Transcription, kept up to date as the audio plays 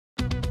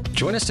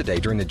Join us today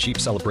during the Jeep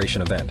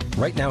Celebration event.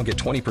 Right now, get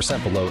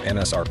 20% below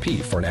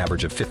MSRP for an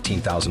average of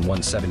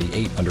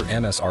 $15,178 under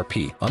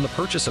MSRP on the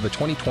purchase of a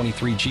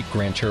 2023 Jeep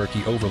Grand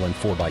Cherokee Overland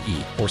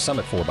 4xE or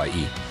Summit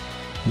 4xE.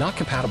 Not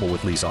compatible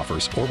with lease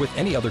offers or with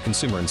any other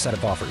consumer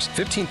incentive offers.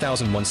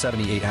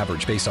 $15,178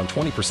 average based on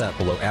 20%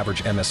 below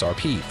average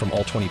MSRP from all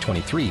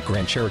 2023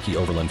 Grand Cherokee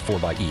Overland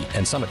 4xE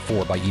and Summit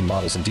 4xE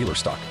models in dealer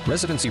stock.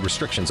 Residency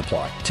restrictions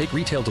apply. Take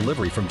retail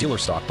delivery from dealer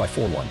stock by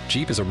 4/1.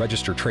 Jeep is a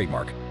registered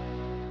trademark.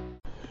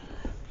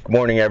 Good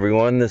morning,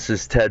 everyone. This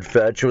is Ted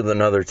Fetch with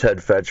another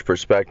Ted Fetch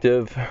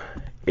Perspective.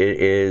 It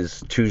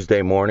is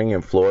Tuesday morning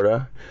in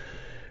Florida.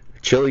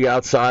 Chilly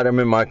outside. I'm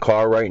in my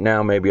car right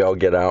now. Maybe I'll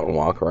get out and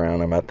walk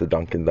around. I'm at the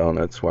Dunkin'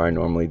 Donuts where I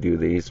normally do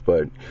these.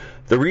 But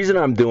the reason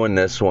I'm doing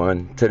this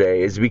one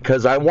today is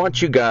because I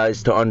want you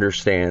guys to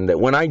understand that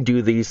when I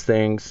do these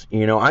things,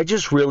 I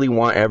just really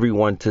want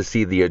everyone to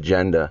see the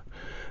agenda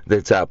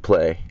that's at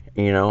play.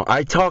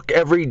 I talk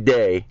every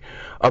day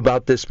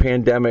about this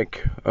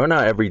pandemic, or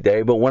not every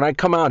day, but when I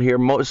come out here,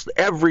 most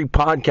every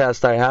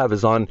podcast I have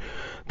is on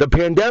the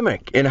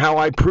pandemic and how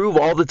I prove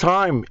all the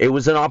time it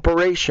was an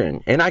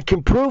operation. And I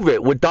can prove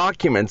it with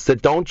documents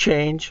that don't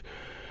change.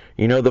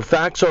 The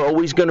facts are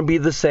always going to be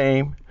the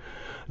same.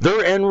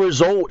 Their end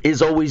result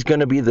is always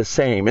going to be the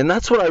same. And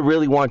that's what I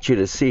really want you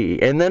to see.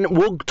 And then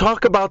we'll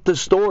talk about the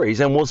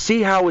stories and we'll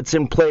see how it's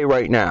in play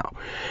right now.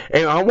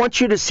 And I want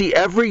you to see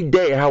every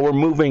day how we're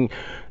moving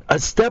a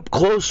step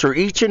closer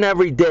each and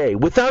every day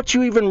without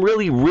you even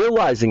really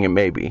realizing it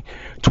maybe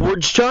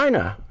towards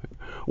China.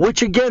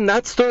 Which, again,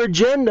 that's their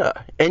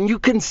agenda. And you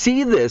can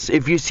see this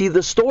if you see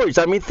the stories.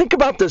 I mean, think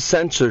about the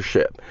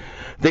censorship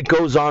that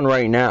goes on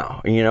right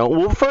now.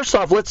 Well, first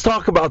off, let's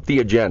talk about the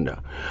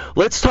agenda.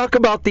 Let's talk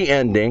about the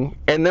ending,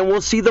 and then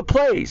we'll see the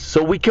plays.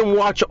 So we can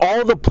watch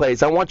all the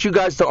plays. I want you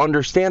guys to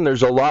understand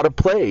there's a lot of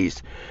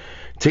plays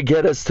to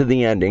get us to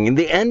the ending. And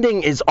the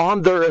ending is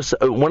on their,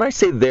 when I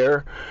say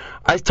there,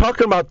 I'm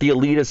talking about the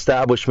elite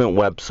establishment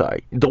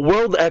website, the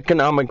World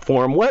Economic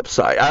Forum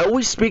website. I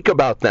always speak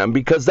about them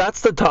because that's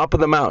the top of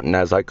the mountain,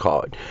 as I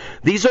call it.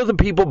 These are the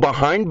people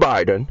behind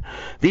Biden.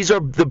 These are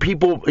the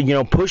people,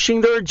 pushing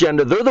their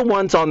agenda. They're the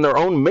ones on their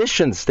own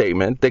mission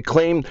statement that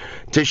claim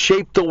to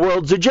shape the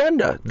world's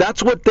agenda.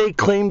 That's what they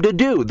claim to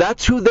do.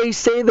 That's who they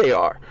say they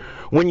are.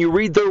 When you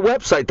read their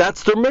website,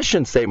 that's their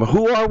mission statement.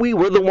 Who are we?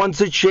 We're the ones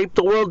that shape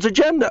the world's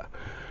agenda,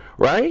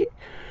 right?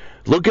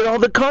 Look at all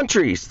the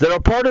countries that are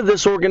part of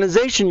this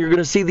organization. You're going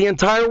to see the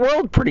entire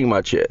world pretty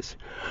much is.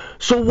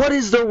 So what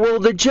is their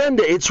world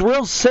agenda? It's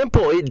real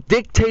simple. It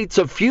dictates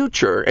a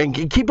future. And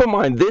keep in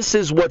mind, this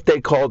is what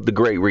they called the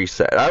Great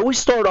Reset. I always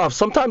start off,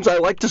 sometimes I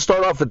like to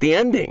start off at the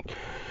ending.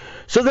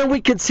 So then we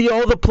could see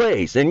all the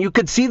plays, and you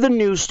could see the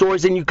news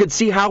stories, and you could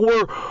see how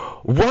we're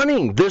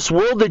running. This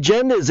world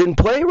agenda is in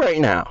play right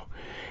now.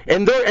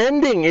 And their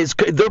ending is,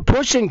 they're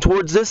pushing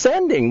towards this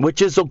ending,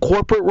 which is a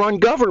corporate-run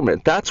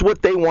government. That's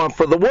what they want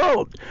for the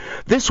world.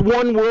 This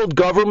one world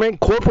government,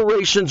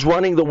 corporations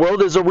running the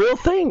world, is a real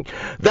thing.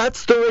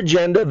 That's their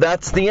agenda.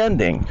 That's the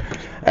ending,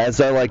 as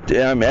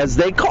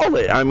they call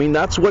it. I mean,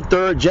 that's what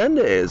their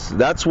agenda is.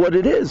 That's what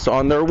it is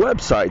on their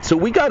website. So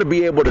we got to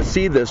be able to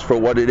see this for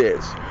what it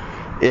is.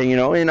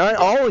 And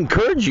I'll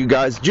encourage you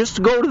guys, just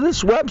to go to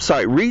this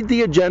website, read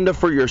the agenda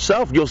for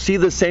yourself. You'll see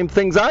the same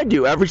things I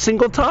do every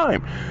single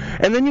time.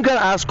 And then you got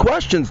to ask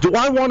questions. Do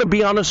I want to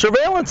be on a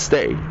surveillance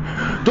state?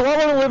 Do I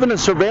want to live in a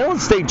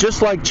surveillance state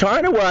just like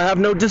China where I have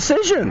no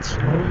decisions?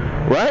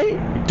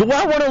 Right? Do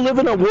I want to live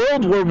in a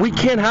world where we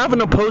can't have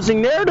an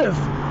opposing narrative?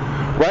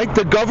 Right?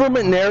 The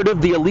government narrative,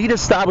 the elite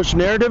established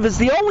narrative is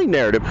the only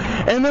narrative.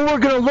 And then we're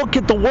going to look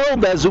at the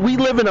world as we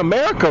live in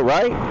America,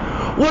 right?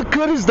 What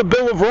good is the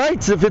Bill of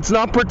Rights if it's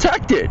not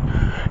protected?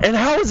 And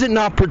how is it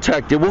not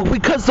protected? Well,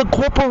 because the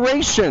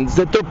corporations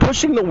that they're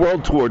pushing the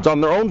world towards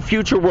on their own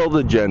future world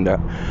agenda,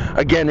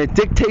 again, it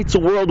dictates a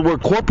world where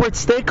corporate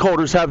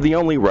stakeholders have the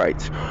only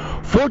rights.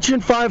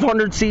 Fortune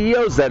 500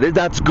 CEOs,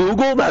 that's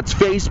Google, that's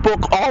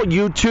Facebook, all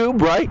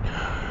YouTube, right?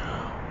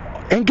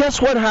 And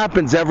guess what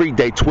happens every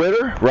day?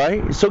 Twitter,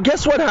 right? So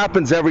guess what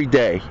happens every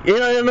day?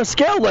 In a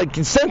scale like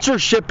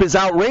censorship is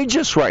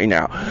outrageous right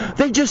now.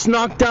 They just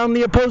knock down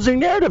the opposing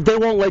narrative. They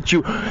won't let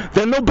you.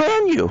 Then they'll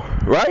ban you,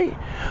 right?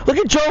 Look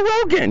at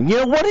Joe Rogan.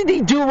 What did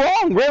he do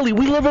wrong? Really,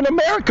 we live in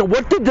America.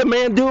 What did the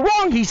man do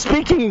wrong? He's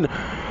speaking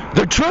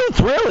the truth,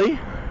 really.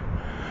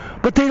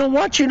 But they don't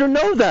want you to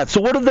know that.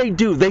 So what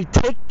do? They're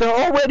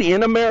already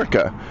in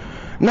America.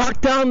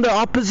 Knock down the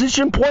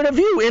opposition point of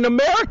view in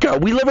America.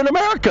 We live in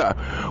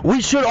America.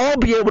 We should all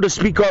be able to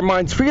speak our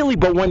minds freely,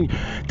 but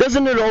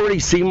doesn't it already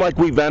seem like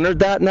we've entered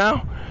that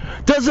now?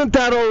 Doesn't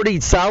that already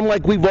sound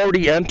like we've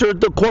already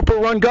entered the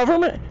corporate-run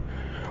government?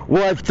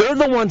 Well, if they're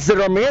the ones that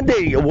are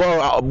mandating,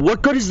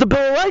 what good is the Bill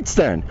of Rights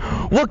then?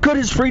 What good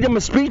is freedom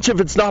of speech if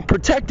it's not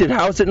protected?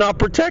 How is it not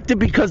protected?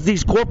 Because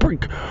these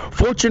corporate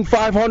Fortune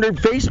 500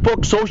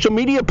 Facebook social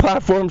media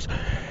platforms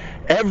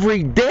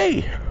every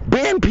day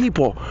ban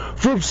people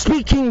from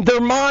speaking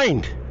their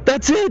mind.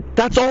 That's it.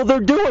 That's all they're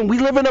doing. We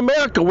live in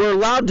America. We're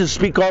allowed to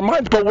speak our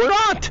minds, but we're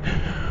not.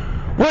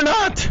 We're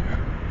not.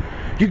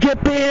 You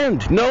get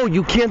banned. No,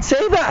 you can't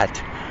say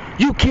that.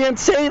 You can't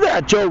say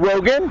that, Joe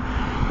Rogan.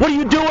 What are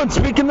you doing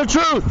speaking the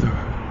truth?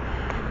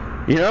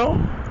 You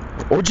know?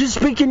 Or just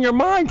speaking your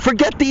mind.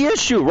 Forget the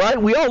issue,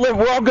 right? We're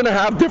all going to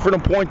have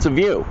different points of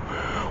view.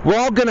 We're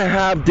all going to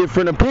have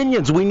different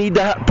opinions. We need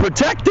to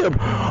protect them.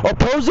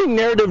 Opposing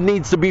narrative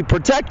needs to be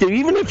protected.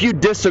 Even if you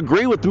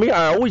disagree with me,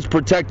 I always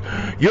protect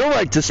your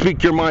right to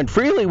speak your mind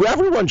freely.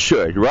 Everyone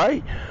should,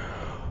 right?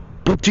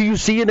 But do you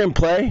see it in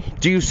play?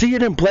 Do you see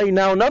it in play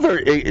now? Another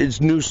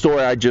news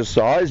story I just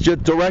saw is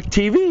just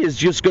DirecTV is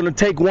just going to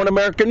take One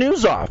American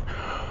News off.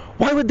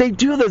 Why would they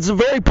do that? It's a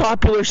very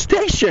popular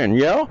station,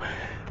 you know?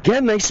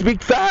 Again, they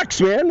speak facts,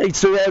 man.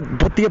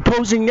 But the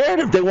opposing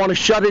narrative, they want to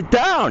shut it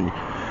down.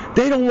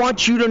 They don't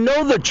want you to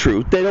know the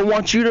truth. They don't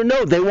want you to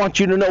know. They want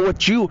you to know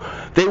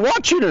they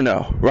want you to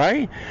know,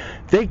 right?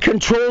 They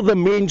control the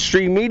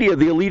mainstream media.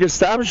 The elite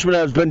establishment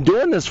has been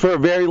doing this for a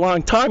very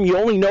long time. You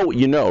only know what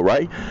you know,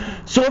 right?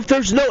 So if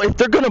they're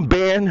going to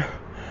ban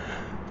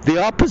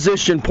the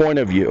opposition point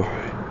of view,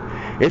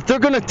 if they're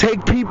going to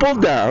take people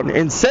down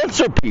and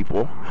censor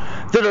people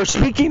that are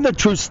speaking the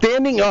truth,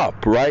 standing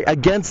up, right,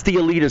 against the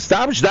elite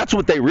establishment, that's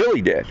what they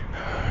really did.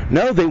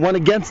 No, they went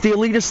against the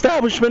elite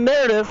establishment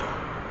narrative.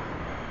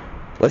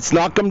 Let's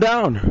knock them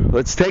down.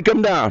 Let's take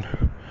them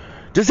down.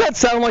 Does that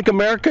sound like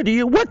America to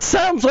you? What is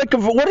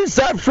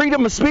that?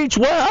 Freedom of speech?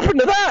 What happened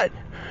to that?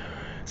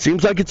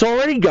 Seems like it's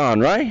already gone,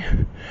 right?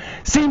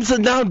 Seems that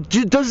now,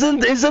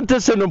 isn't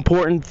this an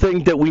important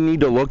thing that we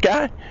need to look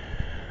at?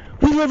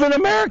 We live in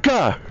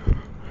America.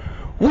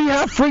 We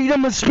have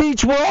freedom of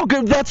speech. We're all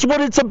good. That's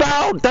what it's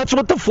about. That's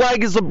what the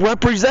flag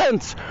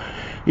represents.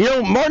 You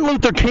know, Martin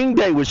Luther King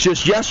Day was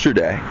just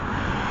yesterday.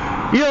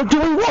 You know, do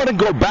we want to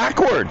go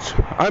backwards?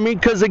 I mean,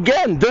 because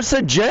again, this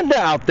agenda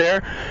out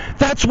there,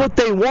 that's what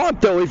they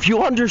want, though. If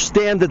you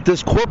understand that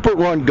this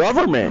corporate-run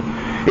government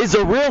is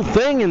a real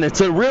thing and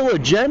it's a real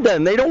agenda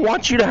and they don't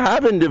want you to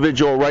have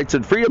individual rights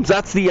and freedoms,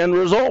 that's the end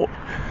result.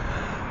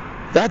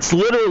 That's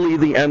literally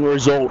the end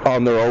result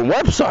on their own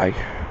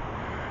website.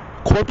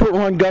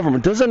 Corporate-run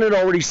government. Doesn't it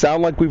already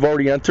sound like we've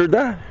already entered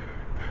that?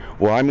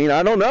 Well, I mean,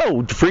 I don't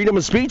know. Freedom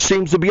of speech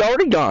seems to be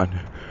already gone.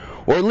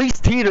 Or at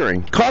least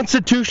teetering.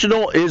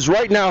 Constitutional is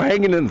right now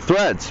hanging in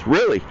threads,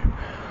 really.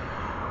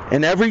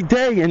 And every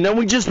day, and then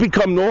we just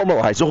become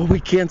normalized. Oh, we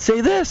can't say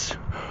this.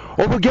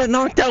 Or we'll get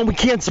knocked down. We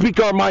can't speak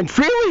our mind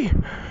freely.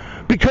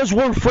 Because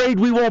we're afraid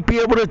we won't be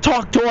able to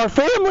talk to our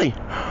family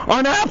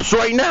on apps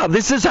right now.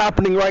 This is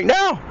happening right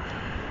now.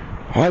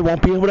 I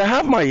won't be able to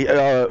have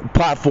my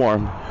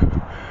platform.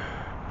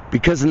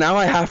 Because now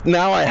I have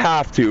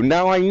to.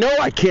 Now I know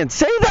I can't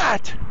say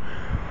that.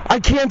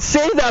 I can't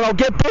say that. I'll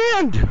get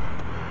banned.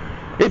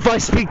 If I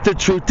speak the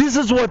truth, this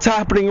is what's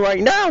happening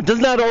right now.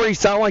 Doesn't that already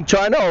sound like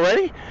China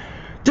already?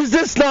 Does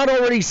this not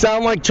already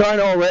sound like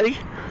China already?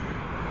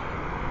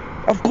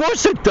 Of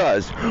course it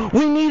does.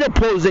 We need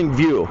opposing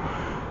view.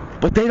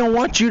 But they don't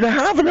want you to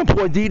have an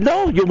opposing.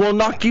 No, it will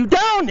knock you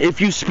down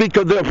if you speak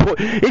of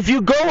if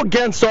you go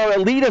against our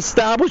elite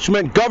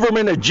establishment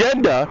government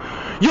agenda,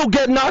 you'll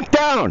get knocked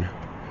down.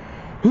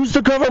 Who's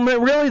the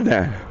government really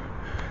then?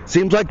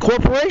 Seems like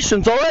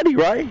corporations already,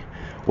 right?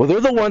 Well,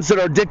 they're the ones that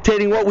are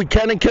dictating what we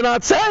can and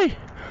cannot say.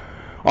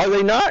 Are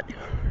they not?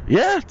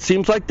 Yeah, it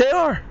seems like they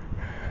are.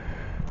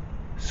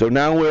 So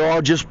now we're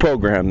all just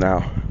programmed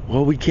now.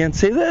 Well, we can't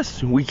say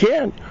this. We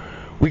can't.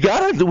 We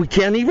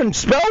can't even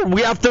spell.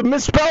 We have to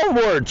misspell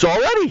words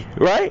already,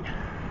 right?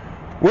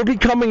 We're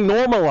becoming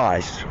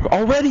normalized.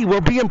 Already, we're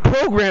being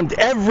programmed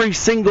every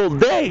single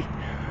day.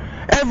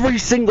 Every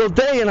single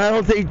day, and I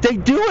don't think they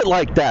do it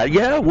like that.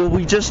 Yeah, well,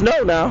 we just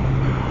know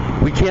now.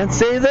 We can't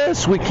say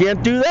this. We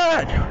can't do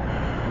that.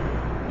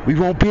 We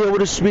won't be able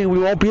to speak. We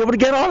won't be able to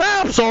get on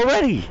apps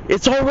already.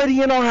 It's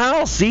already in our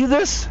house. See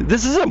this?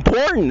 This is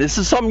important. This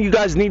is something you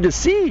guys need to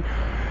see.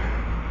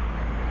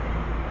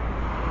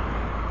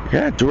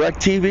 Yeah,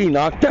 DirecTV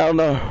knocked down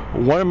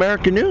One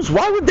American News.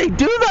 Why would they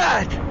do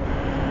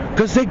that?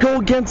 Because they go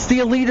against the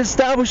elite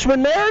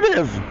establishment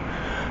narrative.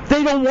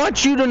 They don't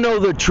want you to know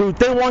the truth.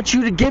 They want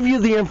you to give you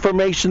the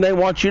information they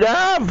want you to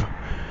have.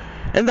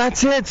 And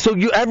that's it. So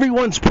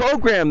everyone's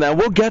programmed now.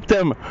 We'll get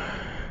them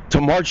to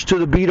march to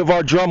the beat of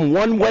our drum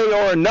one way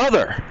or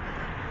another.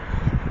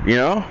 You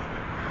know?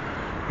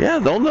 Yeah,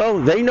 they'll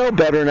know. They know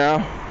better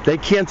now. They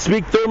can't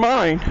speak their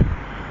mind.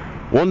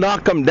 We'll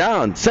knock them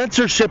down.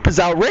 Censorship is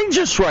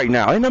outrageous right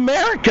now in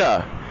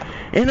America.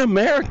 In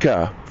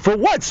America. For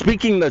what?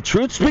 Speaking the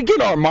truth?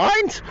 Speaking our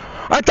minds?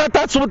 I thought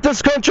that's what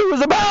this country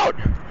was about.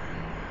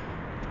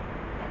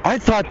 I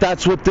thought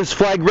that's what this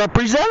flag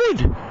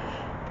represented.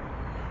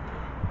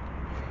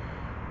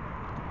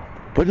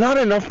 But not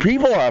enough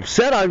people are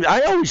upset.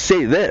 I always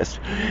say this.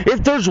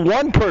 If there's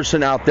one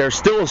person out there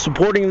still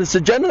supporting this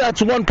agenda,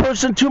 that's one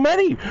person too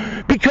many.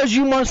 Because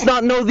you must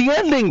not know the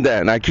ending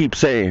then, I keep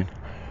saying.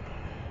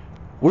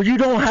 Where you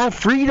don't have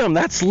freedom.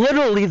 That's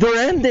literally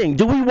their ending.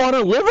 Do we want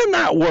to live in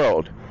that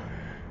world?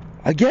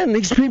 Again,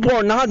 these people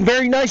are not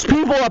very nice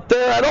people up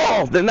there at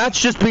all. Then that's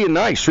just being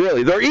nice,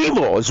 really. They're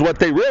evil is what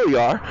they really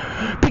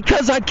are.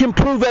 Because I can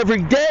prove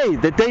every day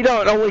that they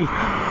don't only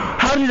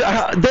have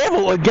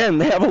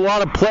They have a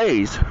lot of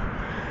plays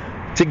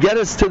to get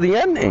us to the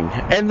ending.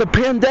 And the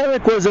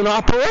pandemic was an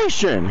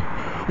operation,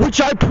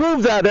 which I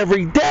prove that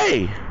every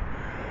day.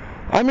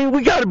 I mean,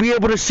 we got to be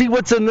able to see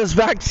what's in this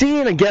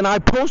vaccine. Again, I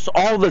post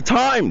all the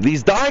time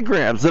these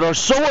diagrams that are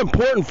so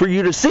important for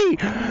you to see.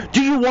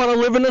 Do you want to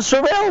live in a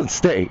surveillance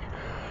state?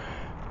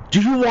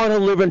 Do you want to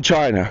live in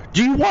China?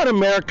 Do you want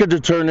America to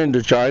turn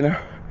into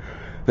China?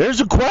 There's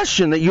a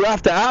question that you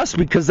have to ask,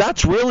 because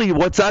that's really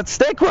what's at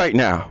stake right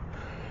now.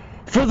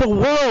 For the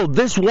world,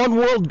 this one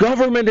world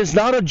government is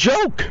not a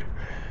joke.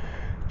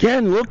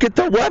 Again, look at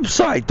the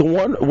website, the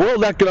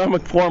World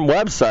Economic Forum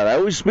website. I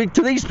always speak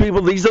to these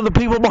people. These are the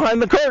people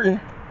behind the curtain.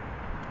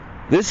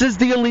 This is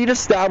the elite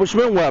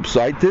establishment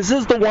website. This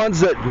is the ones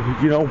that,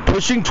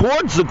 pushing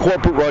towards the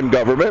corporate-run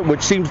government,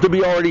 which seems to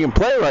be already in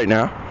play right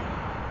now.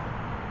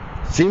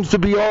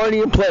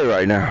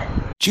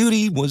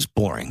 Judy was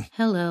boring.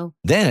 Hello.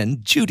 Then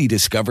Judy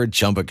discovered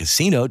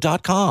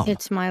ChumbaCasino.com.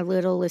 It's my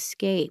little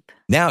escape.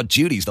 Now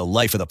Judy's the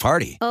life of the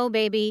party. Oh,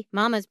 baby,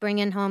 mama's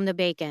bringing home the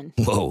bacon.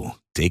 Whoa,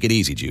 take it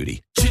easy,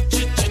 Judy.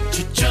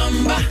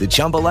 The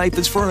Chumba life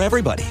is for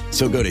everybody.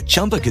 So go to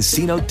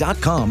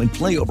ChumbaCasino.com and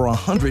play over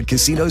 100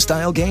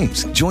 casino-style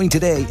games. Join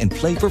today and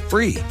play for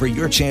free for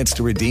your chance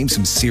to redeem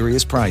some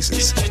serious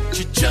prizes.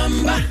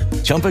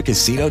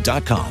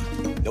 ChumbaCasino.com.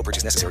 No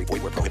purchase necessary.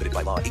 Void where prohibited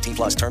by law. 18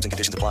 plus terms and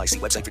conditions apply. See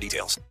website for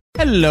details.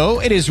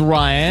 Hello, it is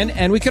Ryan,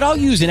 and we could all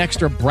use an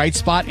extra bright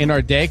spot in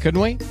our day, couldn't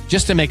we?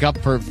 Just to make up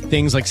for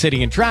things like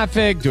sitting in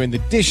traffic, doing the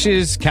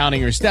dishes,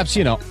 counting your steps,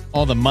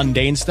 all the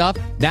mundane stuff.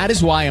 That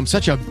is why I'm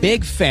such a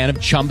big fan of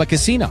Chumba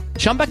Casino.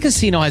 Chumba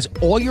Casino has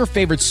all your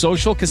favorite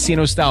social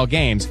casino-style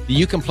games that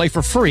you can play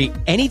for free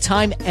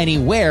anytime,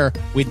 anywhere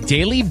with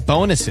daily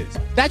bonuses.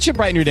 That should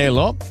brighten your day a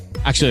little.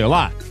 Actually, a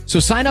lot. So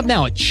sign up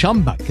now at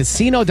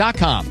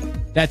ChumbaCasino.com.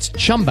 That's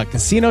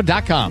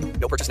ChumbaCasino.com.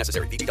 No purchase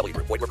necessary. VGW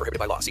Group. Void where prohibited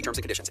by law. See terms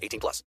and conditions. 18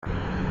 plus.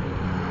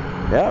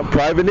 Yeah,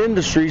 private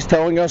industries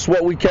telling us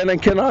what we can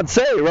and cannot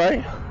say,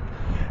 right?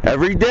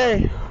 Every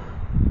day.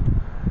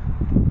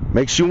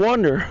 Makes you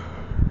wonder,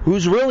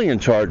 who's really in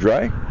charge,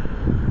 right?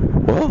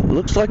 Well, it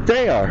looks like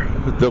they are.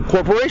 The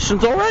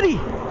corporations already.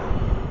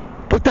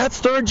 But that's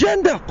their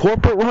agenda.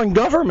 Corporate-run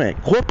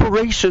government.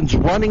 Corporations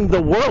running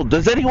the world.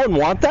 Does anyone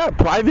want that?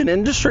 Private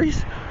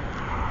industries?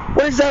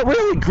 What is that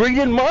really? Greed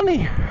and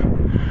money.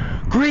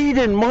 Greed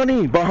and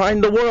money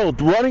behind the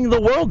world, running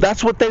the world.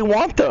 That's what they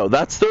want, though.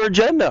 That's their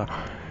agenda.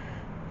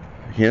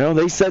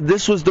 They said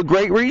this was the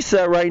Great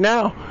Reset right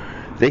now.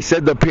 They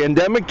said the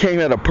pandemic came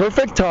at a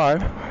perfect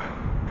time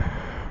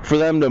for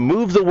them to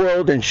move the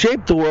world and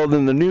shape the world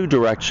in the new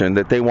direction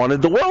that they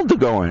wanted the world to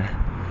go in,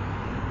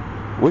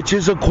 which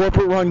is a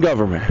corporate-run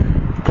government,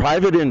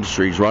 private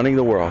industries running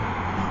the world,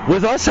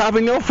 with us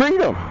having no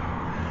freedom.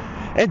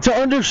 And to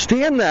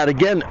understand that,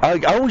 again, I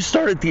always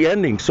start at the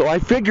ending. So I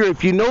figure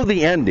if you know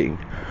the ending,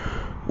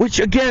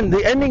 which, again,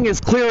 the ending is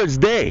clear as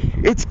day.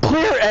 It's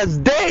clear as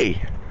day.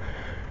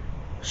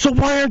 So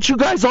why aren't you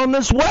guys on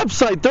this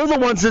website? They're the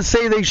ones that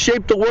say they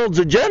shaped the world's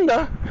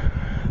agenda.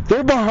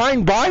 They're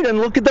behind Biden.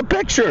 Look at the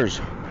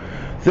pictures.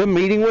 The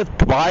meeting with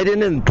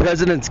Biden and the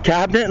president's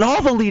cabinet and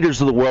all the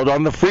leaders of the world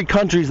on the free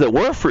countries that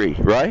were free,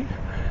 right?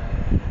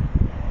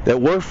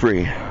 That were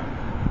free.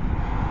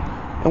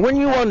 And when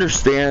you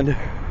understand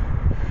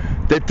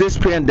that this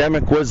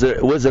pandemic was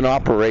an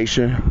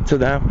operation to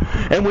them,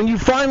 and when you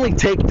finally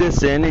take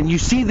this in and you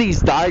see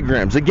these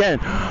diagrams, again,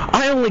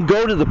 I only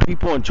go to the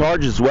people in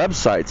charge's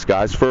websites,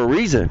 guys, for a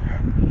reason.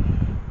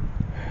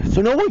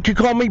 So no one can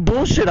call me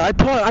bullshit. I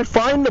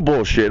find the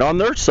bullshit on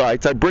their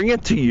sites. I bring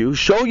it to you,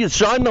 show you,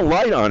 shine the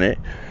light on it,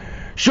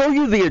 show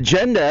you the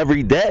agenda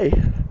every day,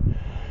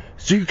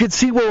 so you can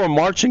see where we're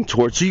marching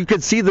towards, so you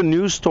can see the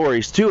news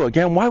stories too.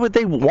 Again, why would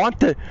they want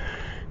to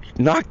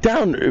knock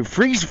down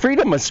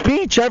freedom of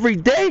speech? Every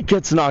day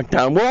gets knocked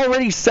down. We're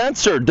already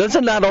censored.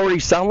 Doesn't that already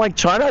sound like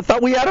China? I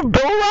thought we had a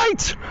Bill of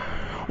Rights.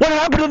 What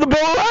happened to the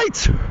Bill of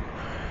Rights?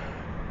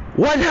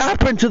 What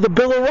happened to the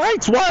Bill of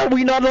Rights? Why are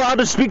we not allowed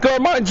to speak our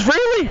minds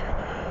freely?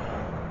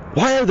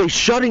 Why are they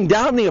shutting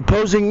down the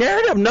opposing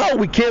narrative? No,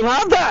 we can't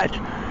have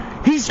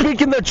that. He's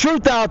speaking the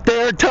truth out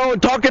there,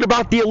 talking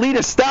about the elite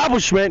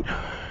establishment.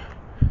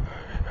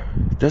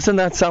 Doesn't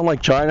that sound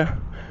like China?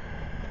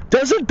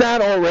 Doesn't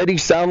that already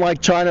sound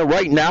like China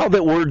right now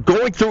that we're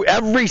going through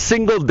every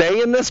single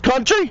day in this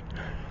country?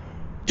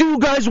 Do you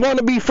guys want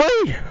to be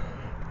free?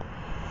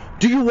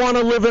 Do you want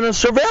to live in a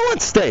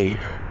surveillance state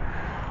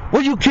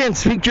where you can't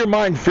speak your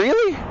mind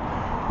freely?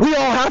 We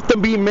all have to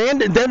be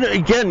mandated. Then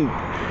again,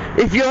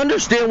 if you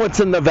understand what's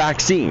in the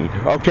vaccine,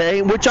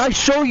 okay, which I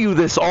show you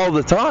this all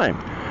the time,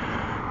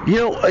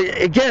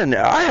 again,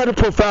 I had a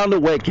profound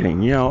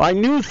awakening. I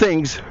knew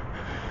things.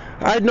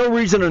 I had no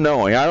reason of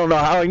knowing. I don't know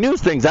how I knew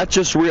things. That's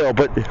just real.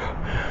 But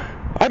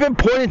I've been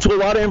pointing to a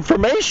lot of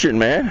information,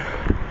 man.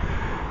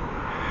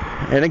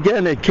 And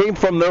again, it came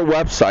from their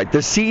website, the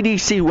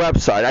CDC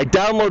website. I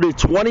downloaded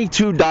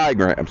 22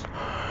 diagrams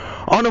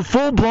on a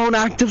full-blown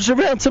active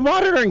surveillance and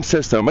monitoring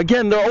system.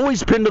 Again, they're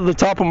always pinned to the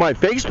top of my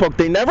Facebook.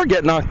 They never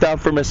get knocked out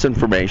for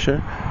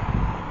misinformation.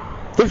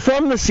 They're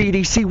from the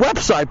CDC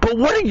website. But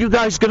when are you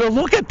guys going to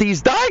look at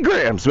these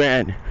diagrams,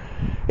 man?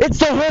 It's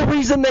the whole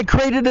reason they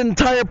created an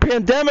entire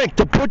pandemic,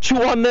 to put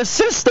you on this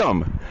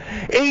system.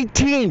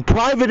 18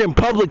 private and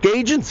public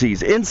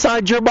agencies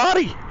inside your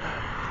body.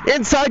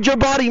 Inside your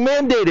body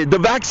mandated. The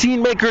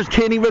vaccine makers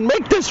can't even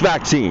make this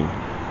vaccine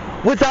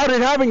without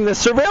it having this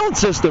surveillance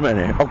system in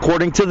it,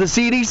 according to the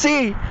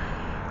CDC.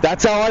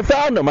 That's how I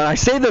found them. And I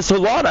say this a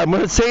lot. I'm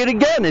going to say it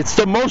again. It's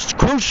the most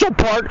crucial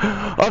part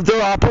of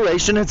their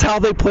operation. It's how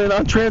they plan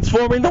on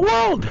transforming the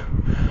world.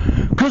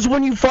 Because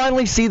when you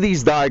finally see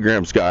these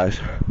diagrams, guys,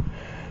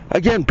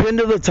 again, pinned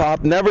to the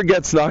top, never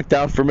gets knocked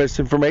out for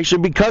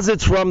misinformation because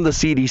it's from the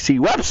CDC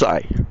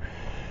website.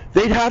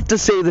 They'd have to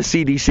say the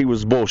CDC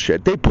was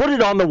bullshit. They put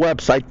it on the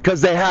website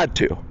because they had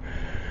to.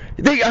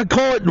 I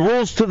call it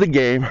rules to the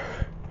game.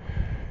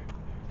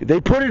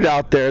 They put it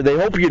out there. They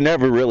hope you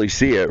never really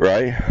see it,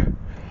 right?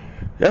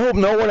 I hope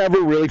no one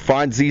ever really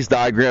finds these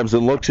diagrams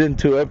and looks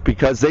into it,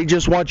 because they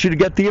just want you to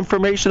get the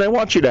information they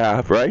want you to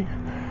have, right?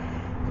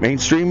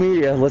 Mainstream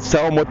media, let's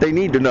tell them what they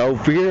need to know.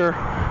 Fear,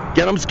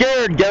 get them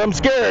scared, get them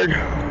scared.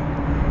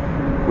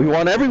 We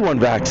want everyone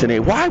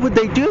vaccinated. Why would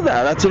they do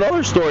that? That's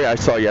another story I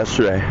saw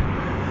yesterday.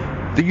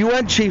 The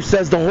UN chief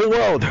says the whole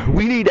world,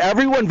 we need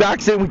everyone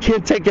vaccinated, we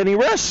can't take any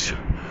risks.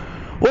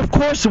 Well, of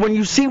course, when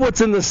you see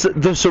what's in the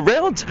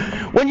surveillance,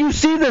 when you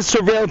see this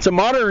surveillance and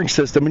monitoring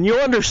system, and you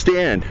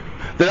understand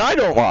that I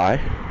don't lie,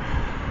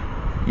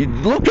 you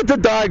look at the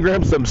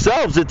diagrams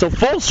themselves, it's a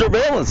full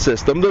surveillance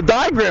system. The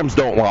diagrams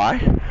don't lie.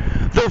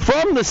 They're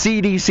from the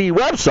CDC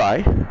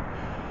website.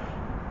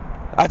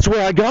 That's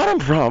where I got them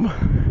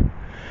from.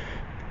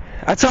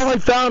 That's how I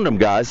found them,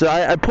 guys.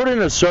 I put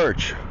in a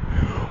search.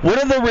 What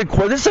are the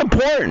requirements? This is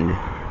important.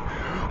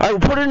 I will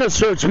put in a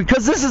search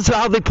because this is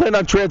how they plan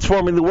on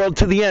transforming the world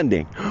to the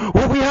ending.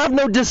 Where we have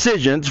no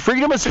decisions,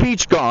 freedom of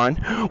speech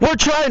gone, we're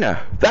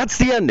China. That's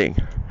the ending.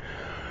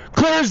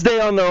 Clear as day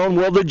on their own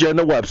World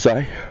Agenda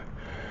website.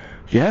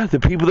 Yeah, the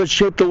people that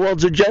shape the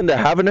world's agenda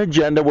have an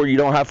agenda where you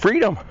don't have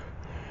freedom.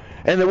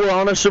 And that we're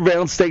on a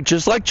surveillance state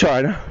just like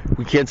China.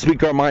 We can't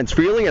speak our minds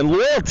freely, and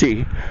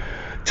loyalty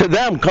to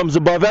them comes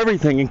above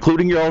everything,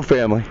 including your own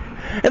family.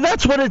 And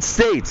that's what it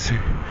states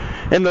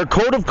in their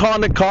Code of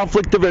Conduct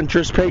Conflict of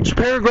Interest page,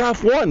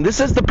 paragraph 1.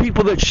 This is the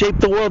people that shape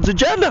the world's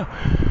agenda.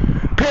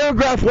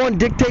 Paragraph 1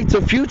 dictates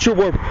a future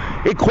where,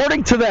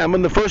 according to them,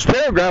 in the first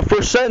paragraph,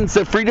 first sentence,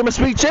 that freedom of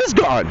speech is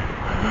gone.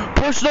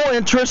 Personal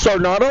interests are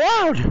not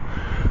allowed.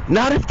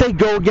 Not if they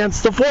go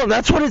against the form.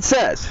 That's what it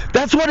says.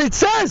 That's what it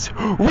says.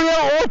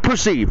 Real or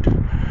perceived.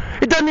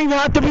 It doesn't even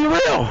have to be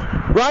real,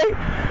 right?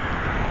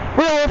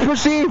 Real or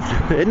perceived.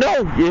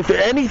 No, if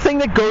anything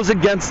that goes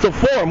against the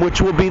form, which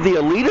will be the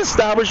elite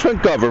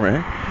establishment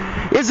government,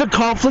 is a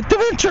conflict of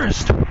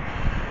interest.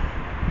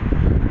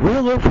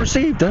 Real or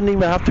perceived. Doesn't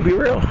even have to be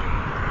real.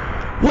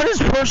 What is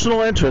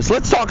personal interest?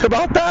 Let's talk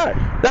about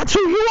that. That's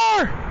who you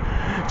are.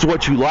 It's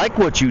what you like,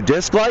 what you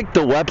dislike,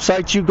 the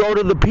websites you go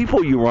to, the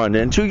people you run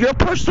into. Your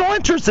personal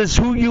interest is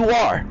who you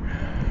are.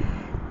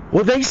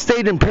 Well, they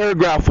state in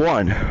paragraph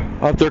 1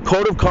 of their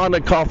Code of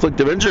Conduct Conflict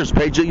of Interest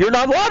page that you're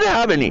not allowed to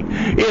have any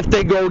if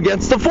they go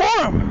against the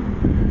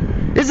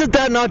forum. Isn't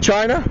that not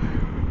China?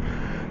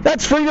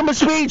 That's freedom of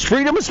speech.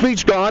 Freedom of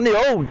speech gone.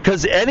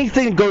 Because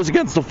anything that goes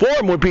against the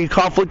forum would be a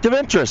conflict of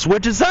interest.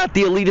 Which is that?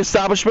 The elite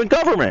establishment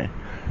government.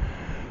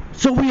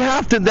 So we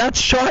have to, that's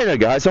China,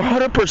 guys,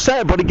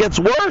 100%, but it gets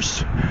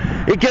worse.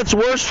 It gets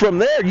worse from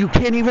there. You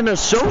can't even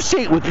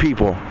associate with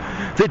people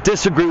that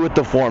disagree with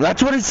the form.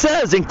 That's what it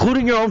says,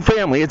 including your own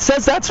family. It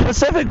says that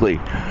specifically.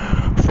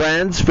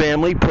 Friends,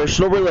 family,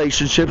 personal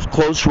relationships,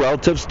 close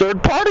relatives,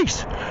 third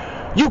parties.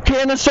 You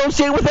can't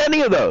associate with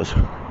any of those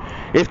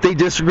if they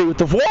disagree with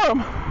the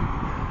form.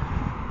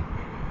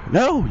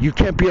 No, you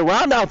can't be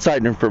around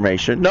outside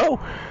information.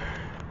 No.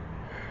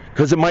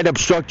 Because it might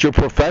obstruct your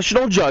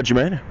professional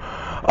judgment,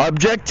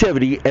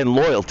 objectivity, and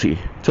loyalty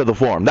to the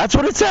forum. That's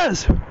what it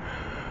says.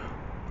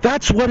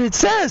 That's what it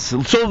says.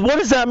 So what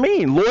does that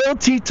mean?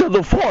 Loyalty to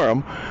the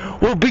forum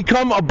will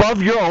become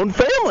above your own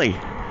family.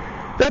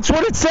 That's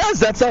what it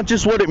says. That's not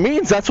just what it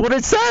means. That's what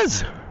it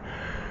says.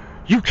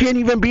 You can't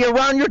even be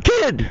around your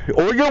kid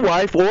or your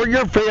wife or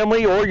your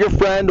family or your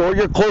friend or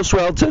your close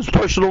relatives,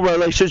 personal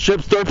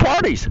relationships, third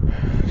parties.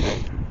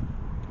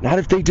 Not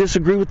if they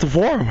disagree with the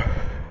forum.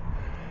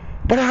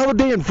 But how would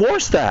they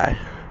enforce that?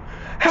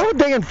 How would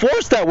they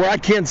enforce that where I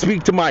can't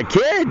speak to my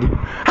kid?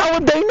 How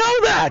would they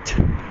know that?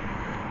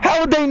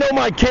 How would they know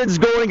my kid's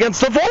going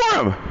against the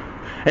forum?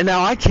 And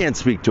now I can't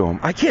speak to him.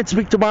 I can't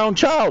speak to my own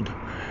child.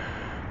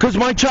 Because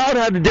my child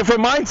had a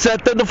different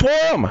mindset than the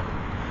forum.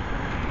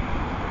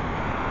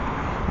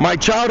 My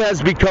child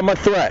has become a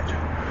threat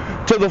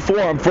to the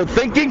forum for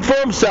thinking for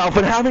himself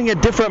and having a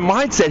different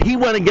mindset. He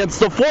went against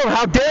the forum.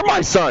 How dare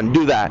my son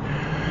do that?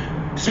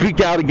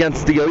 Speak out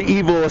against the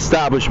evil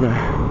establishment.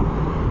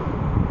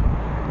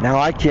 Now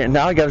I can't.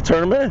 Now I got to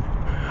turn him in.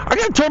 I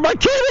got to turn my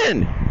kid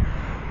in.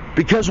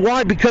 Because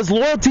why? Because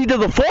loyalty to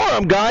the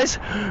forum, guys,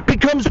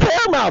 becomes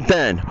paramount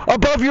then,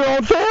 above your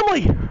own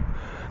family.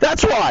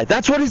 That's why.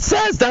 That's what it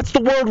says. That's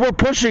the world we're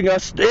pushing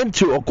us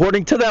into,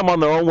 according to them on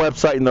their own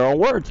website and their own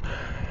words.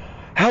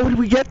 How would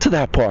we get to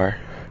that part?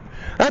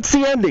 That's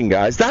the ending,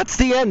 guys. That's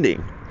the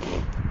ending.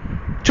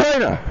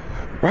 China,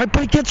 right?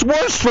 But it gets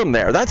worse from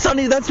there. That's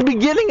the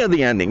beginning of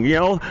the ending, you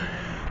know.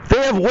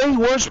 They have way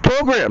worse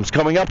programs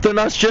coming up than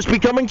us just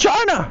becoming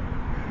China.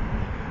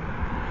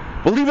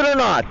 Believe it or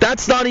not,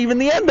 that's not even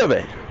the end of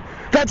it.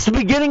 That's the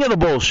beginning of the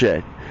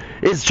bullshit,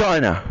 is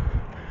China.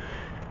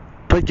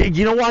 But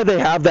you know why they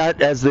have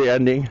that as the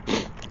ending?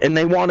 And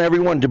they want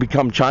everyone to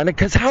become China?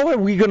 Because how are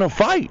we going to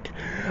fight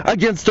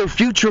against their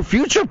future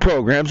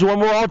programs when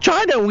we're all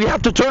China and we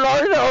have to turn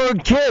our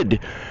kid?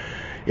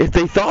 If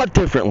they thought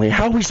differently,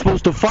 how are we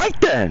supposed to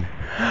fight then?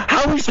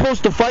 How are we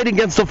supposed to fight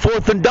against the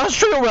fourth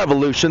industrial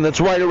revolution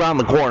that's right around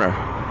the corner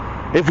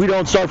if we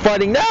don't start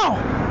fighting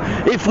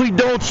now? If we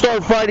don't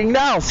start fighting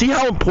now, see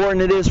how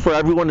important it is for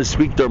everyone to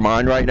speak their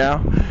mind right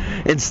now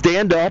and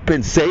stand up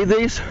and say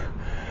these?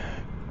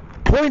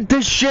 Point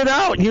this shit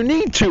out. You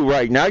need to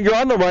right now. You're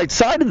on the right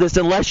side of this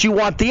unless you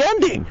want the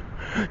ending.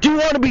 Do you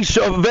want to be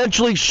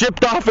eventually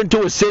shipped off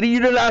into a city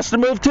you didn't ask to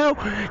move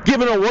to?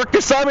 Given a work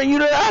assignment you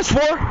didn't ask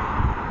for?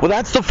 Well,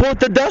 that's the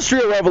fourth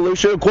industrial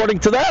revolution according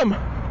to them.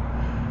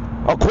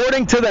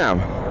 According to them.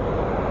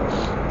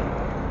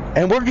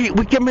 And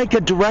we can make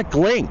a direct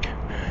link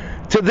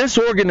to this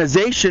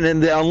organization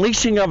and the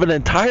unleashing of an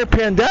entire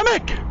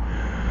pandemic.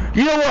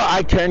 You know what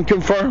I can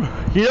confirm?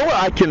 You know what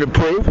I can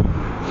prove?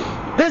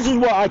 This is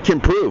what I can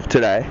prove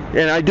today,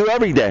 and I do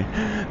every day.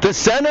 The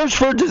Centers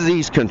for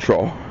Disease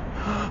Control,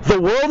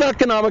 the World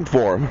Economic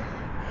Forum,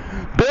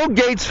 Bill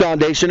Gates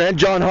Foundation, and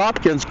Johns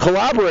Hopkins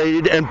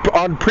collaborated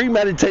on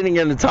premeditating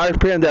an entire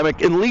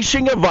pandemic,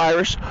 unleashing a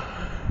virus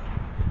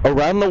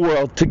around the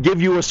world to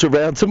give you a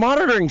surveillance and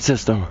monitoring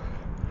system.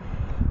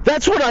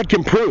 That's what I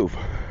can prove.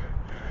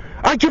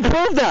 I can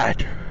prove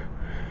that.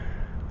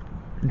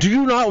 Do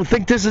you not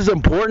think this is an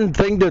important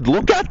thing to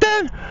look at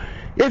then?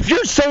 If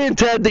you're saying,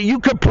 Ted, that you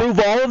could prove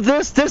all of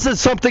this, this is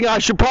something I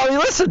should probably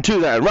listen to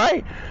then,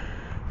 right?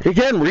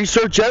 Again,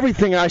 research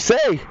everything I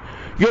say.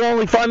 You'll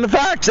only find the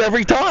facts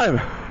every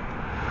time.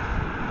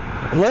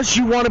 Unless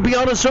you want to be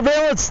on a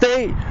surveillance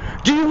state.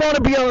 Do you want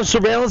to be on a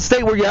surveillance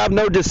state where you have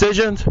no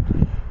decisions?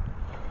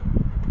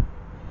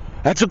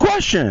 That's a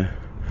question.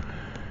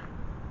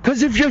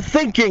 Because if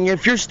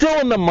you're still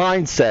in the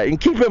mindset, and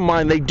keep in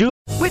mind, they do.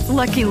 With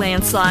Lucky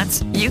Land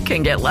Slots, you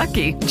can get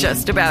lucky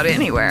just about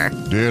anywhere.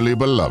 Dearly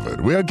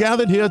beloved, we are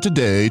gathered here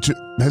today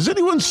to... Has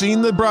anyone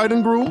seen the bride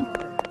and groom?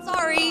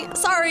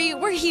 Sorry,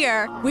 we're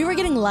here. We were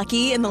getting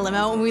lucky in the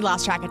limo and we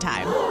lost track of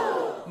time.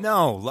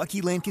 No,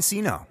 Lucky Land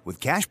Casino, with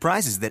cash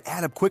prizes that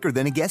add up quicker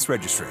than a guest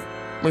registry.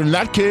 In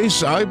that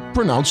case, I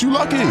pronounce you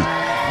lucky.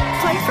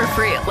 Play for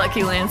free at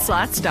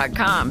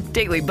LuckyLandSlots.com.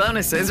 Daily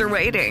bonuses are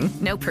waiting.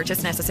 No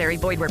purchase necessary.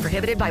 Void where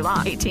prohibited by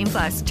law.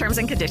 18+. Terms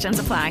and conditions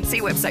apply.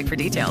 See website for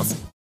details.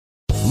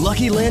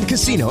 Lucky Land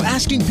Casino,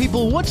 asking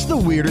people, what's the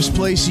weirdest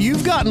place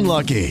you've gotten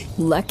lucky?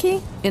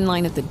 Lucky? In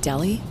line at the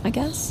deli, I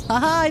guess?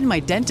 Aha, in my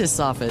dentist's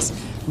office.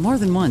 More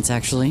than once,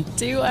 actually.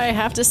 Do I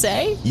have to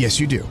say? Yes,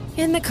 you do.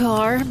 In the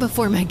car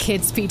before my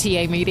kids'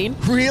 PTA meeting.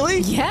 Really?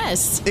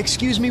 Yes.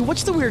 Excuse me,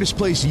 what's the weirdest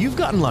place you've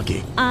gotten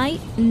lucky? I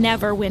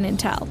never win and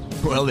tell.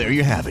 Well, there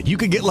you have it. You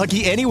can get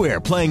lucky anywhere,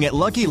 playing at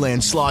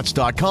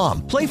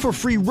LuckyLandSlots.com. Play for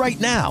free right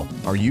now.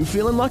 Are you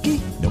feeling lucky?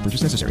 No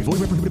purchase necessary. Void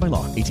where prohibited by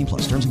law. 18+.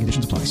 Terms and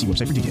conditions apply. See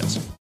website for details.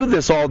 Do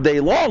this all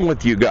day long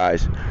with you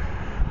guys.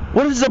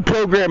 What is the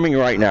programming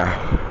right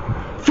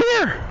now?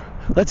 Fear.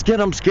 Let's get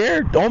them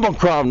scared.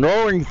 Omicron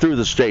roaring through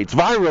the states,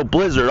 viral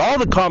blizzard, all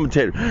the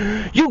commentators.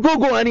 You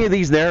Google any of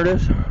these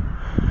narratives,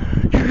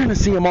 you're going to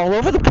see them all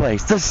over the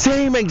place. The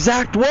same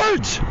exact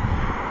words.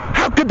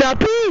 How could that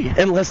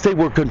be? Unless they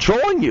were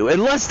controlling you.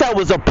 Unless that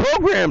was a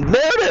programmed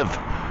narrative.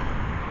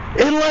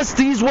 Unless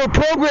these were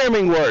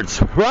programming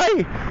words,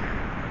 right?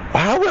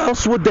 How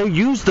else would they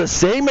use the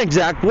same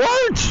exact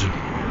words?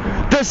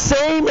 The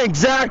same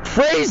exact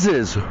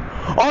phrases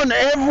on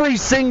every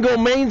single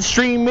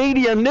mainstream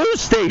media news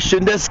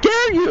station to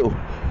scare you.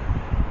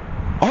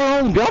 Our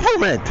own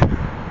government.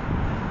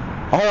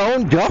 Our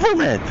own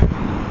government.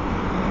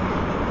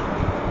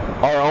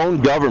 Our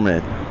own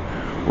government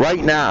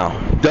right now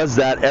does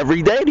that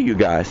every day to you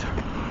guys.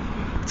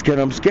 Let's get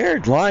them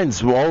scared.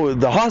 Lines, well,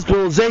 the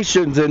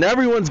hospitalizations, and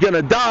everyone's going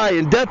to die,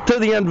 and death to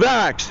the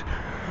unvaxxed.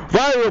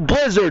 Viral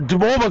blizzard,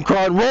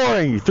 Omicron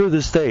roaring through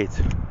the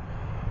states.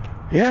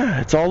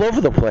 Yeah, it's all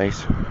over the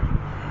place.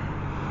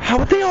 How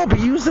would they all be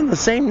using the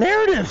same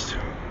narratives?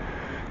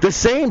 The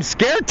same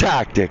scare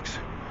tactics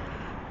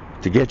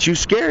to get you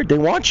scared. They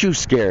want you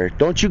scared.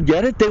 Don't you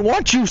get it? They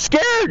want you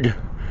scared.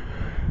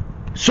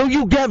 So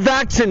you get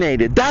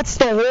vaccinated. That's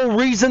the whole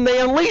reason they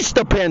unleashed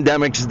the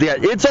pandemics.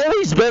 It's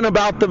always been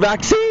about the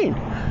vaccine.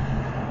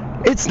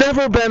 It's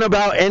never been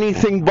about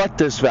anything but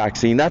this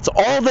vaccine. That's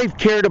all they've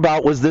cared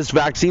about was this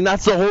vaccine.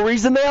 That's the whole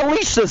reason they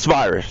unleashed this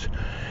virus.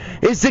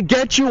 Is to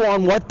get you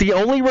on what the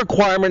only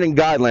requirement and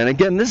guideline.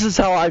 Again, this is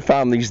how I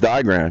found these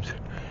diagrams.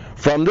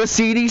 From the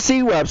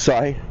CDC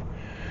website.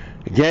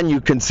 Again, you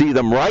can see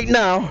them right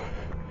now.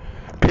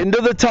 Pinned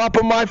to the top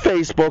of my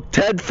Facebook,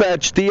 Ted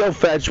Fetch, Theo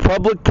Fetch,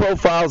 public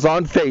profiles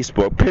on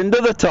Facebook, pinned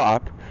to the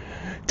top.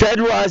 Ted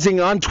Rising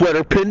on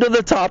Twitter, pinned to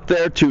the top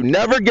there too.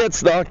 Never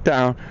gets knocked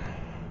down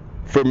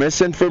for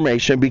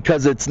misinformation,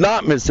 because it's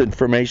not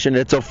misinformation.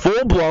 It's a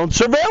full-blown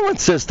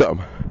surveillance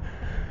system.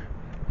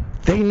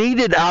 They need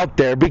it out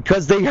there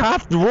because they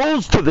have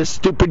rules to this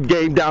stupid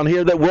game down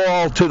here that we're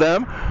all to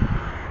them.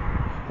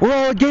 We're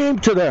all a game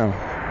to them.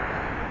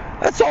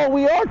 That's all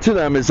we are to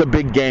them, is a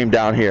big game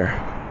down here.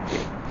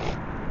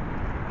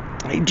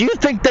 Do you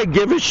think they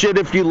give a shit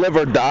if you live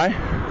or die?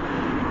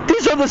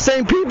 These are the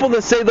same people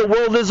that say the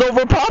world is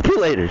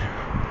overpopulated.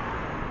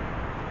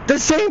 The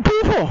same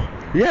people.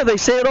 Yeah, they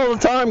say it all the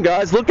time,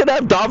 guys. Look at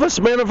that Davos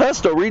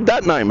Manifesto. Read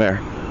that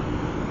nightmare.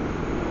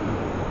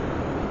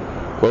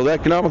 World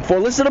Economic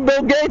Forum. Listen to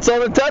Bill Gates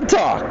on a TED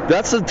Talk.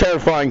 That's a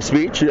terrifying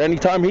speech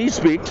anytime he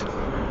speaks.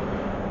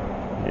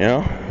 You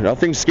know,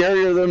 nothing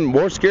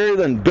more scary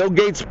than Bill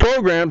Gates'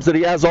 programs that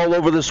he has all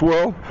over this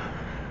world.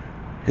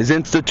 His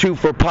Institute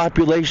for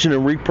Population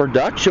and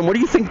Reproduction. What do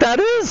you think that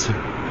is?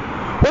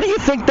 What do you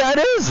think that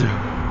is?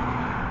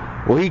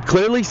 Well, he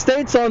clearly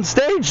states on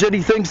stage that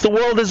he thinks the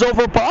world is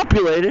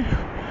overpopulated.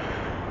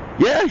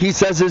 Yeah, he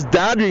says his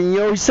dad, and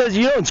he says,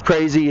 it's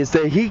crazy, is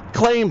that he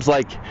claims,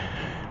 like,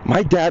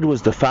 my dad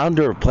was the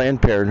founder of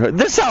Planned Parenthood.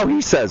 This is how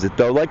he says it,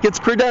 though, like it's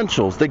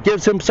credentials that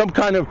gives him some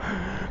kind of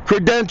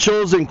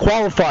credentials and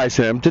qualifies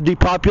him to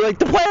depopulate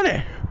the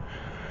planet.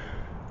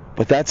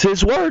 But that's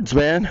his words,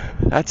 man.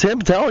 That's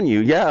him telling you,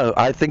 yeah,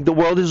 I think the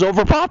world is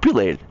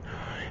overpopulated.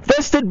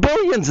 Invested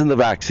billions in the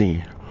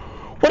vaccine.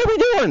 What are we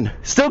doing?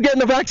 Still getting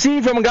the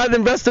vaccine from a guy that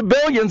invested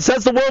billions,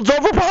 says the world's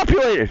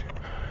overpopulated.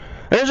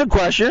 There's a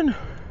question.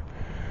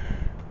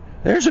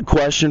 There's a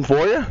question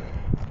for you.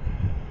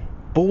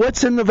 But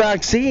what's in the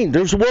vaccine?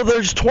 There's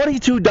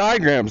 22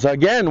 diagrams.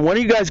 Again, when are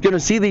you guys going to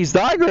see these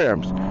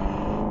diagrams?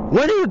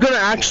 When are you going to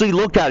actually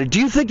look at it? Do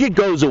you think it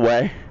goes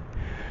away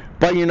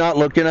by you not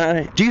looking at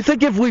it? Do you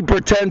think if we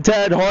pretend,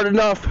 Ted, hard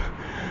enough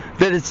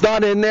that it's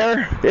not in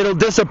there, it'll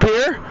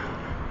disappear?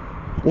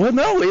 Well,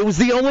 no, it was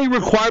the only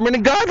requirement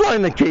and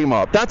guideline that came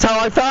up. That's how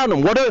I found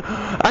them.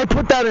 I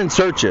put that in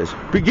searches.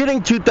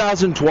 Beginning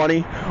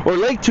 2020, or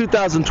late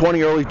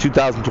 2020, early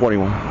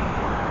 2021.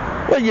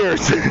 What year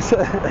is this?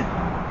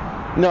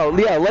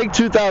 Late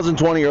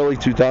 2020, early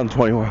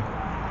 2021.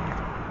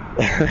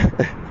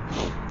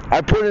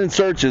 I put in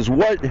searches,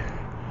 what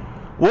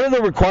are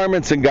the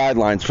requirements and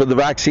guidelines for the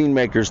vaccine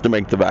makers to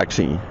make the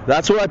vaccine?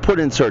 That's what I put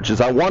in searches.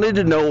 I wanted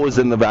to know what was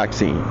in the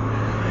vaccine.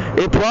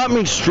 It brought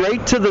me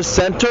straight to the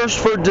Centers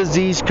for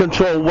Disease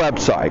Control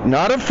website.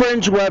 Not a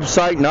fringe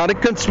website, not a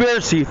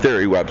conspiracy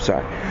theory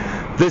website.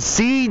 The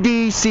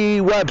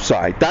CDC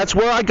website. That's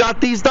where I got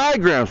these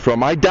diagrams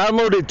from. I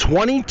downloaded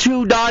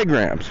 22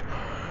 diagrams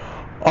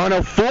on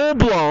a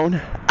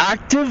full-blown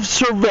active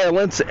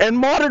surveillance and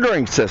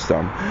monitoring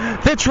system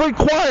that's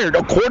required.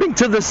 According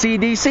to the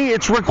CDC,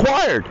 it's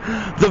required.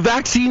 The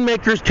vaccine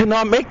makers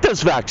cannot make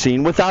this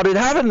vaccine without it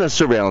having the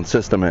surveillance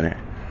system in it.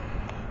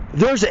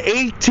 There's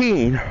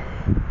 18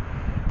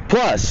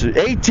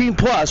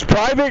 plus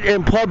private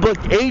and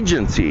public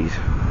agencies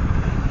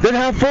that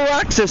have full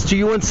access to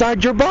you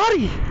inside your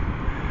body.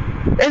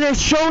 And it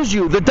shows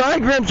you. The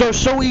diagrams are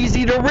so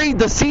easy to read.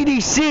 The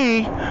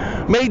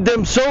CDC made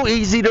them so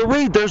easy to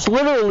read. There's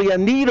literally a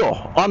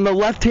needle on the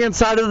left-hand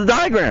side of the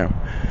diagram.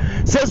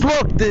 It says,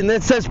 look, and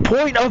it says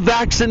point of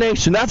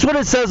vaccination. That's what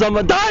it says on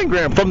the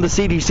diagram from the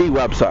CDC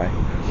website.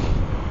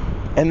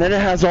 And then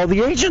it has all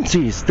the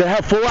agencies that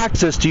have full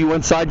access to you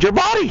inside your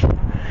body.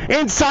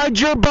 Inside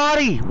your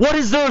body. What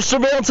is their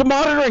surveillance and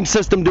monitoring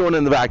system doing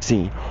in the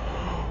vaccine?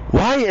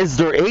 Why is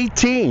there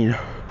 18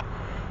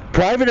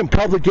 private and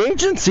public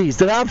agencies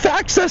that have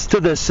access to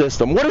this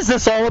system? What is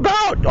this all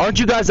about? Aren't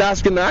you guys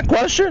asking that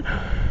question?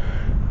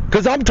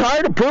 Because I'm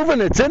tired of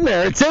proving it's in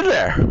there. It's in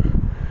there.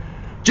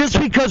 Just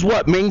because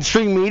what?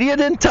 Mainstream media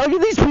didn't tell you?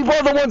 These people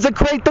are the ones that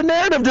create the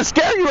narrative to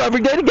scare you every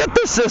day to get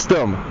this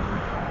system.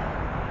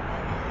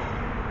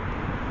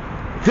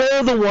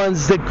 They're the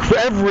ones that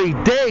every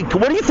day,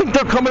 what do you think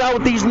they're coming out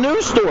with these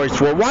news stories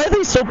for? Why are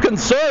they so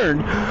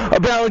concerned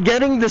about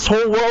getting this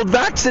whole world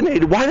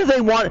vaccinated? Why do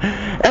they want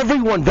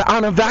everyone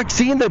on a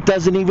vaccine that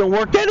doesn't even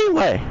work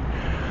anyway?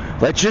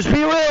 Let's just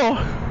be real.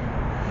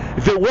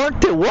 If it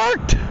worked, it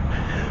worked.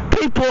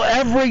 People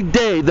every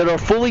day that are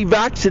fully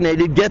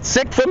vaccinated get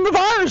sick from the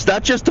virus.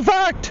 That's just a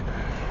fact.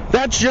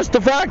 That's just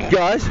a fact,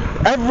 guys.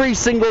 Every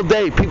single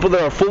day, people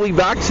that are fully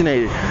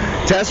vaccinated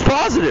test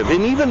positive.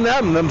 And even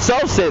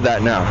themselves say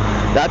that now.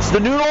 That's the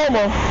new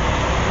normal.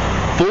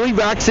 Fully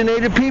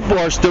vaccinated people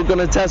are still going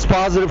to test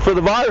positive for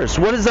the virus.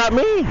 What does that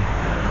mean?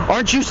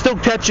 Aren't you still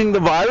catching the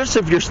virus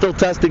if you're still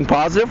testing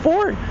positive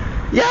for it?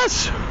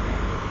 Yes.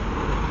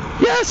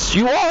 Yes,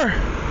 you are.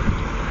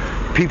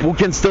 People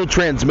can still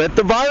transmit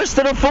the virus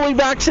that are fully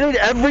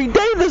vaccinated. Every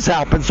day this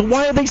happens. So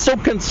why are they so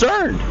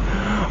concerned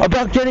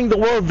about getting the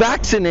world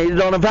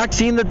vaccinated on a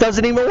vaccine that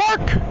doesn't even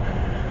work?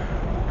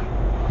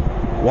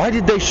 Why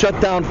did they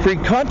shut down free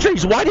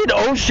countries? Why did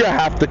OSHA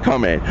have to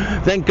come in?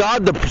 Thank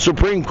God the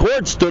Supreme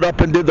Court stood up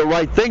and did the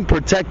right thing,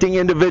 protecting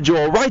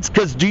individual rights,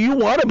 because do you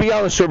want to be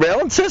on a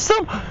surveillance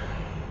system?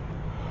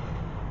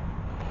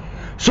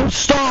 So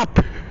stop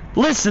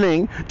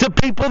listening to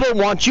people that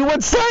want you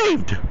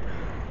enslaved.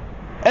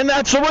 And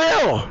that's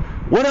real.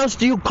 What else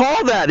do you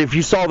call that if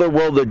you saw the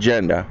world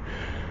agenda?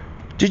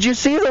 Did you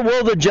see the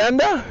world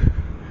agenda?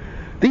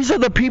 These are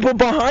the people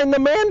behind the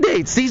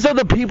mandates. These are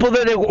the people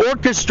that have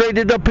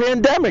orchestrated the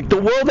pandemic.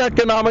 The World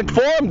Economic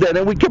Forum did,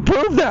 and we can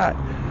prove that.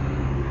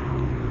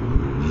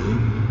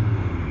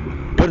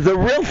 But the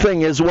real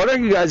thing is, what are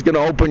you guys going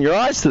to open your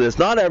eyes to this?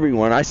 Not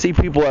everyone. I see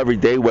people every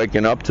day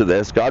waking up to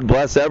this. God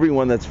bless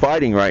everyone that's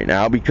fighting right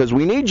now, because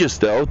we need you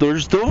still.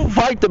 There's still a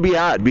fight to be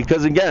had,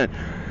 because, again,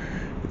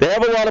 they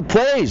have a lot of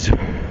plays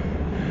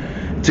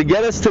to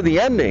get us to the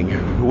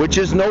ending, which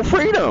is no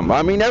freedom.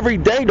 I mean, every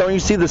day, don't you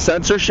see the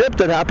censorship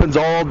that happens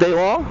all day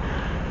long?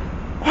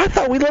 I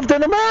thought we lived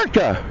in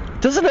America.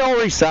 Doesn't it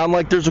already sound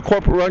like there's a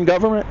corporate-run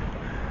government?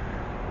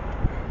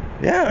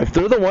 Yeah, if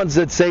they're the ones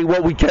that say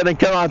what we can and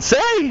cannot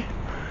say,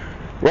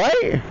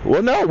 right?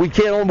 Well, no, we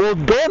can't. We'll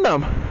ban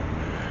them.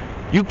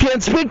 You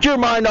can't speak your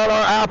mind on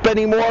our app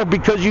anymore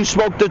because you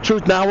spoke the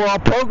truth. Now we're all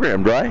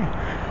programmed, right?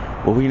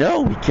 Well, we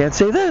know we can't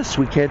say this,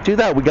 we can't do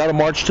that. We got to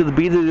march to the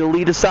beat of the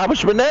elite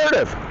establishment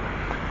narrative.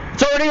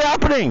 It's already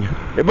happening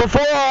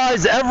before our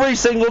eyes every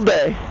single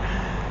day,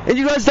 and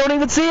you guys don't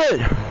even see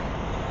it.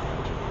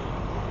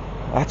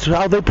 That's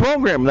how they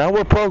program. Now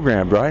we're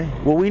programmed, right?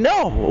 Well, we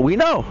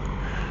know.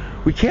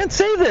 We can't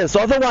say this,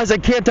 otherwise I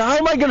can't. How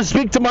am I going to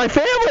speak to my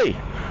family?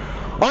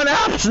 On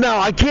apps now,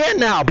 I can't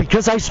now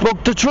because I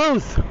spoke the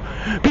truth.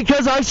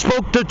 Because I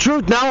spoke the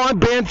truth, now I'm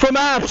banned from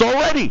apps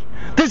already.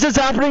 This is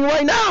happening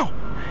right now.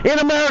 In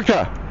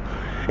America.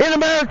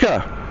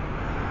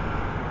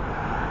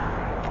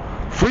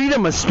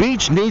 Freedom of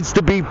speech needs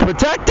to be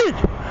protected.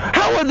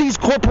 How are these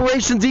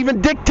corporations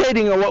even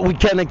dictating on what we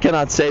can and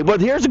cannot say?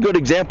 But here's a good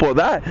example of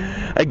that.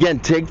 Again,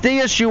 take the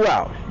issue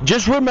out.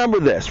 Just remember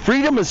this.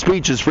 Freedom of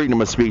speech is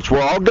freedom of speech.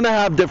 We're all going to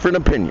have different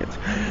opinions.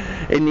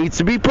 It needs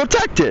to be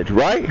protected,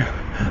 right?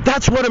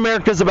 That's what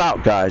America's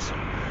about, guys.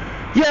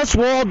 Yes,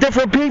 we're all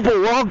different people.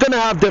 We're all going to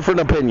have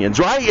different opinions,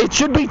 right? It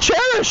should be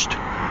cherished.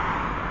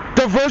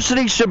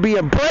 Diversity should be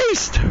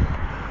embraced,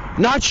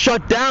 not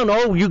shut down.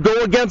 Oh, you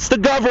go against the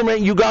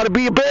government, you got to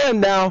be banned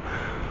now.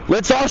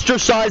 Let's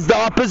ostracize the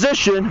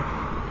opposition.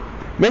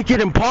 Make it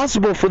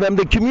impossible for them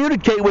to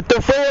communicate with their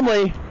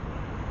family.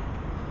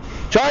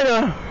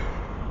 China.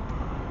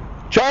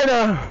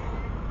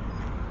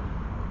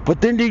 But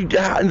then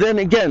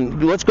again,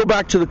 let's go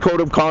back to the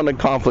Code of Conduct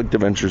Conflict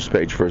of Interest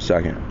page for a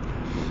second.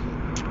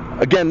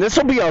 Again, this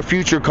will be our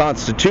future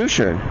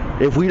constitution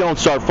if we don't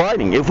start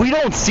fighting. If we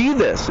don't see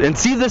this and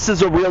see this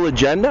as a real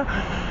agenda,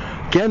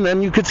 again,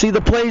 then you could see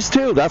the plays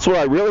too. That's what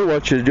I really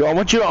want you to do. I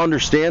want you to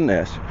understand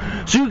this.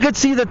 So you could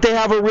see that they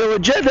have a real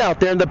agenda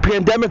out there, and the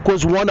pandemic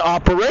was one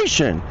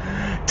operation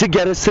to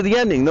get us to the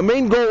ending. The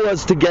main goal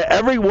was to get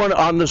everyone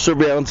on the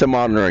surveillance and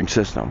monitoring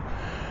system.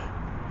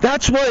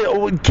 That's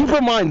why, keep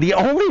in mind,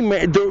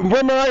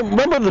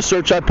 remember the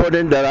search I put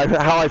in,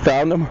 how I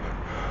found them?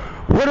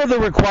 What are the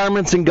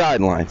requirements and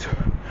guidelines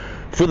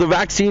for the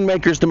vaccine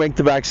makers to make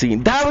the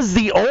vaccine? That was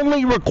the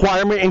only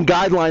requirement and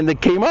guideline that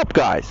came up,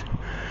 guys.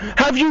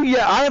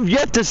 I have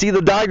yet to see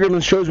the diagram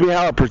that shows me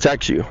how it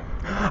protects you.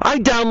 I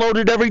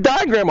downloaded every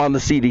diagram on the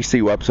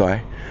CDC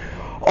website.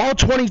 All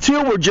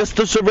 22 were just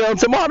the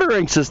surveillance and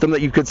monitoring system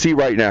that you could see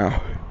right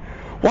now.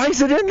 Why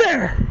is it in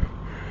there?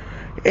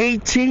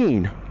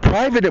 18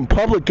 private and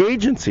public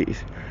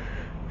agencies.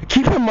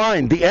 Keep in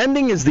mind, the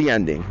ending is the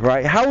ending,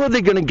 right? How are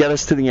they going to get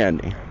us to the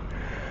ending?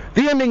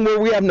 The ending where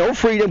we have no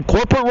freedom,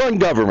 corporate-run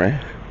government,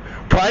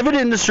 private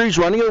industries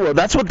running the world.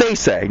 That's what they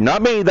say.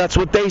 Not me. That's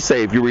what they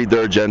say if you read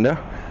their agenda.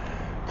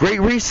 Great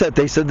Reset,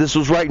 they said this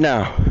was right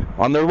now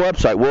on their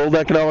website, World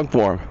Economic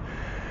Forum.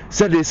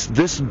 Said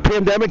this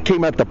pandemic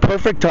came at the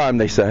perfect time,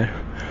 they said,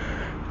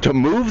 to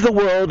move the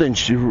world and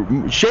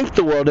shape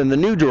the world in the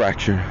new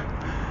direction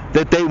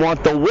that they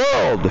want the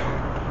world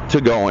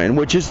to go in,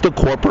 which is the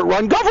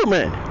corporate-run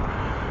government.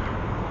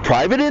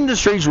 Private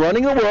industries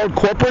running the world,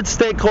 corporate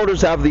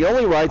stakeholders have the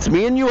only rights,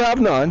 me and you have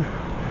none.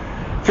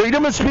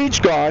 Freedom of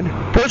speech gone,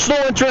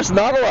 personal interest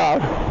not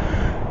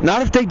allowed,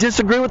 not if they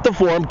disagree with the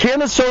forum,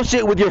 can't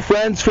associate with your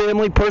friends,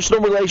 family,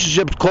 personal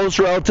relationships, close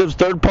relatives,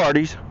 third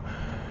parties,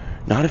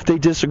 not if they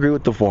disagree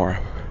with the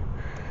forum.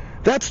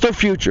 That's their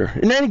future.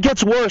 And then it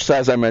gets worse,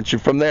 as I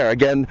mentioned, from there.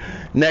 Again,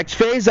 next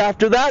phase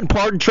after that,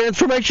 part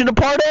transformation to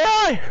part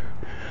AI.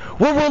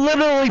 Well, we're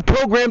literally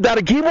programmed out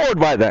of keyboard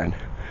by then.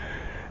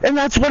 And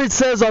that's what it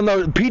says on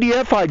the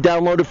PDF I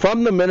downloaded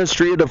from the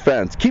Ministry of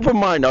Defense. Keep in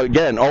mind,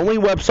 again, only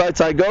websites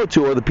I go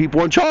to are the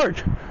people in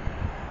charge.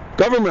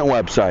 Government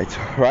websites,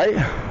 right?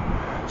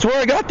 That's where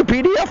I got the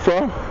PDF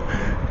from.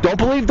 Don't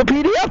believe the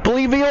PDF,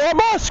 believe Elon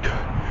Musk.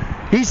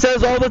 He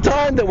says all the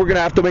time that we're going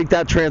to have to make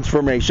that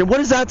transformation. What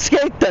is at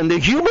stake then? The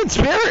human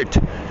spirit.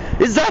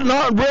 Is that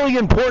not a really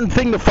important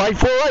thing to fight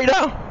for right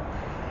now?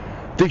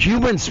 The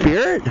human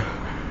spirit?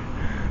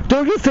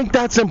 Don't you think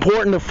that's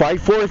important to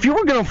fight for? If you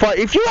were going to fight,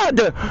 if you had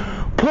to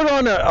put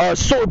on a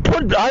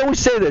sword, I always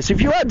say this,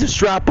 if you had to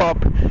strap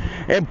up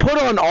and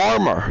put on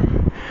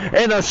armor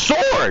and a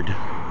sword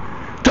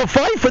to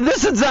fight for,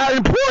 this is that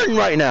important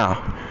right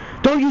now.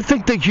 Don't you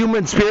think the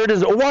human spirit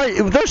is,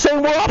 why, they're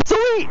saying we're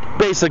obsolete,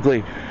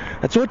 basically.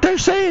 That's what they're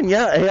saying.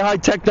 Yeah, AI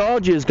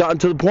technology has gotten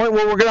to the point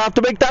where we're going to have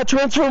to make that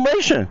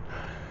transformation.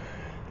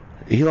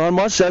 Elon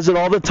Musk says it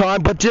all the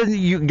time, but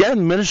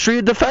again, Ministry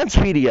of Defense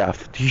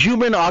PDF,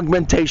 Human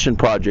Augmentation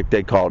Project,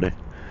 they called it.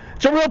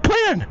 It's a real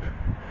plan.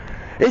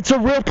 It's a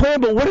real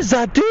plan, but what does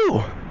that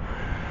do?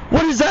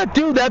 What does that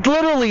do? That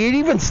literally, it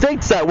even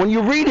states that when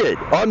you read it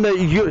on they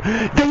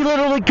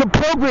literally can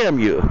program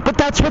you. But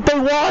that's what they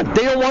want.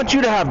 They don't want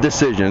you to have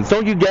decisions.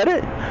 Don't you get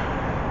it?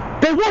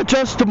 They want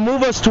us to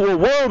move us to a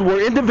world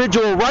where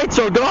individual rights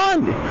are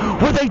gone,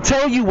 where they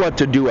tell you what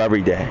to do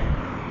every day.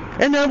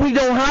 And then we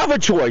don't have a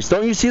choice.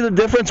 Don't you see the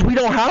difference? We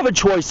don't have a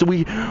choice.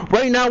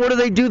 Right now, what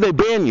do? They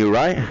ban you,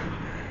 right?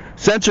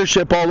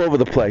 Censorship all over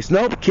the place.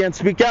 Nope, can't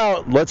speak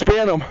out. Let's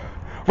ban them.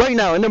 Right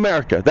now in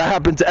America, that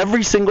happens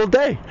every single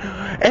day.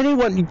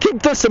 Anyone,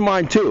 keep this in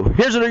mind too.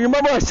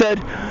 Remember I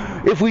said,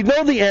 if we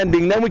know the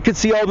ending, then we can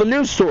see all the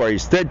news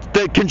stories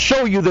that can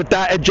show you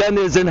that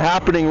agenda isn't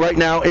happening right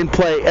now in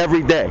play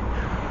every day.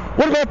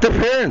 What about the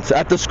parents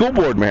at the school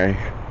board, Mary?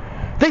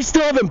 They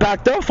still haven't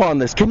backed off on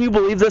this. Can you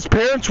believe this?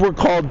 Parents were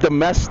called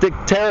domestic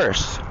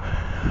terrorists.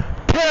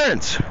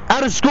 Parents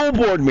at a school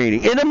board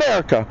meeting in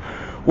America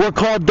were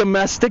called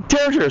domestic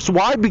terrorists.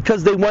 Why?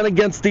 Because they went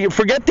against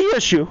forget the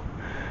issue.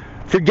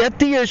 Forget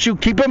the issue.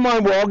 Keep in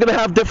mind, we're all going to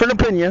have different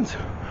opinions.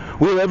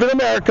 We live in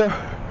America.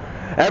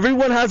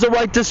 Everyone has a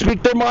right to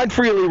speak their mind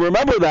freely.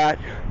 Remember that.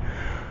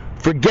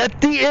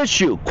 Forget the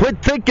issue.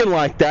 Quit thinking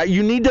like that.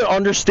 You need to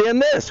understand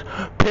this.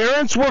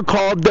 Parents were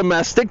called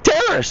domestic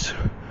terrorists.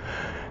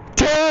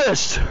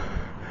 Terrorists.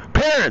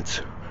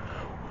 Parents.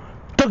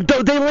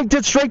 They linked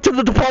it straight to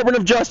the Department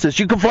of Justice.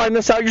 You can find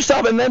this out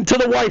yourself. And then to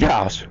the White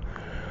House.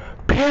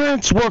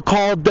 Parents were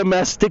called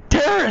domestic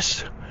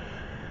terrorists.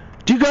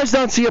 Do you guys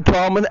not see a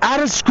problem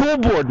at a school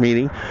board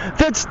meeting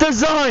that's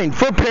designed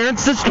for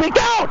parents to speak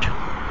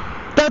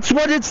out? That's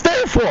what it's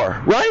there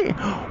for, right?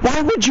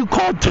 Why would you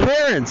call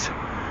parents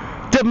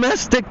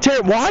domestic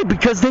terror? Why?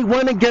 Because they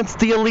went against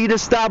the elite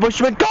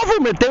establishment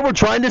government. They were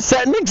trying to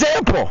set an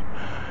example.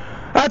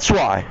 That's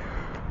why.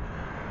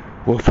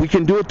 Well, if we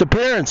can do it to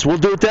parents, we'll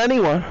do it to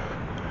anyone.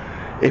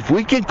 If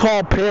we can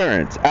call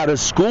parents at a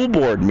school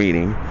board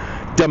meeting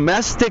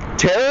domestic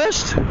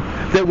terrorists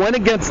that went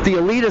against the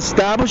elite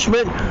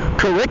establishment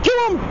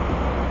curriculum,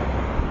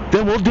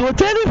 then we'll do it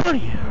to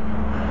anybody.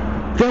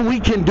 Then we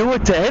can do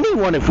it to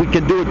anyone if we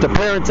can do it to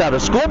parents at a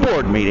school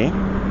board meeting.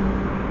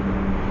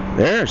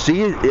 There,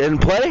 see it in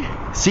play?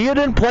 See it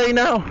in play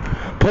now?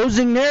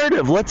 Opposing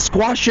narrative. Let's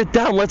squash it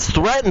down. Let's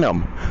threaten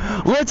them.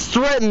 Let's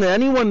threaten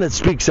anyone that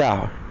speaks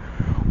out.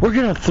 We're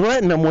going to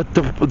threaten them with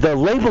the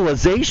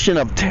labelization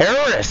of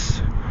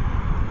terrorists.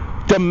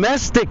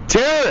 Domestic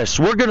terrorists.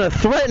 We're going to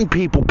threaten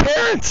people.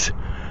 Parents,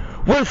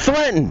 we're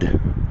threatened.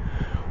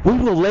 We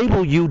will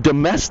label you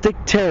domestic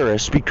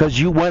terrorists because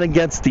you went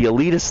against the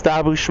elite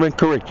establishment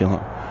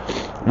curriculum.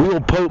 We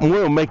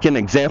will make an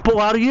example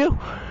out of you.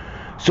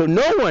 So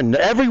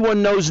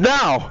everyone knows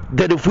now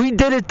that if we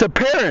did it to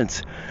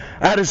parents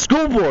at a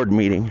school board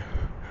meeting,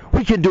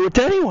 we can do it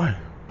to anyone.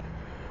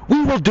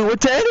 We will do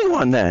it to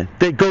anyone then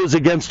that goes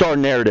against our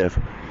narrative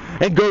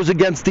and goes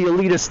against the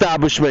elite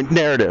establishment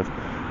narrative.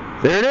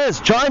 There it is,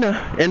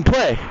 China in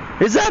play.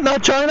 Is that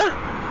not China?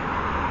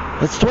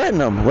 Let's threaten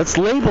them. Let's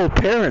label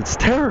parents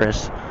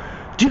terrorists.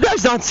 Do you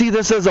guys not see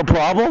this as a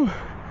problem?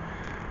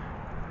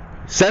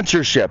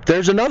 Censorship.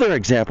 There's another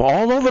example.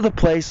 All over the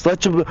place.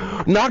 Let's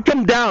knock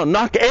them down.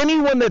 Knock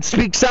anyone that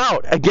speaks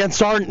out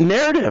against our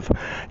narrative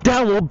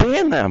down. We'll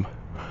ban them.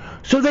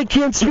 So they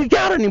can't speak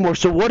out anymore.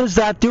 So what does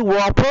that do? We're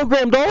all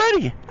programmed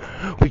already.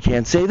 We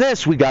can't say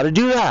this. We got to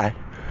do that.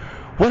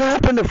 What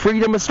happened to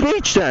freedom of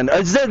speech then?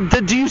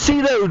 Do you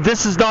see that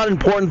this is not an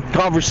important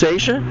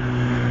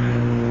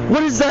conversation?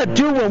 What does that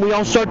do when we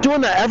all start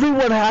doing that?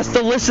 Everyone has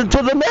to listen to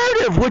the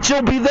narrative, which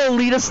will be the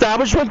elite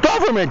establishment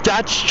government.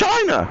 That's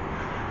China.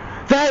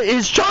 That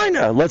is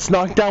China. Let's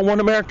knock down One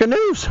American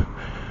News.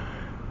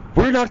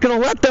 We're not going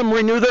to let them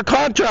renew their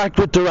contract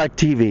with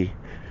DirecTV.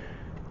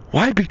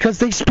 Why? Because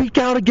they speak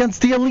out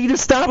against the elite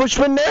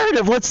establishment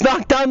narrative. Let's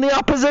knock down the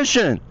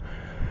opposition.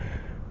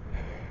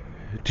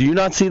 Do you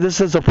not see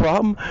this as a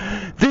problem?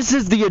 This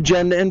is the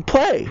agenda in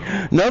play.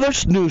 Another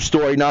news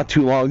story not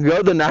too long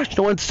ago, the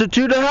National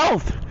Institute of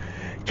Health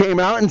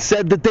came out and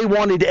said that they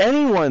wanted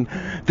anyone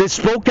that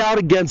spoke out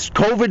against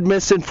COVID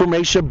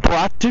misinformation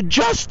brought to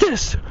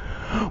justice.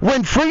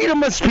 When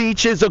freedom of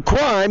speech is a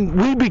crime,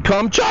 we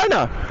become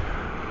China.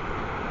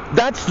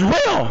 That's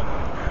real.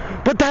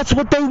 But that's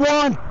what they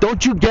want.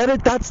 Don't you get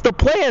it? That's the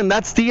plan.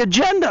 That's the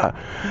agenda.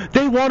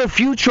 They want a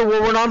future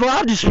where we're not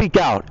allowed to speak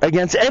out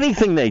against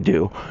anything they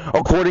do,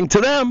 according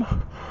to them,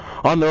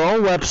 on their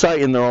own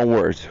website in their own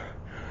words.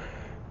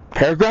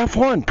 Paragraph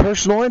 1,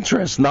 personal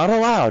interest, not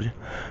allowed.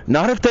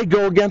 Not if they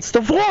go against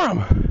the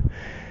forum.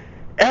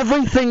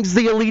 Everything's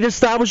the elite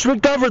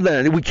establishment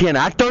government. We can't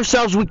act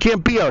ourselves. We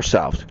can't be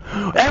ourselves.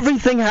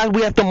 Everything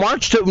we have to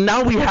march to.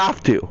 Now we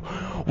have to.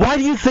 Why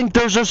do you think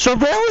there's a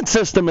surveillance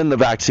system in the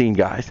vaccine,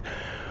 guys?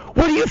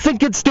 What do you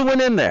think it's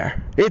doing in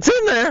there? It's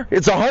in there.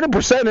 It's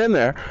 100% in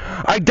there.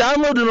 I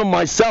downloaded them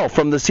myself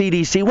from the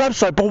CDC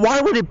website, but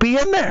why would it be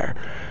in there?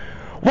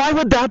 Why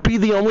would that be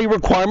the only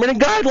requirement and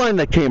guideline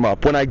that came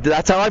up?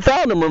 That's how I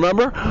found them,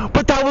 remember?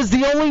 But that was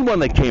the only one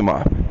that came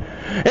up.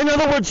 In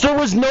other words, there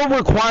was no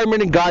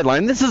requirement and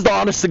guideline. This is the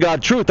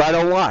honest-to-God truth. I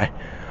don't lie.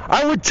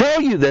 I would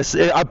tell you this.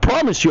 I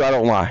promise you I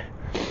don't lie.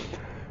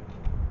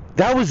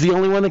 That was the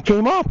only one that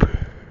came up.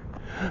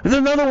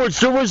 In other words,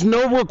 there was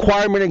no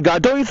requirement and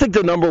guideline. Don't you think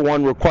the number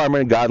one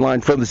requirement and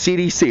guideline from the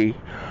CDC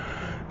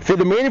for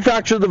the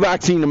manufacturer of the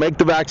vaccine to make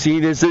the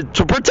vaccine is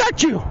to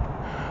protect you?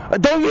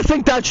 Don't you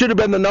think that should have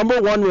been the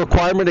number one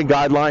requirement and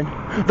guideline?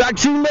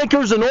 Vaccine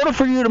makers, in order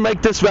for you to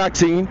make this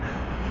vaccine,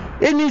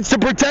 it needs to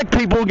protect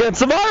people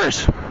against the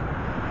virus.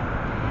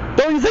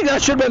 Don't you think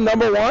that should have been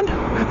number one?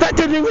 That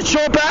didn't even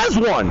show up as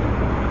one.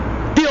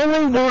 The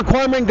only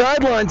requirement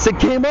guidelines that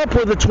came up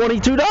were the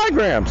 22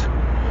 diagrams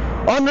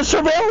on the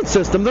surveillance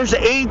system. There's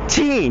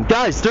 18.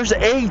 Guys, there's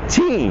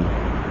 18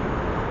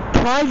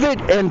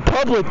 private and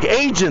public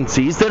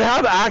agencies that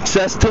have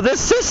access to this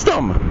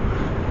system.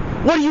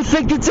 What do you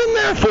think it's in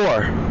there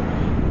for?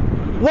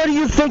 What do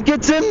you think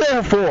it's in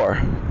there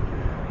for?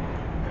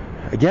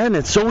 Again,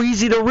 it's so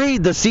easy to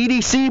read. The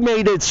CDC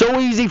made it so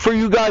easy for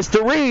you guys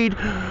to read.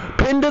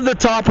 Pinned to the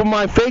top of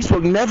my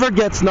Facebook, never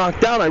gets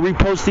knocked down. I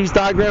repost these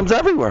diagrams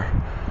everywhere.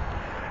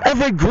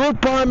 Every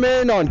group I'm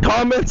in, on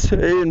comments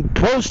and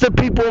posts that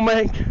people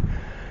make,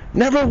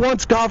 never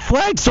once got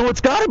flagged. So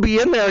it's got to be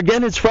in there.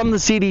 Again, it's from the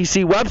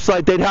CDC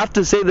website. They'd have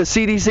to say the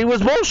CDC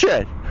was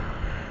bullshit.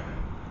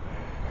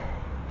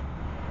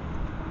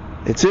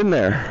 It's in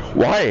there.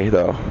 Why,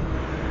 though?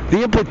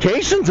 The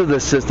implications of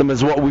this system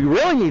is what we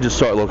really need to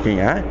start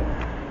looking at.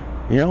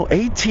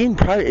 18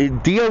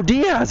 DOD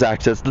has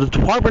access. The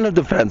Department of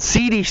Defense,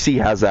 CDC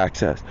has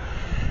access.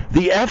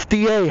 The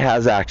FDA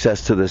has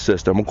access to this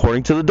system,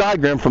 according to the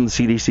diagram from the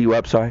CDC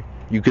website.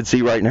 You can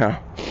see right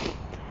now.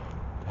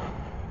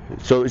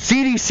 So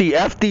CDC,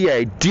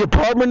 FDA,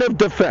 Department of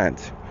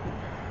Defense,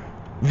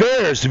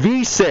 VAERS,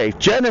 VSafe,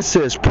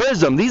 Genesis,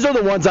 PRISM. These are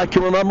the ones I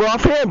can remember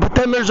offhand. But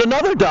then there's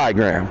another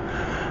diagram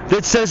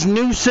that says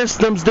new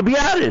systems to be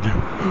added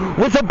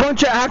with a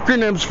bunch of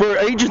acronyms for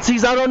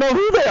agencies I don't know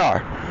who they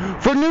are,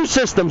 for new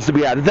systems to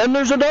be added. Then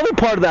there's another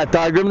part of that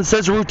diagram that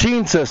says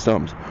routine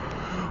systems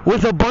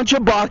with a bunch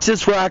of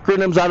boxes for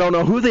acronyms I don't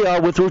know who they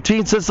are with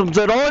routine systems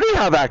that already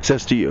have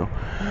access to you.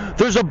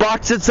 There's a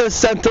box that says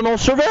Sentinel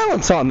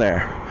Surveillance on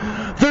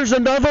there. There's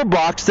another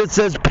box that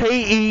says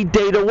Payee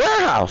Data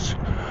Warehouse,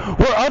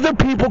 where other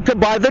people can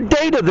buy the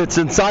data that's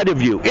inside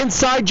of you,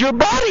 inside your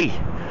body,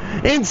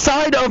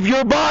 inside of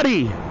your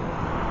body.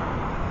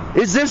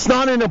 Is this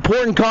not an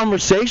important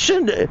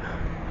conversation?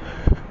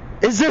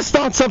 Is this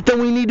not something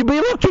we need to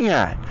be looking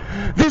at?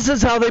 This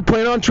is how they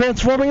plan on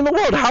transforming the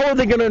world. How are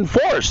they going to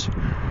enforce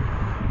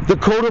the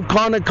Code of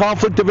Conduct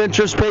Conflict of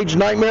Interest page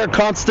nightmare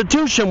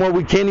constitution where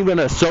we can't even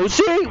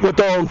associate with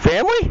our own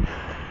family?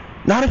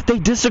 Not if they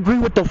disagree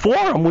with the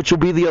forum, which will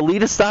be the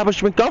elite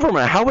establishment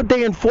government. How would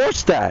they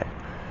enforce that?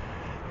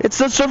 It's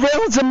the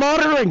surveillance and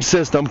monitoring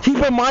system.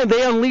 Keep in mind,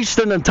 they unleashed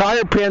an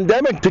entire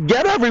pandemic to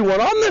get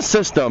everyone on this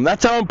system.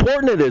 That's how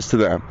important it is to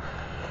them.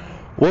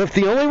 Well, if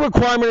the only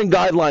requirement and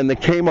guideline that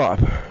came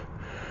up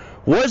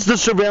was the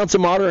surveillance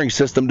and monitoring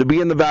system to be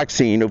in the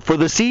vaccine, for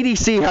the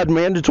CDC had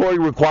mandatory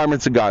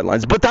requirements and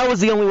guidelines, but that was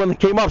the only one that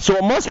came up, so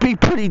it must be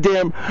pretty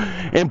damn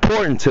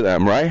important to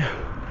them, right?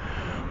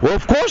 Well,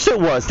 of course it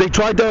was. They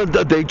tried to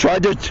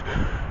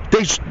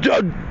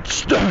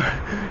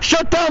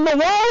shut down the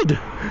world.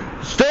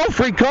 Still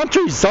free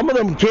countries. Some of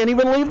them can't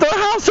even leave their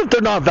house if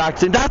they're not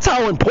vaccinated. That's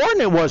how important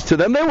it was to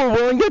them. They were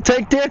willing to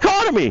take the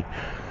economy.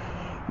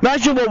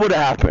 Imagine what would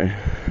have happened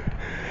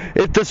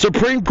if the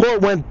Supreme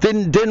Court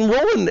didn't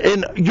rule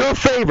in your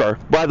favor,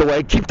 by the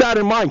way. Keep that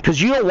in mind, because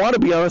you don't want to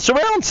be on a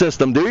surveillance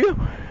system, do you?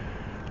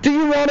 Do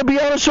you want to be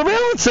on a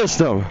surveillance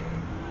system?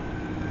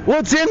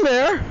 Well, it's in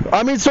there.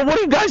 I mean, so what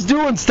are you guys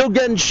doing still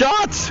getting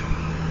shots?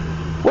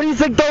 What do you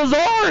think those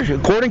are?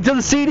 According to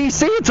the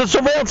CDC, it's a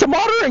surveillance and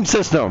monitoring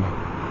system.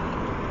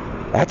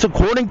 That's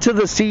according to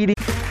the CDC.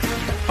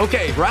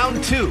 Okay,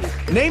 round two.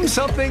 Name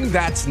something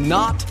that's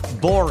not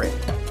boring.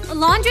 A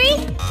laundry?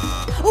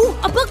 Ooh,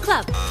 a book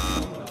club.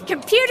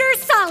 Computer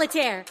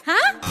solitaire,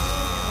 huh?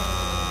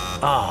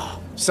 Ah,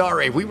 oh,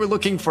 sorry. We were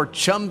looking for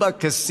Chumba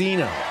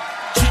Casino.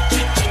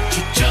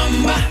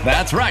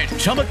 That's right.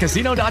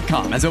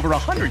 ChumbaCasino.com has over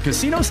 100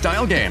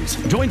 casino-style games.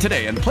 Join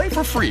today and play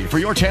for free for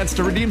your chance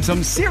to redeem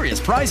some serious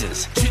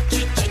prizes.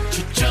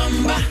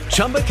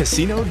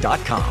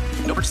 ChumbaCasino.com.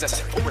 No purchase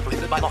necessary. Void where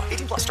prohibited by law.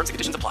 18+ terms and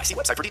conditions apply. See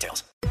website for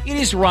details. It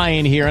is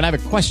Ryan here, and I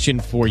have a question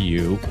for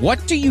you.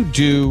 What do you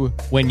do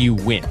when you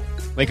win?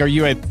 Like, are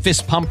you a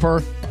fist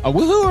pumper, a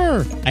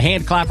woohooer, a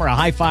hand clapper, a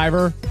high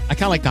fiver? I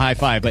kind of like the high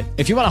five, but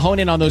if you want to hone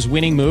in on those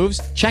winning moves,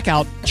 check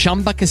out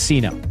Chumba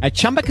Casino. At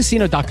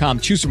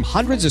ChumbaCasino.com, choose from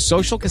hundreds of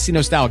social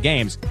casino style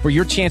games for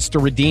your chance to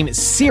redeem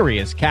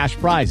serious cash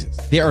prizes.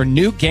 There are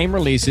new game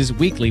releases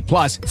weekly,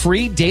 plus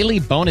free daily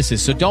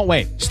bonuses. So don't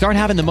wait. Start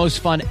having the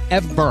most fun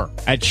ever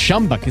at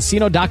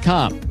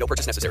ChumbaCasino.com. No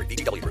purchase necessary.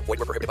 VGW Group. Void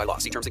where prohibited by law.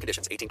 See terms and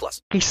conditions.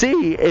 18+.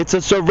 See, it's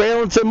a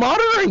surveillance and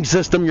monitoring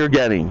system you're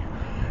getting.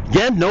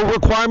 Again, no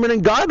requirement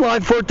and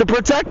guideline for it to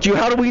protect you.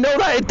 How do we know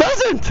that? It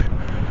doesn't.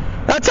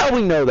 That's how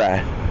we know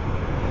that.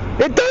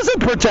 It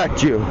doesn't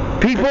protect you.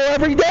 People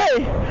every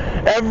day,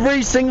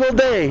 every single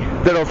day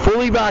that are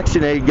fully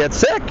vaccinated get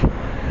sick.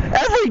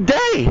 Every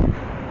day.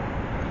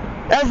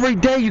 Every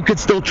day you could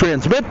still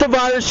transmit the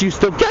virus. You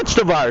still catch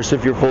the virus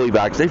if you're fully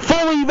vaccinated.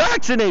 Fully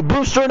vaccinated,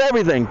 booster and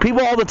everything.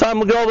 People all the time,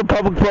 look at all the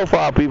public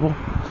profile people.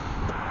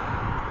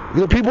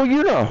 The people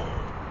you know.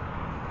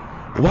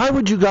 Why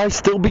would you guys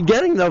still be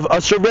getting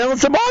a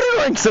surveillance and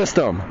monitoring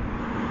system?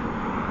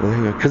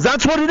 Because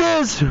that's what it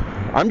is.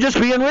 I'm just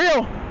being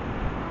real.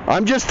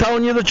 I'm just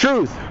telling you the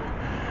truth.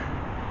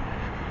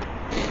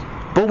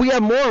 But we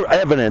have more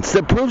evidence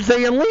that proves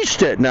they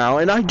unleashed it now,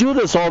 and I do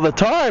this all the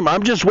time.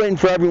 I'm just waiting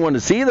for everyone to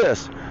see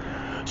this.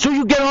 So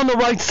you get on the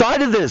right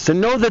side of this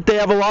and know that they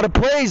have a lot of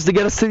plays to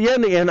get us to the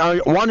end. And I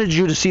wanted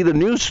you to see the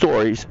news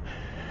stories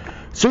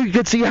so you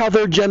could see how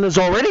their agenda's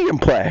already in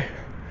play.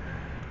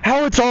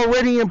 How it's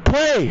already in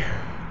play.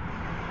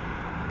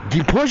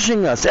 Keep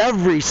pushing us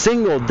every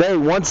single day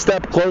one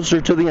step closer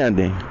to the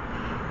ending.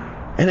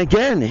 And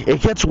again,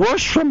 it gets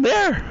worse from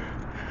there.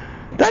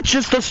 That's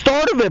just the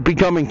start of it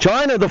becoming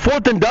China, the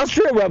fourth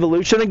industrial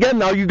revolution.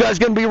 Again, are you guys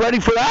going to be ready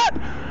for that?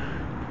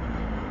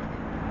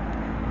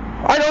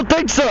 I don't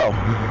think so.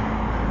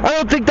 I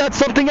don't think that's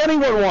something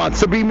anyone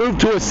wants, to be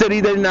moved to a city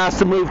they didn't ask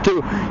to move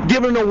to,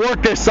 given a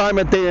work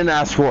assignment they didn't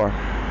ask for.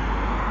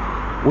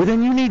 Well,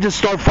 then you need to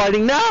start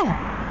fighting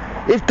now.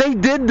 If they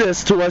did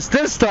this to us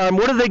this time,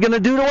 what are they going to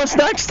do to us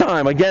next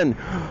time? Again,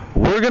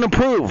 we're going to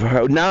prove.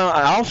 Now,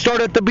 I'll start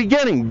at the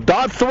beginning.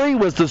 Dot 3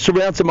 was the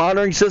surveillance and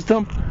monitoring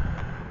system.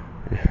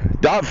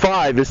 Dot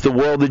 5 is the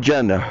world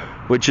agenda,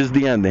 which is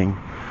the ending.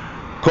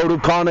 Code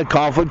of conduct,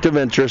 conflict of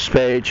interest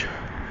page,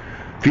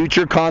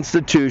 future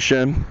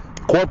constitution,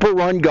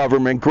 corporate-run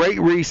government, great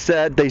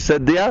reset. They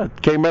said, yeah,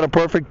 it came at a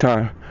perfect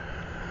time.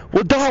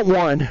 Well, dot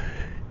 1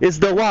 is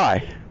the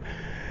lie.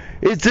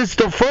 It's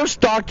the first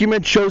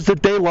document shows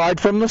that they lied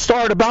from the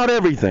start about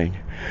everything.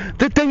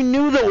 That they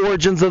knew the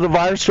origins of the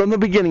virus from the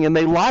beginning, and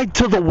they lied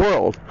to the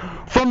world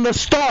from the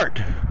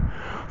start.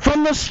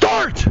 From the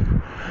start.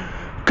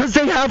 Because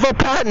they have a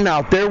patent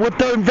out there with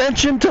the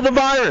invention to the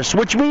virus,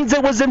 which means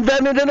it was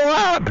invented in a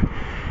lab.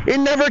 It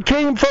never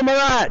came from a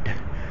rat.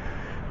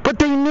 But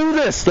they knew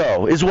this,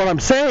 though, is what I'm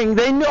saying.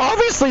 They knew,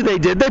 obviously they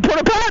did. They put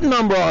a patent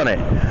number on it.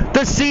 The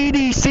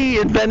CDC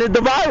invented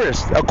the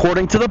virus,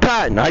 according to the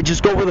patent. I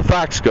just go where the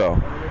facts go.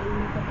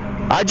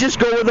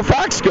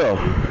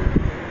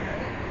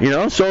 You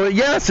know, so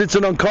yes, it's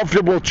an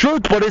uncomfortable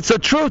truth, but it's a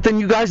truth, and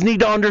you guys need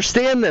to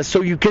understand this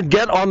so you can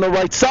get on the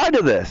right side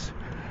of this.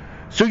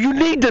 So you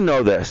need to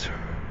know this.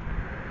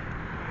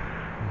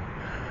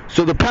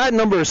 So the patent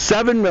number is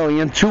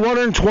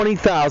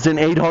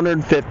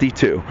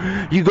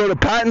 7,220,852. You go to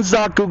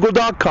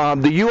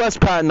patents.google.com, the U.S.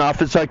 Patent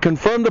Office. I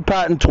confirmed the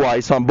patent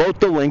twice on both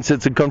the links.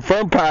 It's a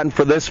confirmed patent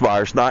for this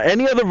virus, not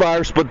any other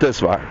virus but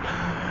this virus.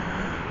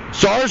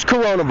 SARS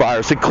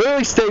coronavirus. It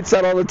clearly states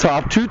that on the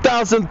top.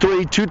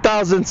 2003,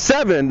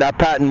 2007, that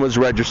patent was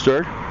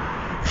registered.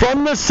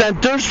 From the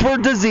Centers for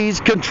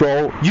Disease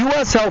Control,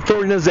 U.S. Health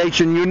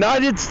Organization,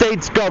 United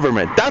States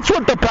government. That's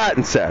what the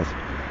patent says.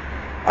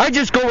 I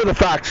just go where the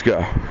facts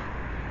go.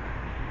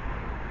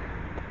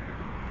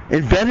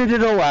 Invented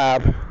in a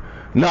lab,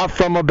 not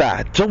from a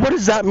bat. So what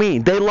does that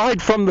mean? They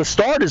lied from the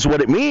start is what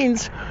it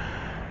means.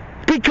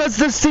 Because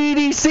the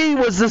CDC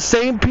was the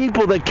same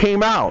people that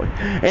came out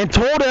and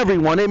told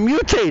everyone it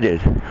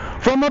mutated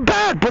from a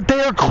bat. But they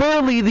are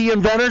clearly the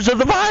inventors of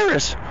the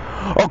virus,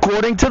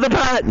 according to the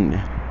patent.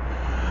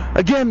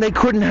 Again, they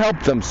couldn't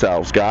help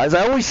themselves, guys.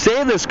 I always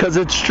say this because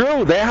it's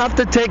true. They have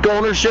to take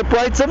ownership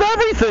rights of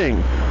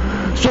everything.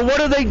 So what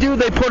do?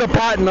 They put a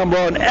patent number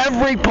on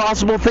every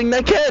possible thing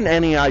they can.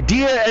 Any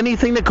idea,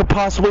 anything that could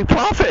possibly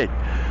profit.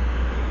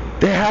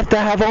 They have to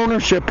have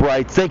ownership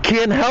rights. They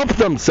can't help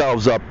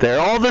themselves up there.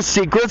 All the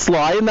secrets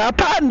lie in that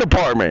patent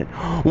department.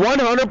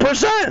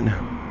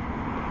 100%.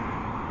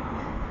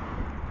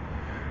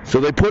 So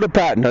they put a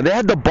patent. Now, they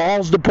had the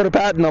balls to put a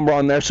patent number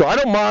on there, so I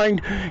don't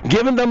mind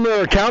giving them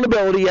their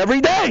accountability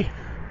every day.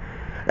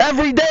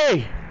 Every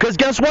day. Because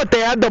guess what?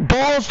 They had the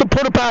balls to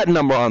put a patent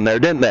number on there,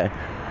 didn't they?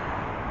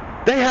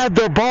 They had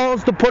their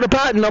balls to put a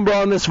patent number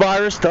on this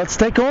virus. Let's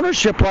take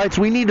ownership rights.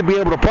 We need to be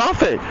able to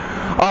profit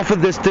off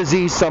of this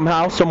disease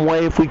somehow, some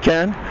way, if we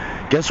can.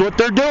 Guess what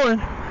they're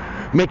doing?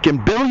 Making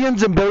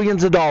billions and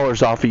billions of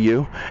dollars off of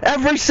you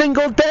every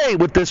single day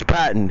with this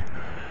patent.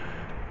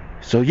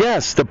 So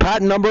yes, the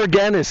patent number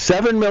again is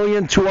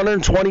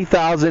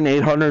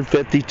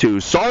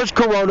 7,220,852. SARS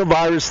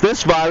coronavirus,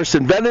 this virus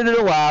invented in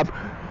a lab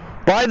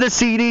by the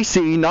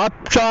CDC,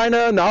 not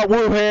China, not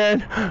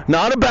Wuhan,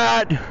 not a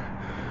bat.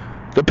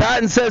 The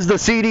patent says the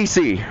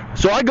CDC.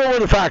 So I go where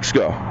the facts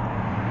go.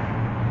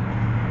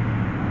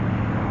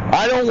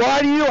 I don't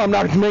lie to you. I'm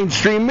not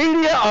mainstream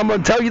media. I'm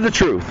going to tell you the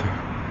truth.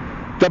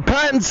 The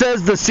patent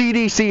says the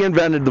CDC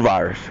invented the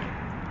virus.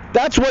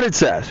 That's what it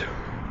says.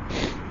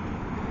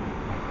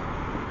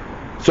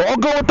 So I'll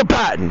go with the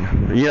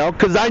patent,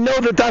 because I know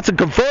that that's a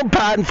confirmed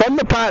patent from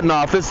the patent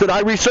office that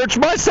I researched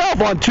myself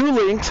on 2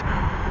 links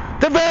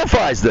that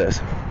verifies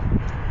this.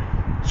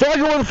 So I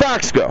go where the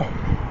facts go.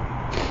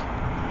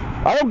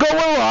 I don't go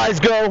where lies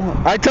go.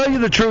 I tell you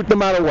the truth no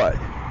matter what.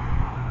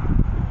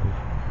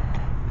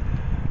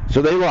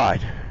 So they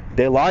lied.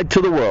 They lied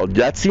to the world.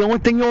 That's the only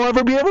thing you'll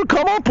ever be able to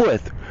come up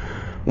with.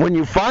 When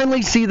you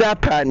finally see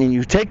that patent and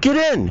you take it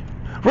in,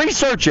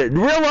 research it,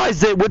 realize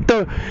that with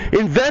the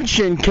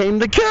invention came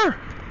the cure.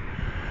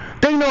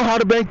 They know how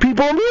to make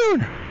people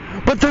immune.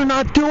 But they're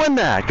not doing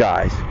that,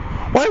 guys.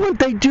 Why wouldn't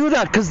they do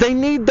that? Because they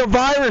need the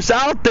virus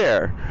out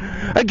there.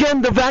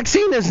 Again, the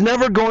vaccine is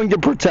never going to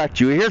protect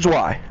you. Here's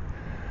why.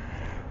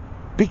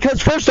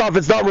 Because first off,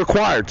 it's not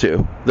required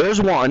to.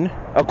 There's one.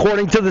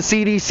 According to the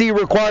CDC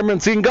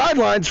requirements and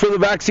guidelines for the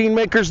vaccine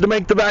makers to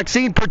make the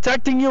vaccine,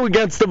 protecting you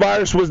against the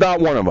virus was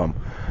not one of them.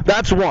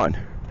 That's one.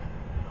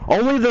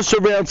 Only the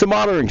surveillance and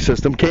monitoring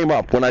system came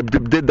up when I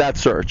did that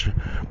search.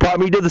 Brought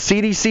me to the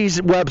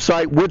CDC's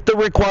website with the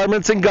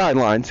requirements and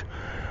guidelines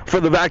for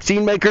the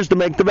vaccine makers to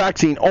make the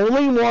vaccine.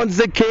 Only ones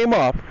that came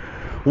up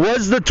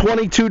was the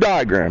 22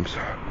 diagrams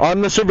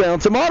on the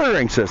surveillance and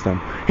monitoring system.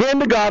 Hand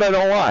to God, I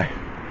don't lie.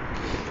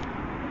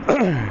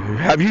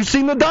 Have you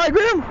seen the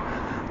diagram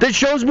that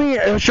shows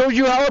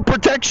you how it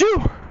protects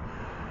you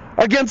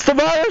against the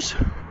virus?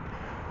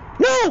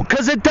 No,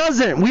 because it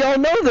doesn't. We all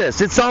know this.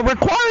 It's not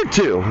required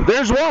to.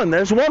 There's one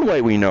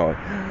way we know it.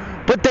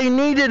 But they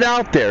need it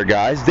out there,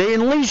 guys. They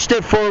unleashed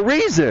it for a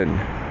reason.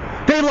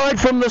 They lied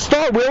from the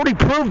start. We already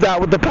proved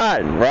that with the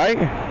patent, right?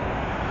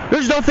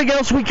 There's nothing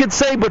else we could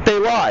say but they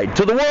lied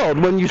to the world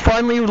when you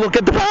finally look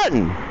at the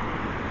patent.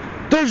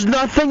 There's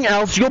nothing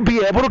else you'll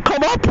be able to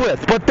come up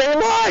with, but they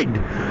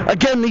lied.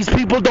 Again, these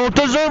people don't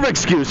deserve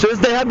excuses.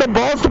 They had the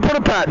balls to put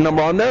a patent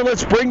number on there.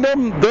 Let's bring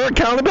them their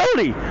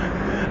accountability.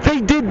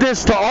 They did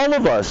this to all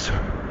of us.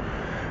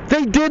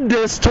 They did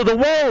this to the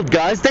world,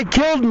 guys. They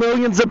killed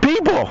millions of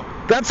people.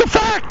 That's a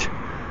fact.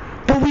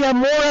 But we have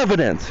more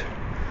evidence.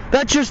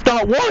 That's just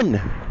not one.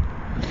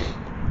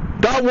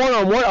 Not one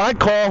on what I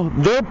call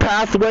their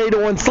pathway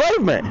to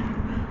enslavement.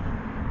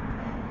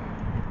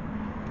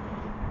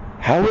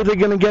 How are they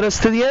going to get us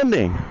to the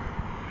ending?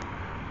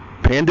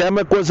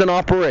 Pandemic was an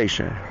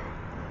operation.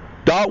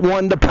 Dot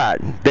one, the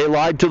patent. They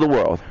lied to the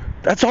world.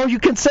 That's all you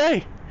can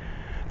say.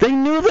 They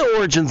knew the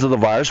origins of the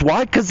virus.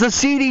 Why? Because the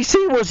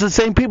CDC was the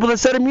same people that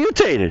said it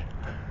mutated.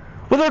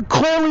 Well, they're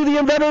clearly the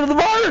inventor of the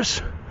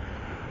virus.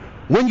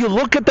 When you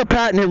look at the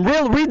patent and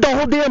read the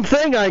whole damn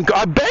thing,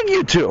 I beg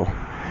you to.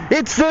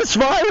 It's this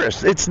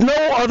virus. It's no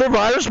other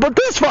virus but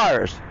this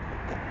virus.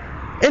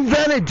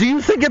 Invented. Do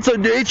you think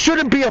it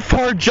shouldn't be a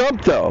far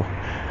jump, though,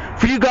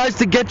 for you guys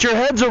to get your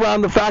heads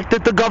around the fact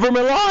that the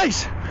government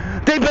lies?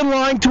 They've been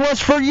lying to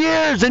us for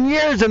years and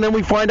years, and then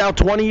we find out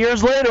 20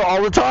 years later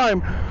all the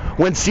time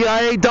when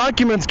CIA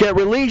documents get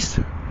released.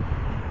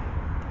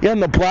 Yeah,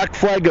 and the Black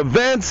Flag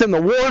events and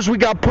the wars we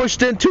got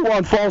pushed into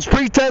on false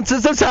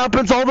pretenses, this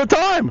happens all the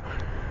time.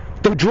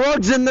 The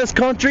drugs in this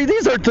country,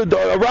 these are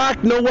to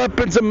Iraq, no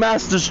weapons of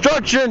mass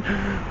destruction.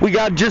 We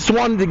got just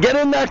wanted to get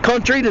in that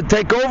country to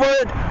take over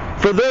it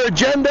for their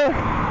agenda.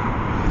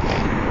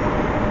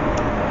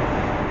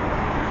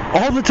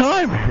 All the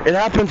time. It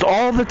happens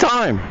all the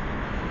time.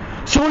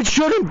 So it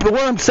shouldn't,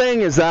 what I'm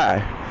saying is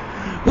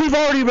that we've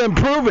already been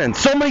proven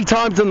so many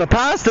times in the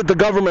past that the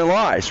government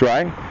lies,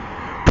 right?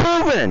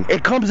 Proven.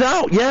 It comes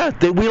out, yeah,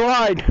 that we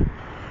lied.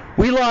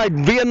 We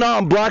lied.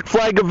 Vietnam, Black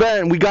Flag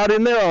event, we got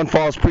in there on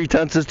false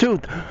pretenses too.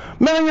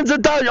 Millions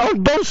of died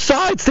on both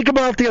sides. Think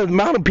about the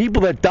amount of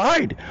people that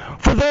died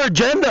for their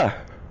agenda.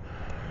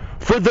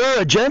 For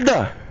their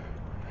agenda.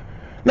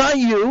 Not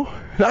you.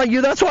 Not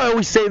you. That's why I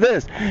always say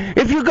this.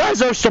 If you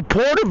guys are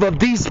supportive of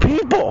these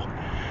people,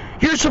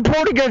 you're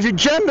supporting an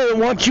agenda that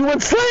wants you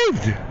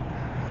enslaved.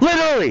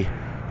 Literally.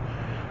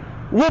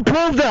 We'll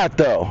prove that,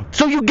 though.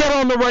 So you get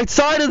on the right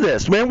side of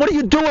this, man. What are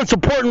you doing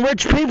supporting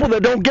rich people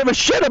that don't give a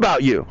shit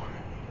about you?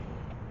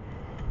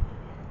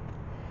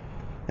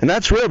 And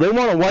that's real. They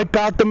want to wipe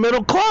out the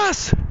middle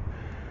class.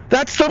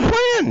 That's their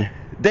plan.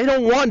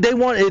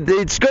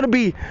 It's going to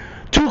be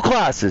two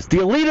classes, the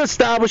elite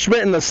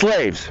establishment and the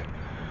slaves,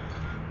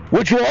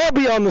 which will all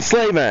be on the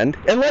slave end,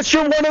 unless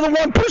you're one of the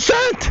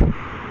 1%.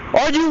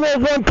 Are you a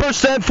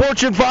 1%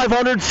 Fortune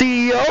 500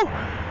 CEO?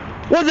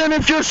 Well, then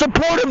if you're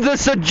supportive of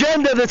this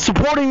agenda that's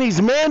supporting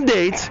these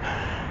mandates,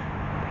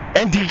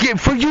 and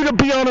for you to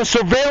be on a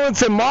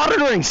surveillance and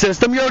monitoring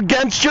system, you're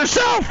against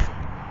yourself.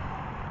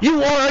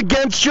 You are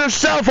against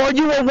yourself. Are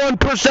you a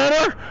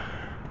 1%er?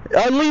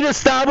 elite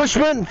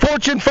establishment,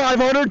 Fortune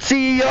 500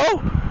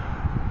 CEO?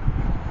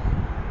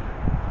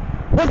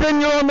 Well,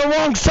 then you're on the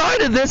wrong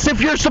side of this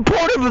if you're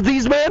supportive of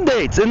these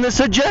mandates and this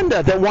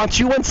agenda that wants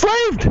you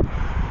enslaved.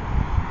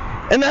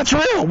 And that's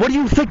real. What do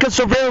you think a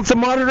surveillance and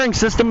monitoring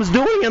system is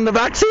doing in the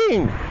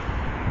vaccine?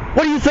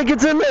 What do you think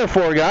it's in there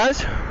for,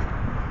 guys?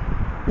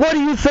 What do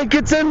you think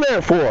it's in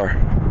there for?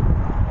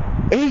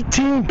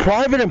 18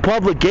 private and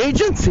public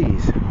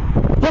agencies.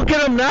 Look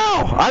at them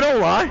now. I don't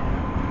lie.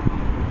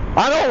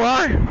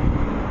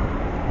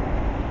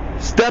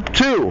 Step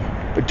 2.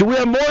 Do we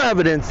have more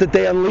evidence that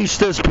they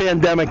unleashed this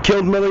pandemic,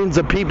 killed millions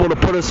of people to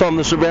put us on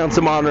the surveillance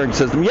and monitoring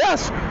system?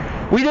 Yes,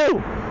 we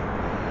do.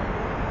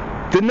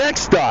 The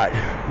next dot,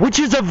 which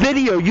is a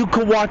video you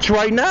could watch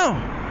right now.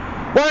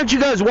 Why aren't you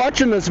guys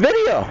watching this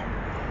video?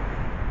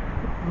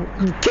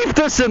 Keep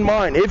this in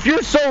mind. If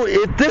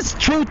this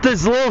truth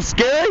is a little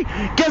scary,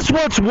 guess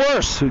what's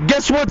worse?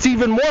 Guess what's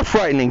even more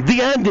frightening?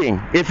 The ending,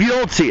 if you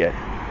don't see it.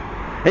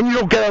 And you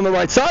don't get on the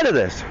right side of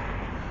this.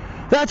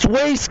 That's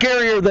way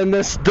scarier than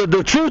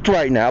the truth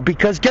right now,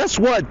 because guess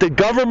what? The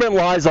government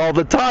lies all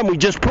the time. We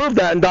just proved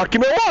that in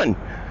document 1.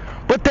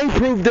 But they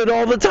proved it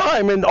all the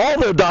time in all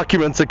their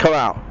documents that come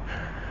out.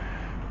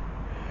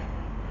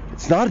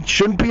 It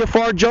shouldn't be a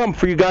far jump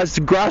for you guys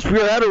to grasp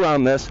your head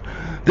around this.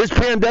 This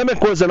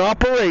pandemic was an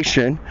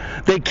operation.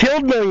 They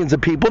killed millions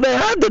of people. They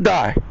had to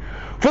die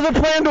for the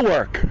plan to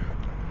work.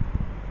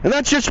 And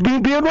that's just me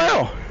being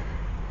real.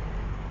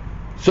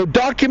 So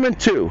document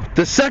 2,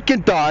 the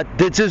second dot,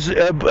 this is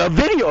a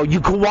video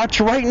you can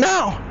watch right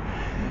now.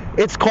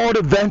 It's called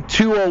Event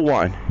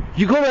 201.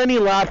 You go to any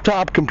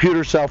laptop,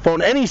 computer, cell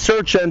phone, any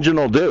search engine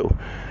will do.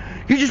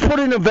 You just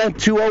put in Event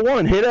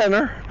 201, hit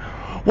enter.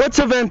 What's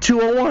Event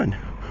 201?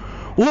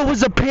 Well, it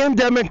was a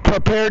pandemic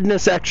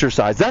preparedness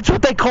exercise. That's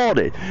what they called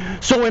it.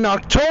 So in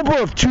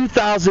October of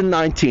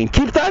 2019,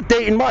 keep that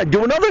date in mind,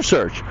 do another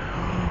search.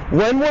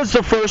 When was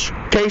the first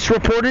case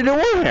reported in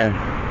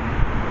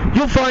Wuhan?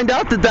 You'll find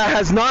out that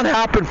has not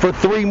happened for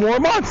 3 more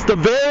months. The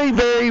very,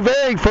 very,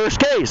 very first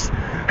case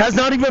has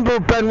not even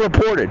been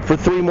reported for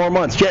 3 more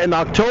months. Yet in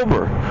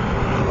October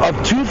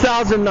of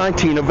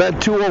 2019,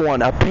 Event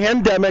 201, a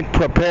pandemic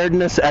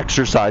preparedness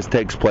exercise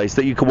takes place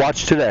that you can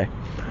watch today.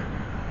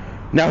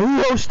 Now,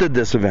 who hosted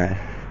this event?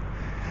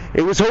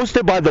 It was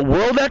hosted by the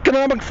World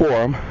Economic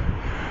Forum,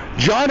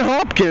 Johns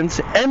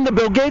Hopkins, and the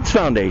Bill Gates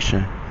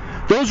Foundation.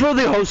 Those were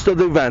the hosts of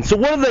the event. So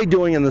what are they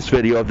doing in this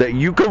video? That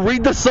you can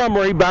read the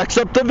summary, backs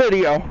up the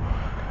video.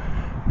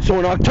 So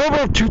in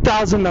October of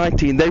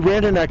 2019, they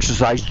ran an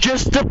exercise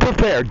just to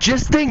prepare,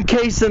 just in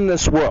case in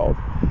this world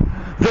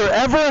there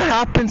ever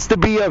happens to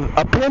be a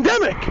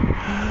pandemic,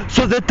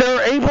 so that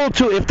they're able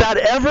to, if that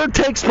ever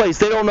takes place,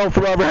 they don't know if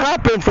it'll ever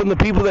happen, from the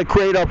people that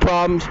create our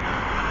problems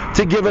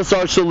to give us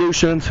our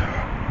solutions.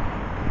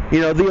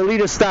 You know, the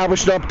elite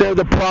established up there,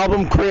 the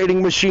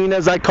problem-creating machine,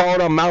 as I call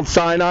it, on Mount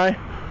Sinai.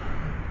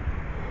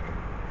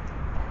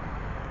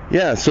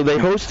 Yeah, so they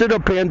hosted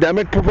a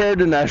pandemic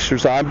preparedness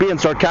exercise. I'm being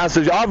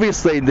sarcastic.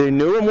 Obviously, they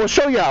knew, and we'll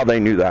show you how they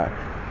knew that.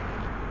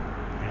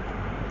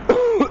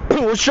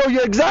 We'll show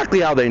you exactly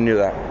how they knew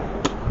that.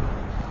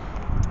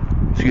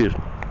 Excuse me.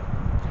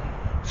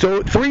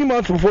 So 3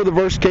 months before the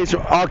first case,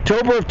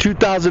 October of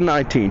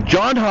 2019,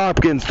 Johns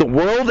Hopkins, the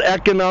World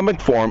Economic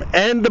Forum,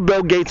 and the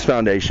Bill Gates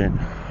Foundation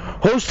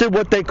hosted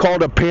what they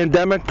called a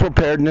pandemic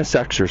preparedness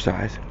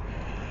exercise.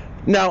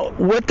 Now,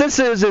 what this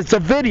is, it's a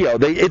video.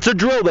 It's a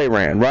drill they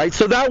ran, right?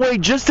 So that way,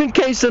 just in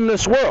case in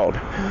this world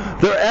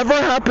there ever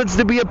happens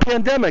to be a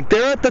pandemic,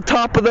 they're at the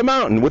top of the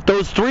mountain. With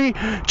those 3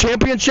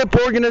 championship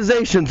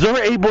organizations,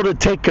 they're able to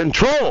take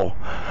control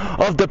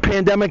of the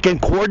pandemic and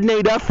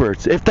coordinate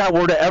efforts if that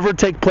were to ever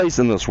take place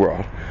in this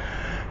world.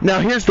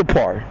 Now, here's the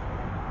part.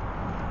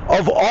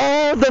 Of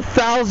all the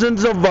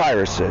thousands of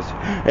viruses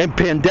and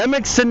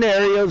pandemic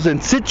scenarios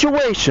and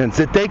situations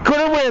that they could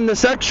have ran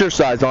this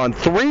exercise on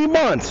 3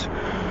 months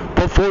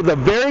before the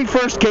very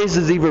first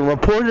cases even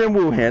reported in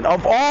Wuhan,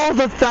 of all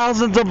the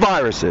thousands of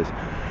viruses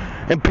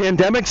and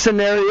pandemic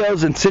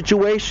scenarios and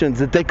situations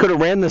that they could have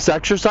ran this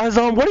exercise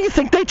on, what do you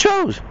think they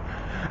chose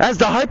as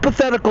the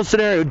hypothetical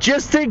scenario,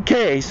 just in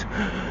case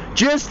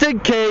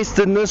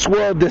in this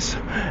world this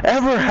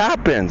ever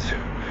happens?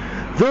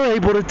 They're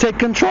able to take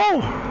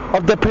control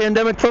of the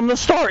pandemic from the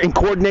start and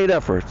coordinate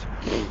efforts.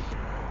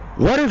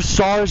 What if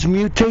SARS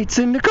mutates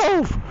in the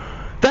Cove?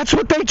 That's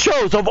what they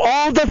chose. Of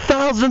all the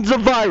thousands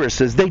of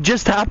viruses, they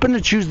just happen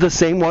to choose the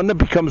same one that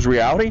becomes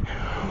reality.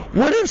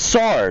 What if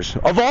SARS,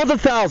 of all the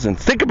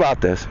thousands, think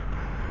about this,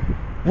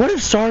 what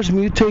if SARS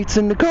mutates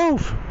in the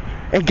Cove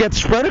and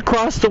gets spread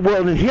across the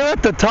world, and here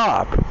at the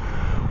top,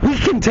 we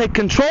can take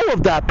control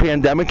of that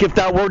pandemic if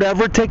that were to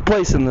ever take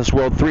place in this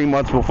world 3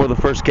 months before the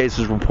first case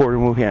is reported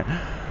in Wuhan?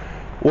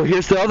 Well,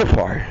 here's the other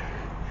part.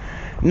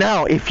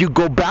 Now, if you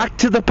go back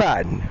to the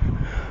patent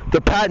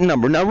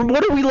number. Now,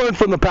 what did we learn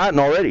from the patent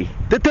already?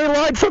 That they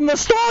lied from the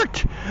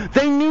start.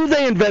 They knew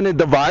they invented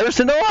the virus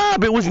in the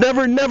lab. It was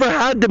never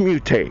had to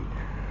mutate.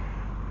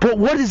 But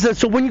what is this?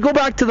 So when you go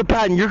back to the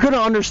patent, you're going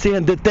to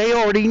understand that they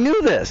already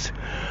knew this.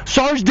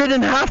 SARS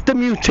didn't have to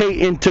mutate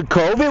into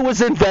CoV. It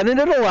was invented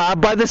in a lab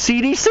by the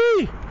CDC.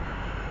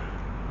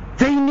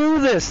 They knew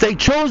this. They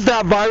chose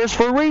that virus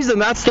for a reason.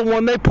 That's the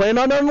one they plan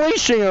on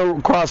unleashing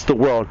across the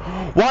world.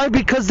 Why?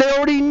 Because they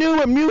already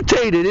knew it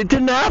mutated. It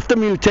didn't have to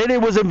mutate.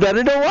 It was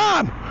invented in a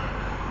lab.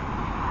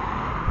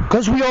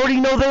 Because we already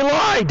know they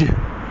lied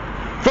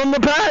from the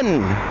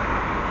patent.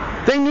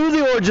 They knew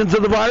the origins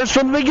of the virus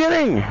from the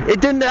beginning. It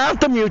didn't have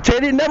to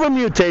mutate. It never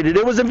mutated.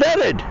 It was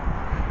invented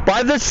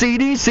by the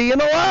CDC in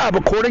a lab,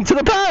 according to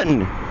the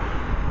patent.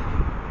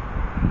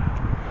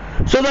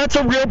 So that's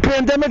a real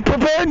pandemic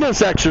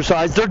preparedness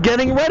exercise. They're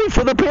getting ready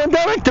for the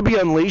pandemic to be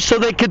unleashed so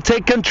they could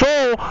take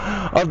control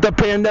of the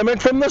pandemic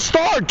from the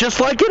start,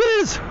 just like it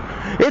is.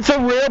 It's a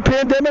real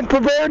pandemic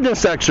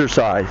preparedness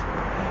exercise.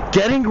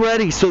 Getting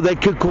ready so they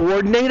could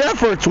coordinate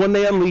efforts when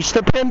they unleash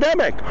the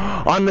pandemic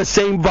on the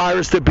same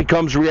virus that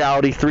becomes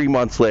reality 3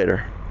 months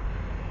later.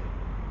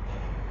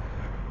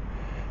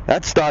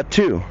 That's dot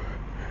 2.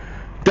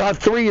 Dot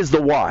 3 is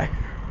the why.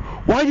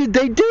 Why did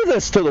they do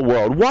this to the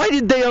world? Why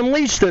did they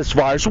unleash this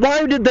virus?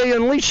 Why did they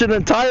unleash an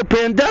entire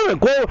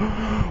pandemic? Well,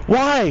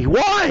 why?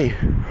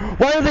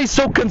 Why are they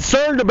so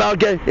concerned about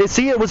getting...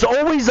 See, it was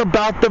always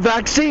about the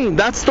vaccine.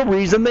 That's the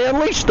reason they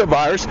unleashed the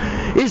virus,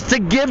 is to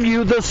give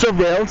you the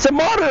surveillance and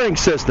monitoring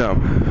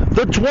system.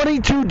 The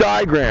 22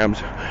 diagrams.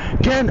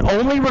 Again,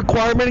 only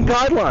requirement and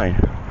guideline.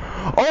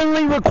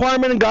 Only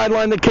requirement and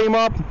guideline that came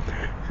up.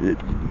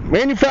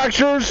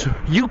 Manufacturers,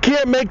 you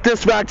can't make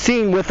this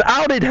vaccine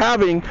without it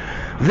having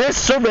this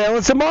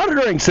surveillance and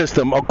monitoring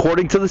system,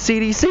 according to the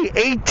CDC.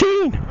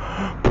 18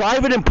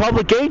 private and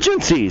public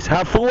agencies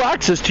have full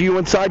access to you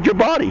inside your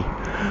body.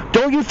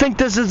 Don't you think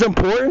this is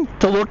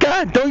important to look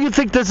at? Don't you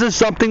think this is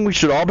something we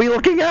should all be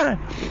looking at?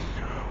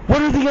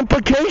 What are the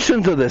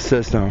implications of this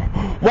system?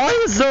 Why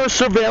is there a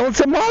surveillance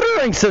and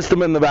monitoring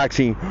system in the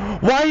vaccine?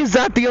 Why is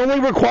that the only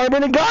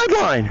requirement and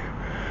guideline?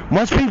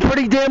 Must be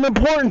pretty damn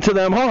important to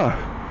them,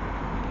 huh?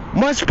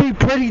 Must be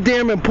pretty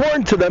damn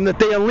important to them that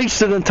they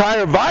unleashed an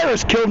entire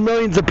virus, killed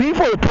millions of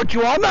people to put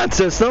you on that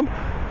system.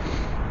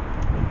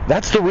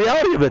 That's the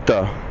reality of it,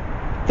 though.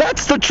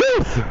 That's the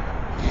truth.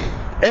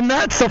 And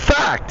that's a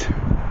fact.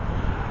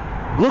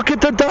 Look at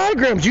the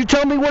diagrams. You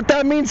tell me what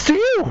that means to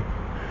you.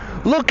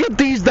 Look at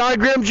these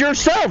diagrams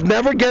yourself.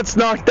 Never gets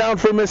knocked down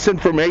for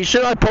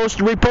misinformation. I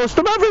repost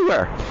them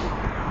everywhere.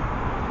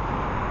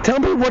 Tell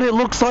me what it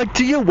looks like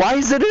to you. Why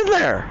is it in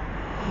there?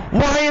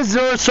 Why is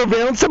there a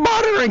surveillance and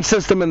monitoring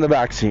system in the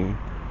vaccine?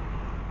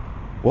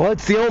 Well,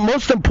 it's the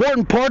most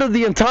important part of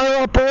the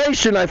entire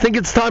operation. I think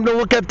it's time to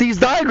look at these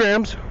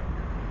diagrams.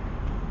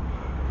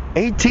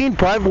 18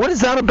 private, what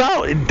is that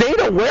about?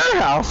 Data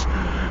warehouse?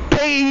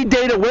 Payee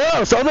data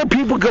warehouse. Other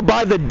people could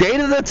buy the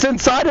data that's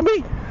inside of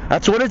me?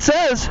 That's what it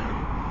says.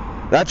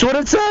 That's what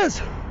it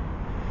says.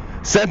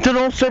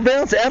 Sentinel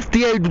surveillance,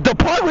 FDA,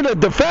 Department of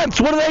Defense,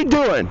 what are they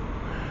doing?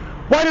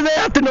 Why do they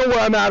have to know where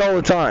I'm at all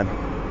the time?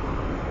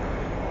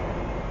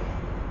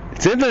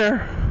 It's in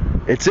there.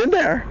 It's in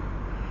there.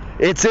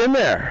 It's in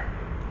there.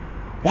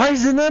 Why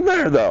is it in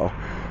there, though?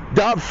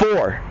 Dot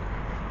 4.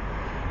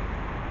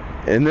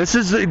 And this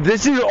is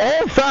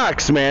all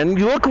facts, man.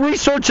 You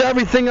research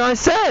everything I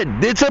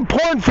said. It's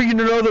important for you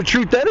to know the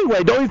truth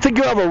anyway. Don't you think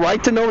you have a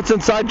right to know what's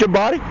inside your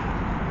body?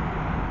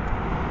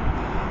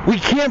 We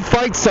can't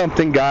fight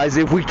something, guys,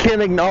 if we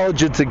can't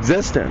acknowledge its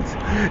existence.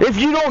 If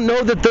you don't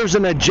know that there's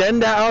an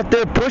agenda out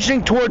there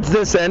pushing towards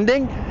this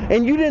ending,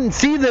 and you didn't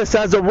see this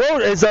as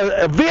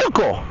a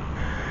vehicle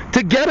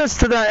to get us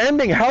to that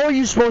ending, how are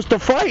you supposed to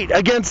fight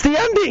against the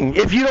ending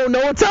if you don't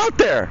know it's out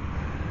there?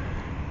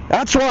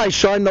 That's why I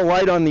shine the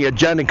light on the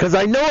agenda, because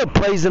I know it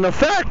plays an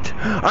effect.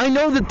 I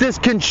know that this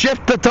can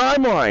shift the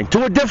timeline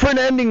to a different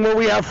ending where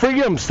we have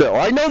freedom still.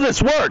 I know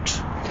this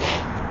works.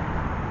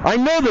 I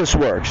know this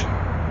works.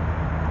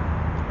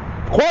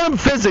 Quantum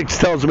physics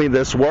tells me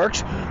this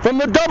works from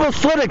the double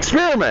slit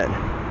experiment.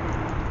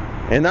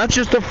 And that's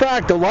just a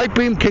fact. The light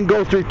beam can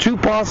go through two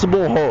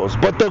possible holes,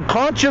 but the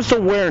conscious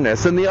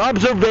awareness and the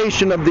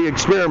observation of the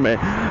experiment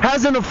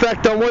has an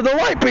effect on where the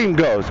light beam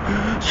goes.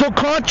 So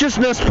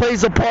consciousness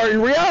plays a part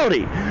in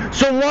reality.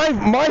 So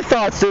my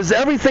thoughts is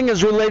everything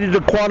is related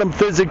to quantum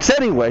physics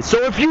anyway.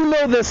 So if you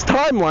know this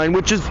timeline,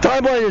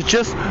 timeline is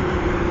just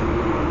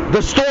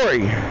the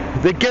story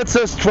that gets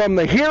us from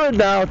the here and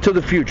now to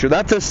the future.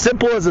 That's as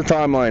simple as a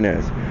timeline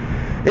is.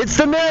 It's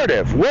the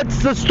narrative.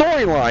 What's the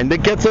storyline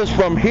that gets us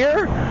from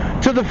here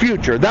to the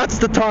future? That's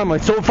the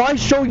timeline. So if I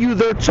show you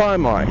their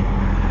timeline,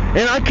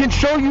 and I can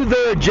show you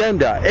their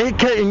agenda,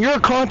 and your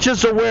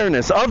conscious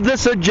awareness of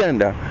this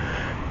agenda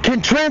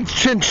can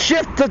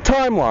shift the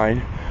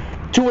timeline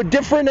to a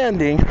different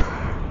ending.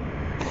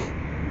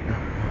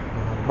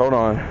 Hold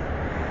on.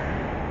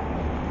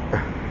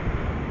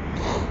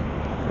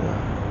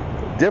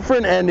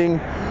 Different ending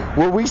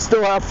where we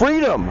still have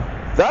freedom.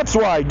 That's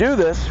why I do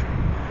this.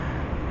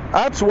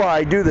 That's why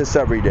I do this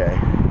every day.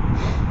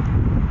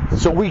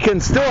 So we can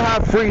still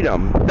have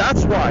freedom.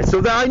 That's why.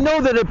 So that I know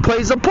that it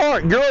plays a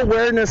part. Your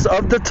awareness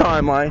of the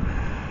timeline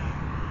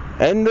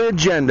and the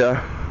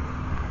agenda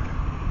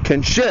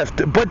can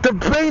shift. But the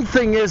main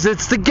thing is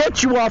it's to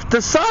get you off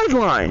the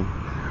sideline.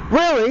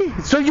 Really?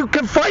 So you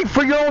can fight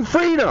for your own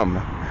freedom.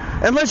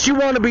 Unless you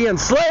want to be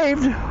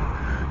enslaved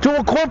to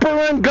a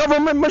corporate-run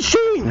government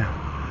machine.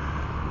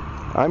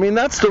 I mean,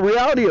 that's the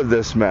reality of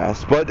this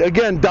mess. But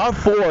again, dot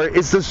 4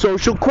 is the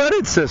social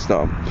credit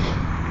system.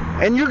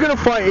 And you're going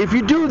to find, if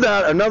you do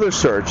that, another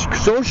search,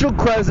 social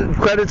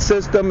credit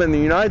system in the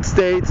United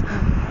States,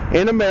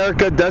 in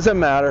America, doesn't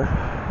matter.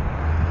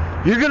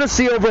 You're going to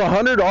see over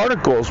 100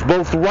 articles,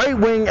 both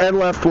right-wing and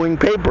left-wing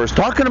papers,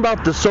 talking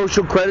about the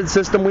social credit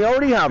system we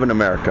already have in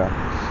America.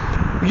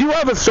 You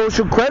have a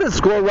social credit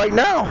score right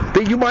now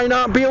that you might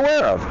not be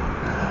aware of.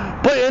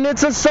 And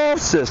it's a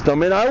soft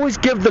system, and I always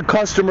give the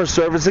customer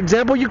service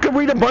example. You can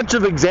read a bunch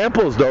of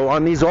examples, though,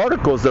 on these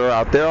articles that are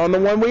out there on the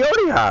one we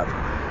already have.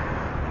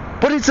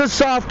 But it's a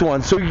soft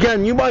one, so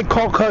again, you might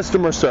call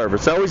customer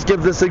service. I always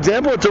give this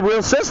example. It's a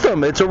real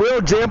system. It's a real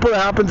example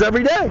that happens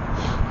every day.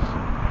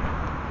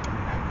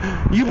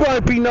 You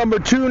might be number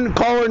 2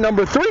 caller,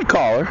 number 3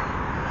 caller,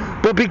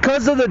 but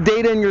because of the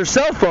data in your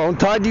cell phone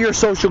tied to your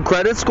social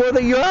credit score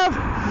that you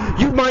have,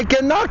 you might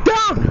get knocked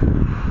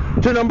down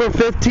to number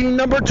 15,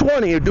 number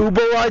 20.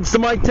 Uber rides that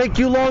might take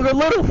you longer,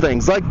 little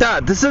things like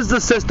that. This is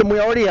the system we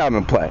already have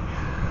in play.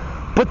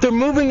 But they're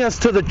moving us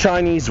to the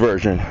Chinese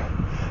version.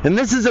 And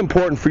this is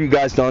important for you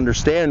guys to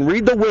understand.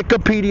 Read the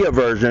Wikipedia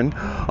version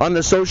on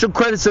the social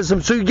credit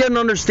system so you get an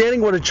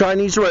understanding what a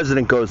Chinese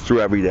resident goes through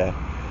every day.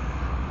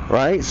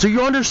 Right? So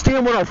you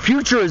understand what our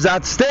future is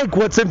at stake,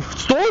 what's in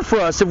store for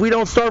us if we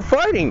don't start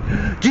fighting.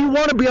 Do you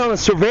want to be on a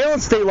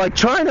surveillance state like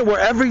China where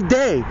every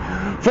day,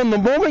 from the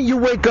moment you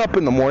wake up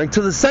in the morning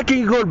to the second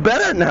you go to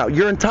bed at night,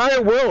 your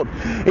entire world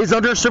is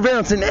under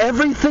surveillance, and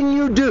everything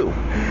you do,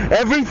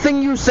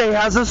 everything you say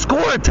has a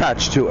score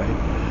attached to it.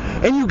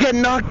 And you get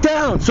knocked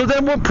down. So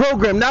then we're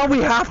programmed. Now we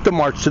have to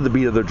march to the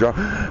beat of the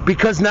drum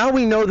because now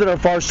we know that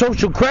if our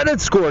social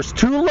credit score is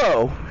too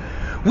low,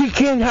 we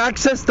can't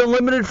access the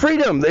limited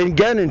freedom. And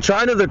again, in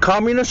China, the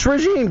communist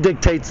regime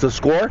dictates the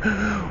score,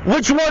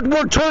 which what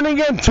we're turning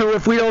into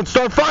if we don't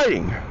start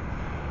fighting.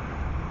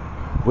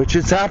 Which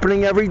is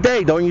happening every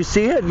day. Don't you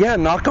see it? Yeah,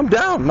 knock them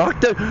down.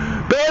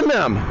 Ban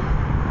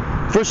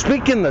them for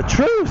speaking the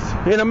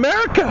truth in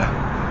America.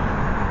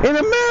 In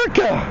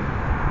America.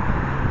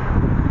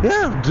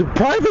 Yeah,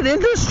 private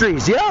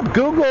industries. Yeah,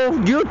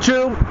 Google,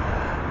 YouTube.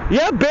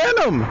 Yeah, ban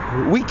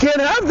them. We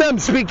can't have them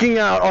speaking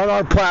out on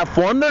our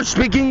platform. They're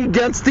speaking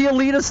against the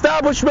elite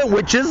establishment,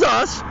 which is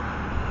us.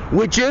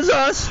 Which is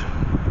us.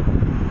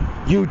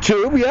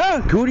 YouTube,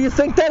 yeah. Who do you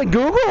think that?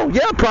 Google,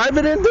 yeah.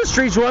 Private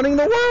industries running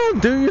the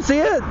world. Do you see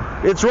it?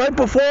 It's right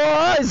before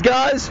our eyes,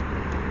 guys.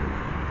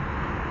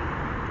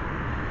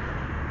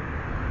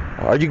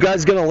 Are you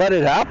guys going to let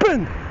it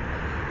happen?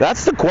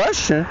 That's the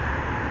question.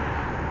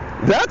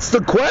 That's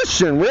the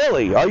question,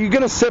 really. Are you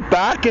going to sit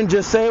back and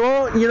just say,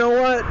 well, you know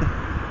what?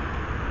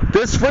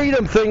 This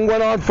freedom thing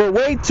went on for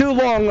way too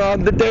long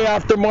on the day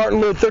after Martin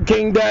Luther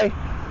King Day.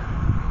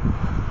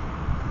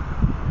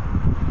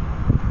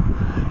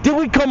 Did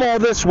we come all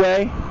this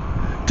way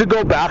to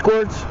go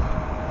backwards?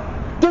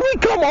 Did we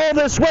come all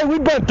this way?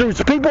 We've been through,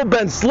 people have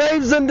been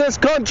slaves in this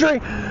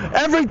country,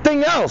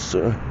 everything else.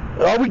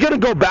 Are we going to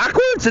go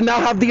backwards and now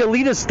have the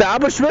elite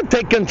establishment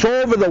take control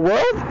over the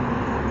world?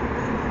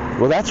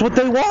 Well, that's what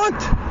they want.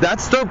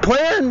 That's their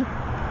plan.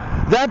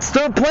 That's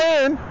their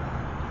plan.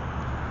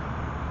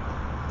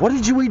 What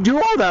did we do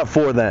all that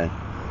for then?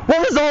 What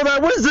was all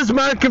that? What is this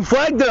American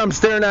flag that I'm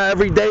staring at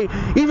every day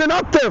even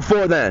up there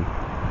for then?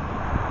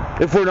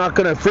 If we're not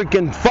going to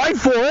freaking fight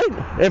for it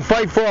and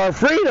fight for our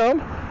freedom,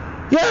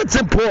 yeah, it's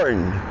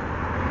important.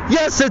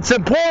 Yes, it's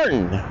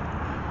important.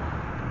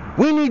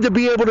 We need to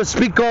be able to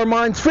speak our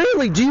minds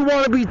freely. Do you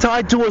want to be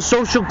tied to a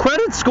social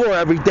credit score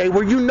every day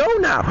where you know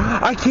now,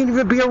 I can't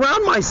even be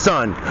around my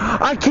son.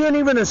 I can't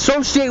even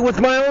associate with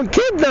my own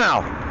kid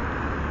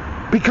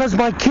now because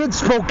my kid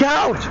spoke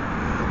out.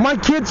 My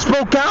kid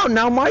spoke out.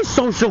 Now my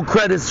social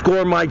credit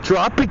score might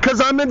drop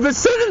because I'm in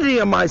vicinity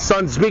of my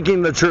son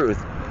speaking the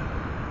truth.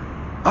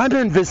 I'm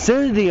in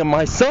vicinity of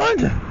my son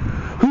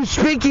who's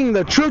speaking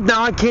the truth.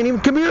 Now I can't even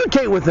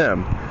communicate with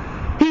him.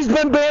 He's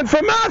been banned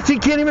from math. He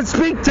can't even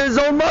speak to his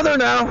own mother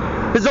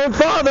now, his own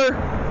father.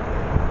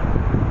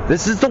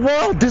 This is the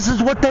world. This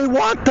is what they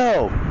want,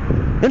 though.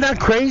 Isn't that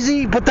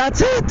crazy? But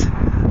that's it.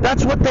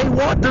 That's what they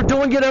want. They're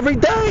doing it every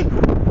day.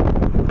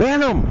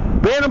 Ban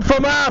them. Ban them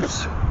from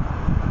apps.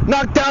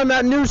 Knock down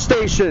that news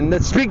station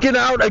that's speaking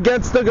out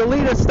against the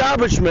elite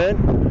establishment.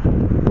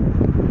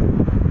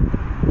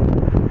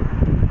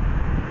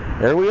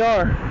 There we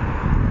are.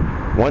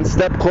 One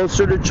step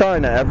closer to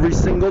China every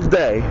single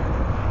day.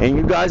 And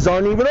you guys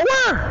aren't even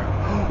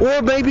aware.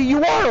 Or maybe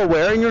you are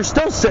aware and you're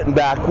still sitting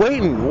back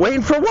waiting.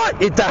 Waiting for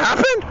what? It to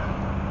happen?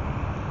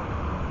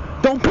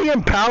 Don't be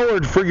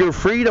empowered for your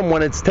freedom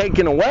when it's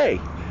taken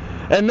away.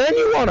 And then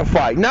you want to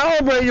fight. Now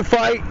I'm ready to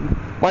fight.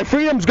 My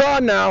freedom's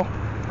gone now.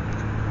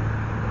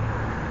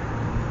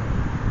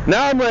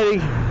 Now I'm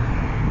ready.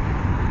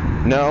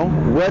 No,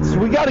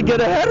 we got to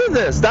get ahead of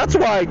this. That's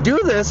why I do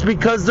this,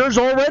 because there's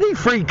already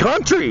free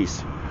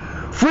countries.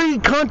 Free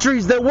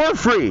countries that were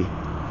free.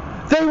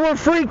 They were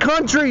free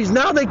countries.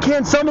 Now they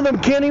can't, some of them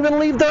can't even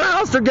leave their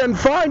house. They're getting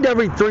fined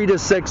every 3 to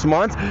 6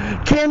 months.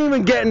 Can't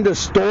even get into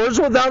stores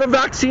without a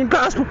vaccine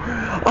passport.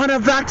 On a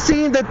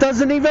vaccine that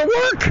doesn't even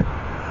work.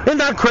 Isn't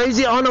that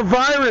crazy? On a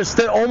virus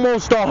that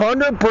almost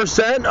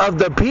 100% of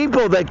the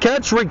people that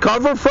catch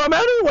recover from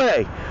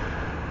anyway.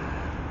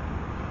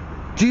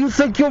 Do you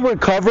think you'll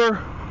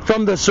recover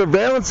from the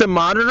surveillance and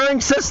monitoring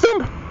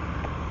system?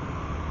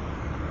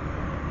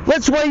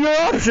 Let's weigh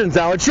your options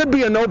now. It should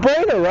be a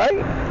no-brainer,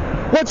 right?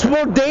 What's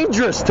more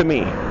dangerous to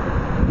me?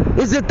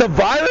 Is it the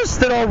virus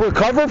that I'll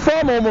recover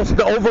from? Almost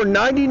over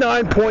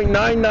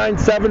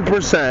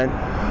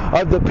 99.997%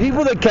 of the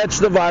people that catch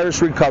the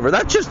virus recover.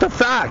 That's just a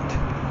fact.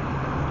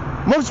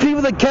 Most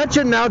people that catch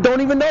it now don't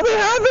even know they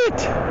have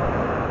it.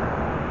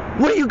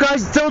 What are you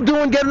guys still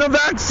doing getting a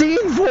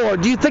vaccine for?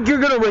 Do you think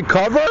you're going to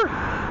recover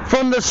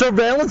from the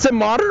surveillance and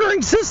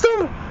monitoring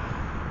system?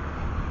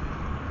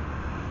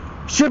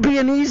 Should be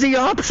an easy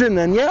option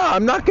then. Yeah,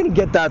 I'm not going to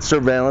get that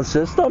surveillance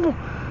system.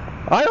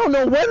 I don't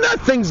know when that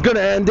thing's going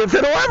to end, if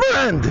it'll ever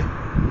end.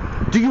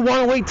 Do you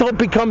want to wait till it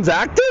becomes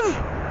active?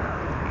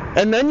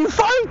 And then you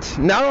fight?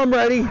 Now I'm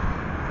ready.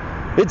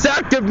 It's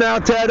active now,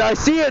 Ted. I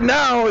see it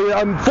now.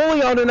 I'm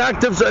fully on an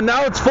active, so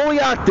now it's fully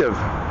active.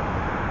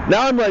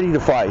 Now I'm ready to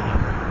fight.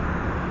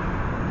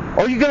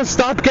 Or are you going to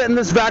stop getting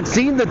this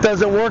vaccine that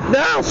doesn't work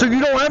now, so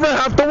you don't ever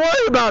have to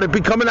worry about it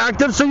becoming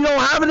active, so you don't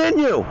have it in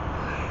you?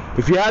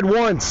 If you had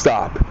 1,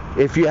 stop.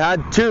 If you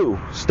had 2,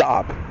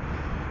 stop.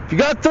 If you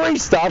got 3,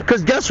 stop,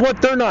 because guess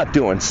what they're not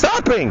doing?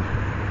 Stopping.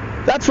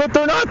 That's what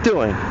they're not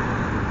doing.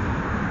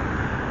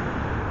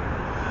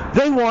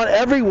 They want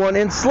everyone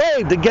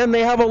enslaved. Again,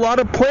 they have a lot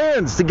of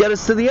plans to get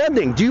us to the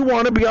ending. Do you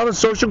want to be on a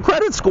social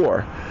credit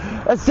score?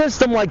 A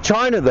system like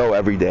China, though,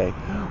 every day,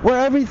 where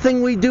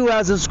everything we do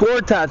has a score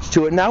attached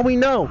to it. Now we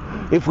know.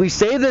 If we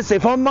say this,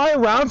 if I'm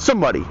around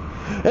somebody,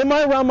 am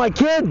I around my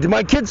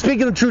kid's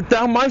speaking the truth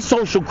down my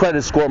social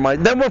credit score,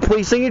 then we're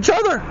policing each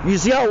other. You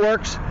see how it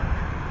works?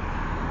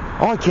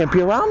 Oh, I can't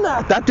be around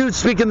that. That dude's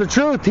speaking the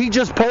truth. He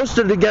just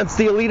posted against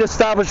the elite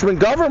establishment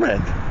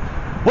government.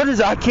 What is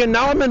that?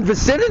 Now I'm in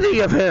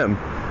vicinity of him.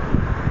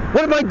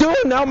 What am I doing?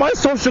 Now my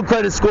social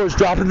credit score is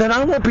dropping. Then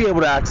I won't be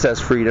able to access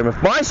freedom if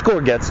my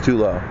score gets too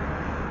low.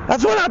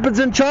 That's what happens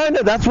in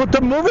China. That's what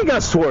they're moving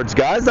us towards,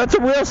 guys. That's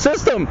a real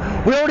system.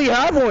 We already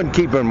have one,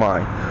 keep in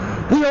mind.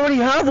 We already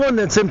have one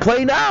that's in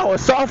play now, a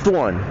soft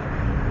one.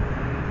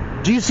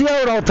 Do you see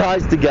how it all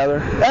ties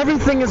together?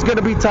 Everything is going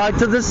to be tied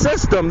to this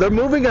system. They're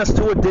moving us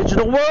to a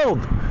digital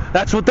world.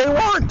 That's what they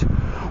want.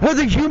 Where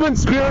the human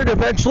spirit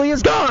eventually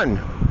is gone.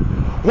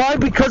 Why?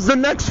 Because the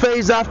next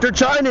phase after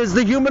China is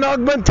the human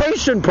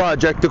augmentation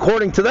project,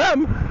 according to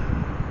them.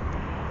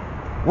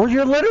 Where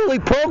you're literally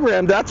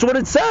programmed. That's what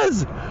it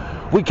says.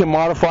 We can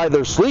modify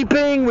their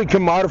sleeping. We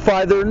can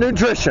modify their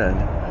nutrition.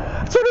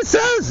 That's what it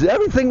says.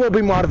 Everything will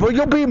be modified.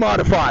 You'll be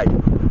modified.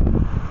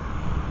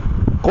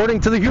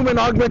 According to the Human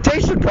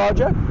Augmentation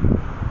Project.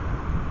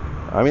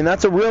 I mean,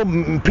 that's a real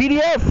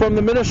PDF from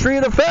the Ministry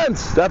of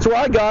Defense. That's where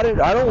I got it.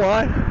 I don't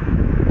lie.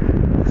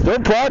 It's their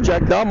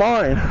project, not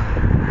mine.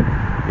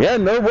 Yeah,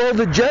 no world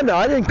agenda.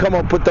 I didn't come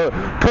up with the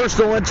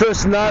personal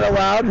interest not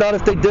allowed, not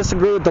if they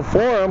disagree with the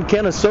forum.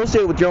 Can't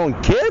associate with your own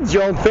kids,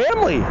 your own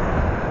family.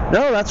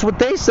 No, that's what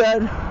they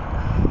said.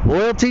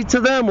 Loyalty to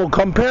them will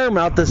come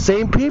paramount. The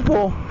same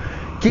people,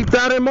 keep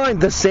that in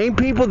mind, the same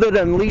people that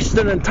unleashed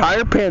an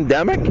entire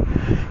pandemic,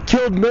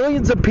 killed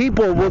millions of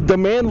people, will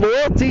demand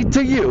loyalty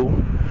to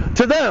you,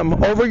 to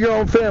them, over your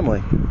own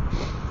family.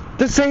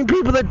 The same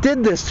people that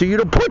did this to you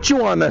to put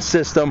you on a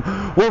system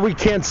where we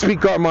can't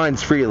speak our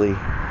minds freely.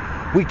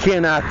 We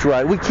can't act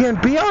right. We can't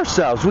be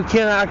ourselves. We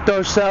can't act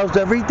ourselves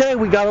every day.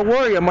 We got to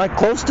worry. Am I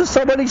close to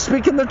somebody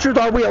speaking the truth?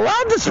 Are we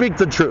allowed to speak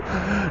the truth?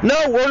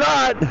 No, we're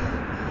not.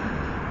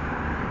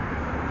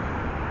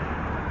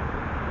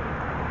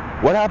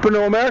 What happened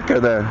to America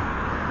then?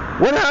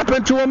 What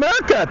happened to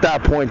America at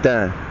that point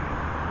then?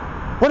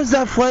 What is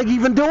that flag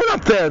even doing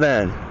up there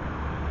then?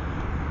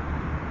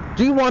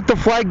 Do you want the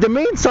flag to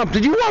mean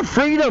something? Do you want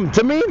freedom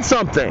to mean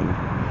something?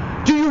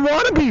 Do you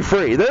want to be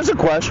free? There's a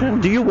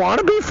question. Do you want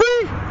to be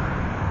free?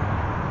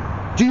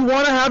 Do you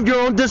want to have your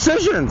own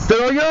decisions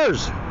that are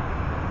yours?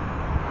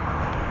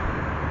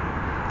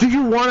 Do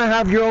you want to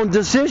have your own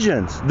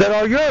decisions that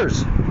are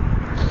yours?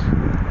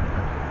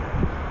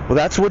 Well,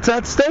 that's what's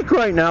at stake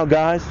right now,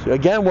 guys.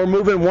 Again, we're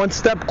moving one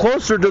step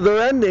closer to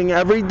their ending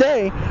every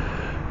day.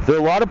 There are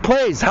a lot of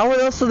plays. How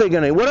else are they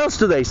going to? What else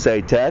do they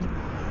say, Ted?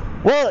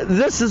 Well,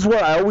 this is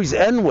what I always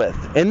end with.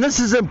 And this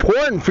is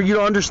important for you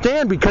to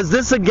understand because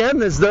this,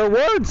 again, is their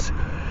words.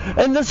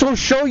 And this will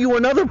show you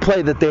another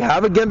play that they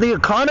have. Again, the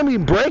economy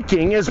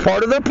breaking is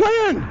part of their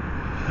plan.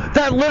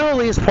 That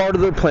literally is part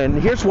of their plan.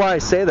 And here's why I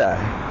say that.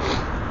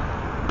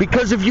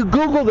 Because if you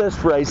Google this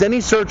phrase,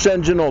 any search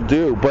engine will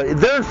do, but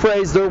their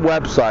phrase, their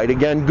website,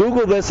 again,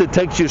 Google this, it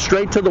takes you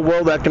straight to the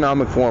World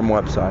Economic Forum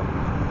website.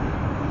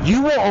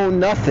 You will own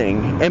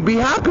nothing and be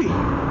happy.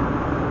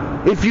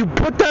 If you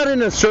put that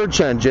in a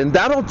search engine,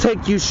 that'll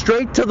take you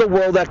straight to the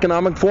World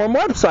Economic Forum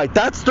website.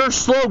 That's their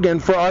slogan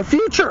for our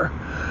future.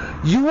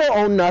 You will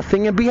own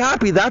nothing and be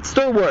happy. That's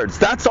their words.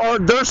 That's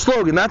their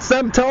slogan. That's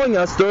them telling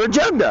us their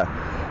agenda.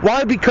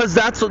 Why? Because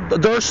that's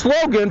their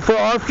slogan for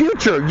our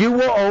future. You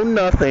will own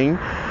nothing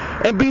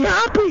and be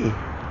happy.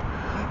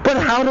 But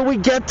how do we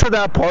get to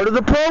that part of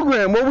the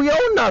program where we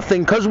own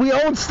nothing? Because we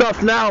own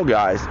stuff now,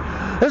 guys.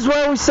 That's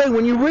why I always say,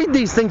 when you read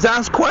these things,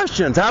 ask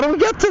questions. How do we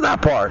get to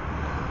that part?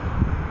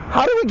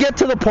 How do we get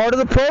to the part of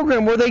the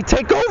program where they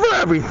take over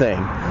everything?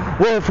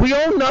 Well, if we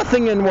own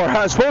nothing and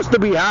we're supposed to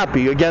be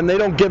happy, again, they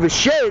don't give a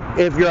shit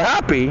if you're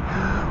happy,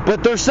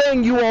 but they're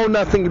saying you own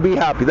nothing to be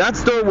happy.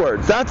 That's their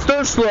words. That's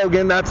their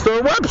slogan. That's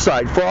their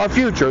website for our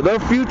future. Their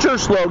future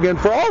slogan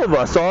for all of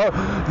us.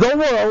 The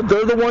world,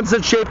 they're the ones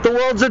that shape the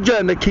world's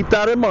agenda. Keep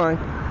that in mind.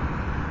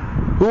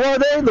 Who are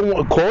they?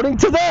 According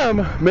to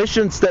them,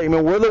 mission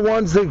statement, we're the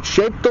ones that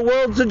shape the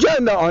world's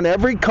agenda on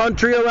every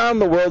country around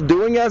the world,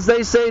 doing as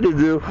they say to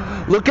do.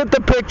 Look at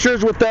the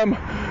pictures with them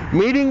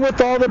meeting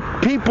with all the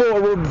people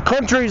or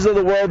countries of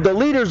the world, the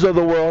leaders of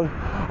the world,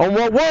 on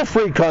what were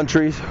free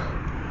countries,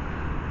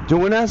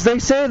 doing as they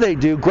say they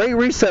do. Great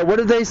reset. What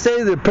did they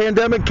say? The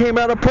pandemic came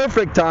at a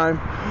perfect time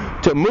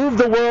to move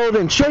the world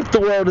and shape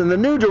the world in the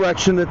new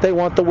direction that they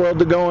want the world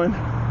to go in.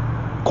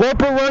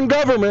 Corporate-run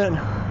government.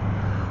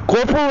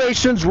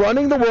 Corporations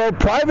running the world,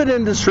 private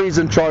industries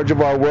in charge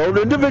of our world,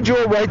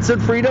 individual rights and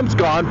freedoms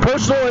gone,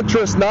 personal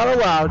interests not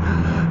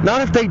allowed,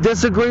 not if they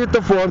disagree with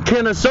the forum,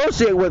 can't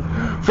associate with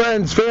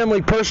friends,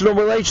 family, personal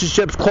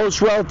relationships,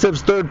 close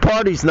relatives, third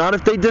parties, not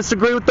if they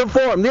disagree with the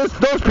forum.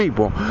 Those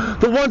people,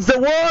 the ones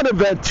that were on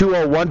Event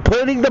 201,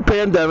 planning the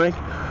pandemic,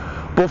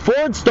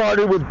 before it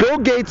started, with Bill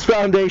Gates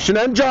Foundation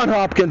and John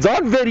Hopkins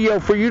on video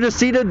for you to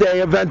see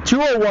today, Event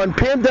 201,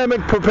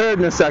 pandemic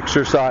preparedness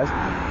exercise.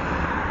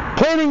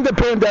 Planning the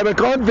pandemic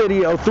on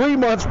video 3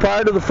 months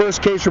prior to the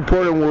first case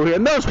report in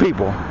Wuhan. Those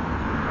people,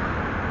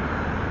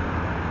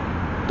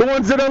 the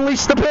ones that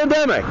unleashed the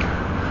pandemic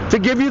to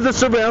give you the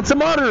surveillance and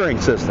monitoring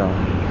system.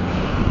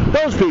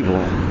 Those people.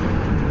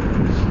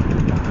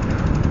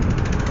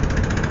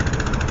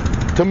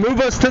 To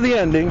move us to the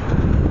ending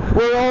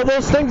where all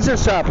those things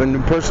just happened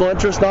and personal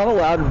interest not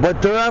allowed.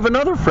 But they have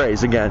another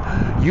phrase again.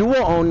 You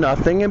will own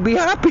nothing and be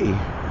happy.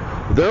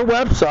 Their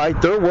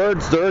website, their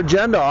words, their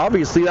agenda,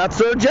 obviously that's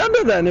their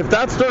agenda then. If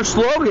that's their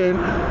slogan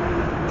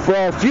for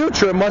our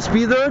future, it must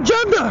be their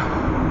agenda.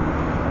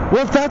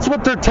 Well, if that's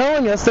what they're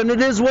telling us, then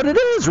it is what it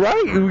is,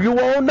 right? You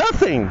own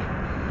nothing.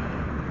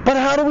 But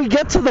how do we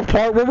get to the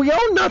part where we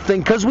own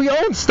nothing? Because we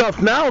own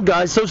stuff now,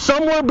 guys. So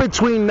somewhere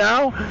between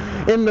now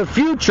and the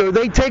future,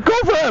 they take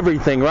over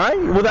everything, right?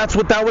 Well, that's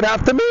what that would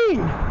have to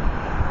mean.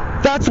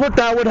 That's what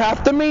that would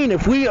have to mean.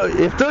 If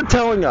they're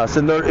telling us,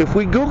 and if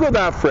we Google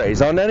that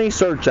phrase on any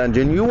search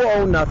engine, you will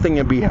own nothing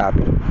and be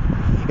happy,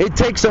 it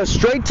takes us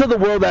straight to the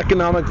World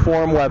Economic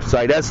Forum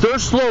website as their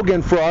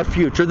slogan for our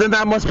future, then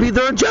that must be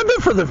their agenda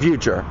for the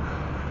future.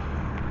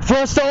 For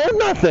us to own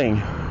nothing.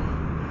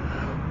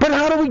 But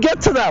how do we get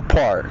to that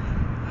part?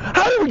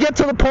 How do we get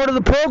to the part of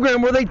the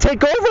program where they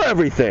take over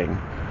everything?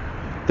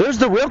 There's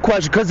the real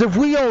question, because if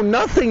we own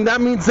nothing,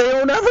 that means they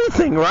own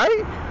everything,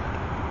 right?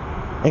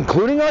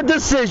 Including our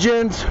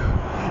decisions,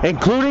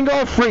 including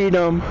our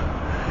freedom,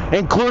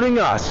 including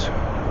us.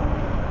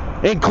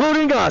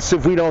 Including us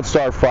if we don't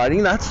start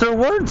fighting. That's their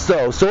words,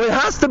 though. So it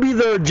has to be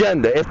their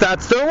agenda if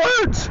that's their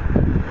words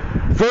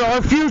for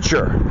our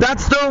future.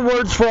 That's their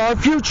words for our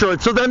future.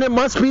 So then it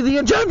must be the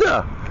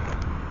agenda.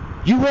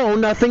 You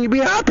own nothing, you be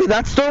happy.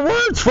 That's their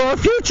words for our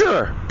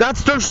future.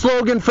 That's their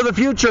slogan for the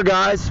future,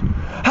 guys.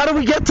 How do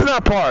we get to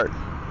that part?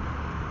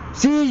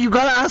 See, you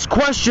got to ask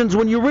questions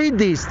when you read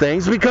these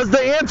things because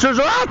the answers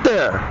are out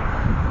there.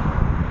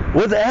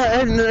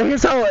 And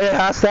here's how it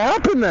has to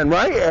happen then,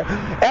 right?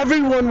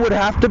 Everyone would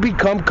have to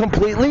become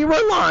completely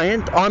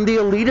reliant on the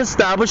elite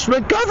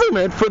establishment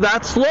government for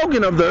that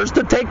slogan of theirs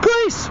to take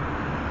place.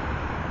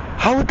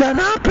 How would that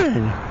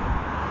happen?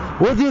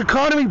 Well, the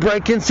economy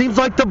break-in seems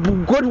like the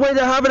good way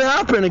to have it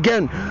happen.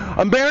 Again,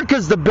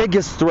 America's the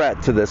biggest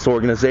threat to this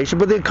organization,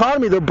 but the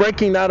economy, they're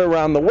breaking that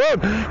around the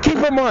world. Keep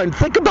in mind,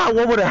 think about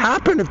what would have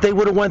happened if they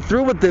would have went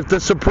through with it, if the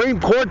Supreme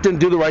Court didn't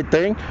do the right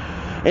thing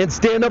and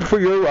stand up for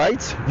your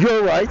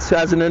rights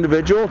as an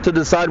individual to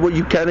decide what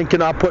you can and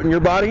cannot put in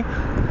your body.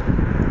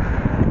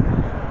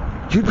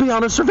 You'd be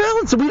on a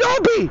surveillance, and we'd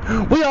all be.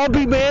 We'd all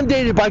be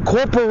mandated by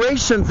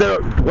corporations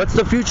what's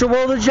the future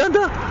world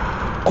agenda?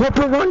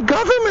 Corporate-run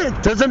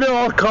government. Doesn't it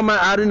all come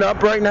adding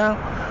up right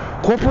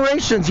now?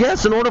 Corporations,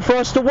 yes, in order for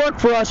us to work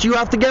for us, you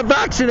have to get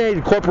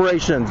vaccinated,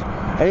 corporations.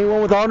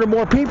 Anyone with 100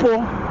 more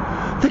people.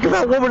 Think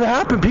about what would have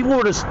happened. People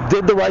would have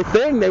did the right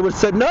thing. They would have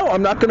said, no,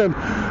 I'm not going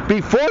to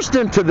be forced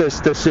into this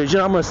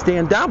decision. I'm going to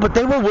stand down. But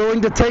they were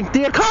willing to take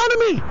the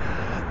economy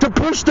to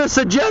push this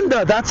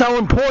agenda. That's how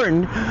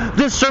important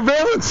this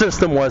surveillance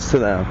system was to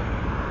them.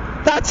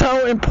 That's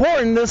how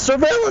important this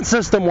surveillance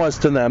system was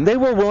to them. They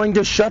were willing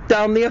to shut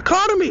down the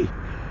economy.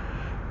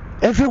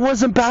 If it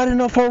wasn't bad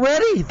enough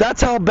already,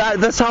 that's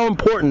how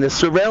important this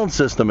surveillance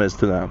system is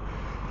to them.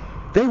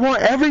 They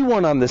want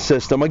everyone on the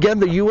system. Again,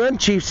 the UN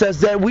chief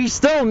says that we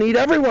still need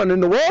everyone in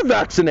the world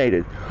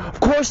vaccinated. Of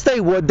course they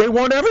would. They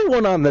want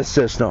everyone on this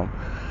system.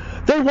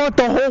 They want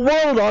the whole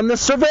world on the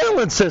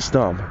surveillance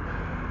system.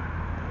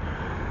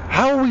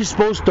 How are we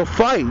supposed to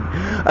fight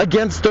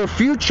against their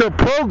future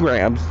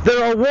programs that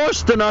are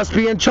worse than us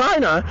being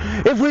China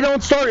if we're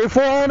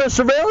on a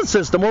surveillance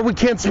system where we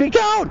can't speak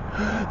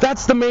out?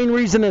 That's the main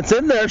reason it's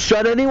in there.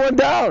 Shut anyone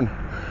down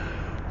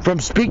from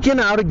speaking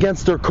out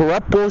against their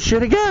corrupt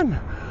bullshit again.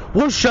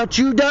 We'll shut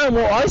you down.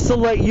 We'll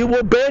isolate you.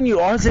 We'll ban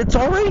you. It's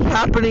already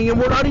happening, and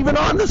we're not even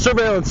on the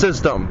surveillance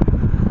system.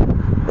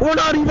 We're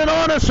not even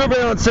on a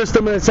surveillance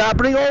system, and it's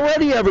happening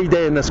already every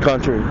day in this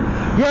country.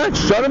 Yeah,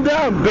 shut them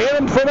down. Ban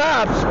them from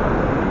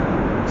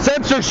apps.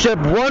 Censorship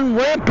run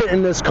rampant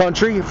in this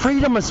country.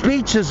 Freedom of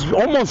speech is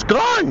almost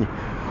gone.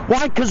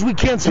 Why? Because we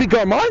can't speak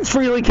our minds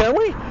freely, can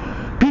we?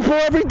 People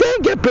every day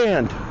get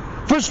banned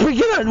for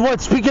speaking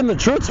the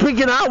truth,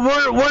 speaking out.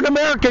 We're in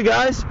America,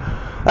 guys.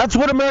 That's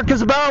what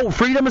America's about,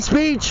 freedom of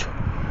speech.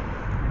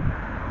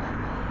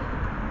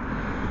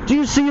 Do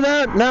you see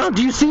that now?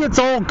 Do you see it's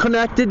all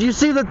connected? Do you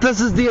see that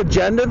this is the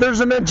agenda? There's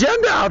an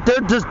agenda out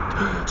there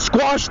to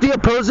squash the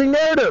opposing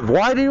narrative.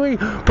 Why do we?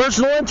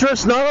 Personal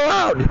interest not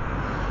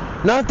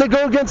allowed. Not to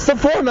go against the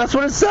forum. That's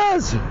what it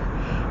says.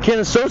 Can't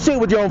associate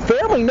with your own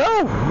family.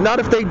 No, not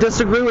if they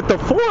disagree with the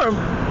forum.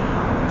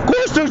 Of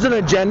course there's an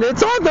agenda.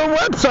 It's on their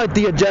website,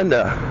 the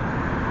agenda.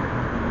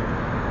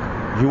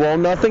 You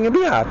own nothing and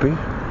be happy.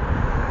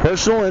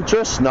 Personal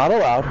interests not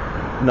allowed.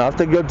 Not if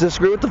they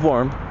disagree with the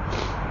forum.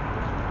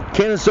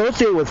 Can't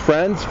associate with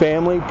friends,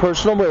 family,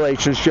 personal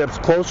relationships,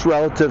 close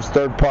relatives,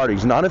 third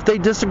parties. Not if they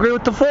disagree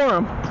with the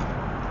forum,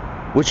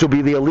 which will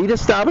be the elite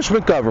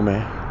establishment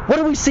government. What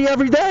do we see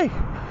every day?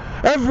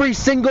 Every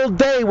single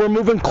day we're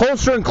moving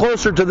closer and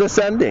closer to this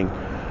ending.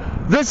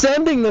 This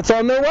ending that's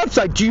on their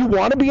website. Do you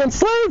want to be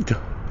enslaved?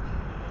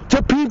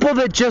 To people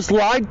that just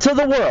lied to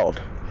the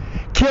world,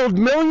 killed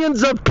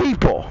millions of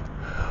people,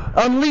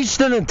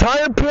 unleashed an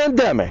entire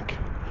pandemic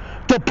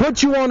to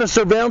put you on a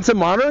surveillance and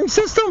monitoring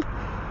system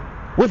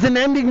with an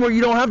ending where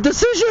you don't have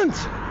decisions?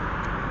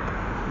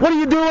 What are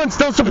you doing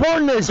still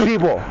supporting these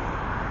people?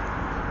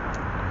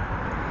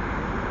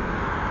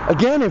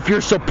 Again, if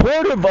you're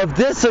supportive of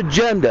this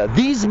agenda,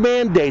 these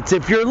mandates,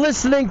 if you're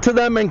listening to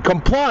them and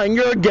complying,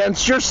 you're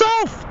against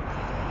yourself.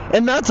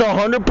 And that's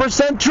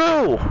 100%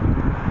 true.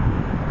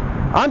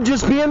 I'm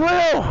just being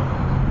real.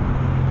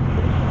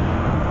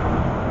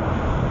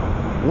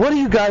 What are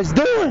you guys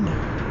doing?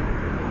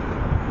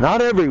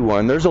 Not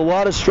everyone. There's a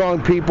lot of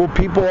strong people.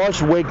 People are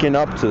waking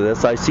up to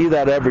this. I see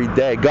that every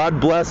day.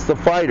 God bless the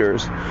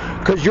fighters.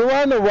 Because you're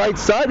on the right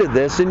side of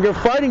this and you're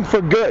fighting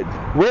for good.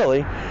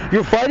 Really.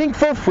 You're fighting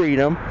for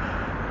freedom.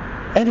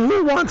 And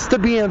who wants to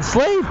be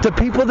enslaved to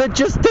people that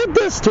just did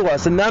this to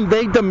us? And then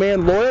they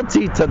demand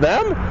loyalty to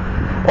them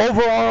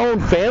over our own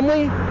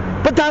family?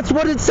 But that's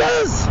what it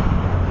says.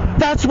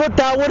 That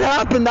would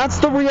happen. That's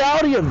the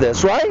reality of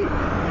this,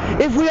 right?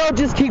 If we all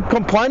just keep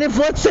complying, if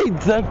let's say,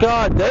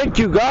 thank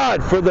you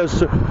God for the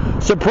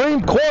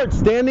Supreme Court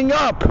standing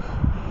up,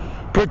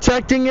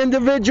 protecting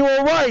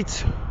individual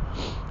rights.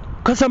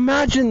 Because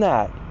imagine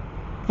that.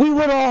 We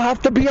would all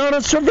have to be on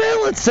a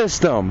surveillance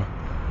system.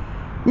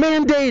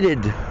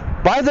 Mandated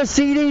by the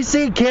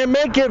CDC. Can't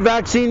make it,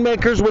 vaccine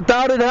makers,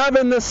 without it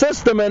having the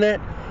system in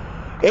it.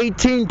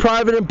 18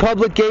 private and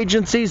public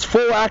agencies,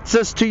 full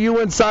access to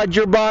you inside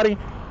your body.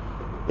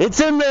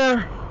 It's in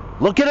there.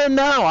 Look at it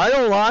now. I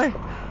don't lie.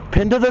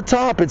 Pinned to the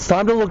top. It's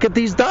time to look at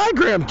these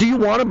diagrams. Do you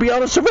want to be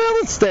on a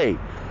surveillance state?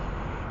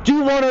 Do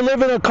you want to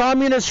live in a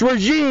communist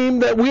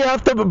regime that we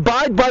have to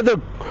abide by the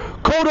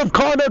Code of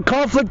Conduct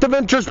Conflict of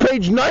Interest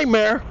page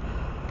nightmare?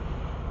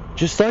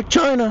 Just like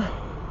China.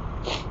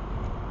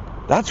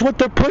 That's what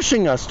they're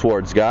pushing us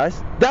towards,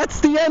 guys. That's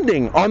the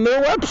ending on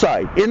their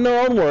website, in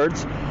their own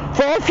words,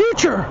 for our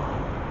future.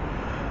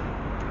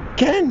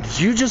 Again,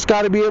 you just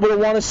got to be able to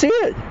want to see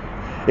it.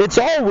 It's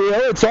all real.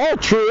 It's all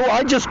true.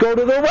 I just go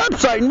to their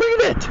website and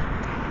read it.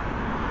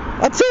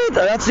 That's it.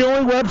 That's the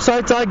only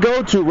websites I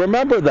go to.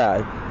 Remember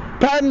that.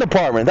 Patent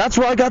Department. That's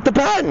where I got the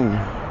patent.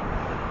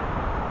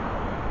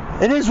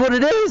 It is what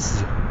it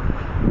is.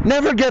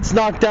 Never gets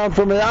knocked down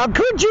from it. How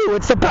could you?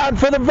 It's the patent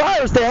for the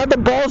virus. They had the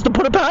balls to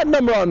put a patent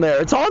number on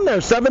there. It's on there.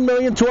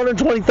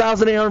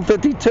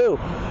 7,220,852.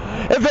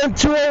 Event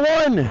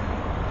 201.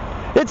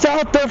 It's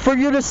out there for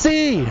you to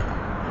see.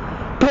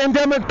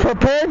 Pandemic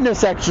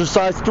preparedness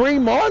exercise, 3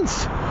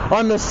 months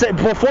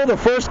before the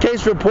first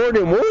case reported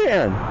in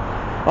Wuhan,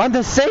 on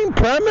the same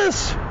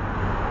premise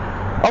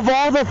of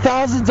all the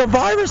thousands of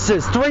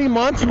viruses. 3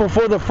 months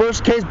before the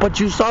first case, but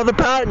you saw the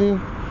patent,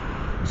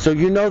 so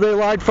you know they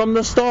lied from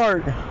the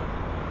start.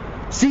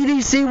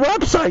 CDC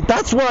website,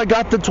 that's where I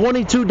got the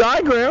 22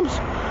 diagrams.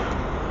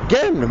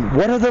 Again,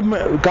 what are the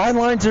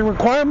guidelines and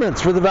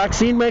requirements for the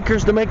vaccine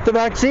makers to make the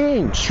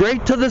vaccine?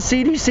 Straight to the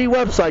CDC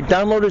website,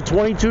 downloaded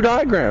 22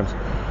 diagrams.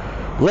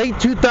 Late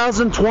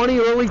 2020,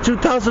 early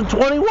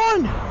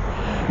 2021.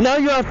 Now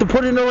you have to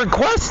put in a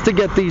request to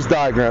get these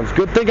diagrams.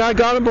 Good thing I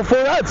got them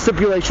before that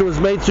stipulation was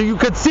made, so you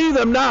could see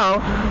them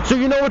now, so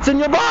you know what's in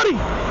your body.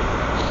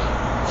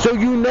 So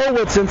you know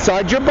what's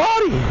inside your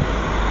body.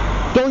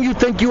 Don't you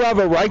think you have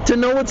a right to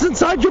know what's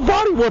inside your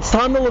body? Well, it's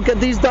time to look at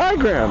these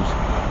diagrams.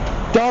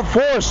 Dot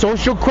 4,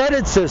 social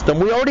credit system.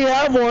 We already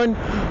have one.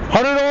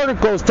 100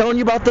 articles telling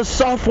you about the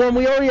soft one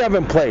we already have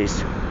in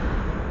place.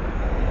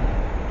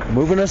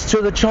 Moving us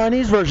to the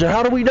Chinese version.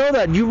 How do we know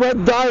that? You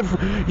read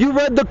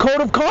the Code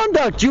of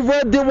Conduct. You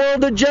read the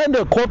World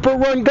Agenda.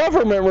 Corporate-run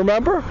government,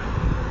 remember?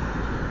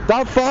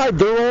 Dot 5,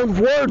 their own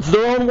words,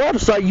 their own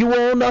website. You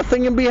own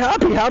nothing and be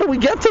happy. How do we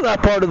get to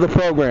that part of the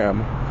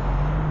program?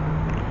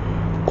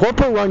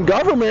 Corporate-run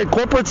government,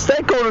 corporate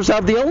stakeholders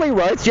have the only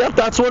rights. Yep,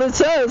 that's what it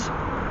says.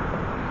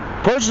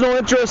 Personal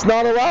interest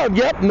not allowed.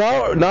 Yep,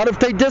 no, not if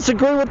they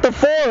disagree with the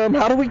forum.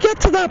 How do we get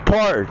to that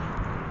part?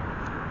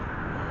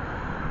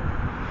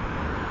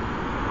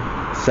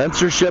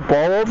 Censorship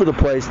all over the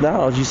place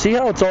now. You see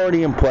how it's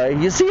already in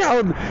play? You see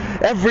how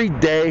every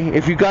day,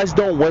 if you guys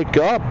don't wake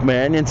up,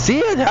 man, and see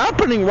it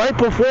happening right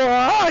before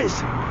our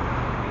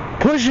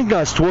eyes, pushing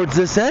us towards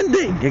this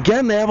ending.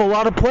 Again, they have a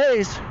lot of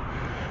plays.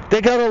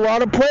 They got a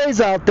lot of plays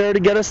out there to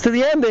get us to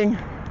the ending.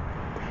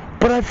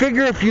 But I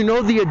figure if you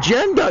know the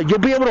agenda, you'll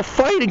be able to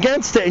fight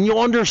against it and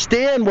you'll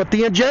understand what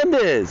the agenda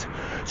is.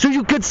 So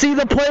you could see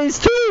the plays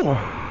too.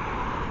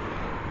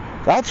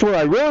 That's what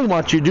I really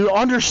want you to do.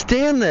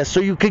 Understand this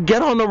so you could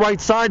get on the right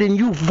side and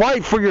you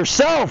fight for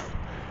yourself.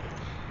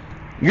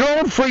 Your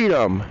own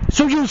freedom.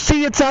 So you'll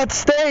see it's at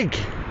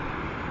stake.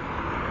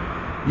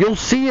 You'll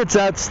see it's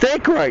at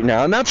stake right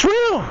now, and that's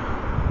real.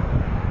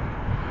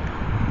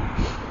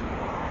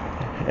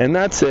 And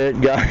that's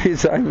it,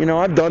 guys.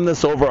 I've done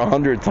this over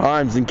 100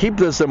 times, and keep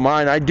this in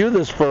mind. I do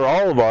this for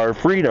all of our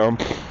freedom.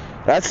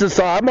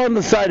 I'm on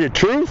the side of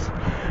truth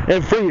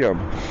and freedom.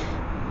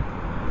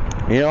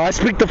 I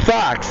speak the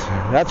facts.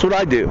 That's what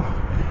I do.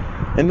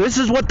 And this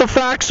is what the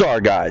facts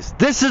are, guys.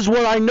 This is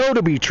what I know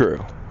to be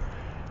true.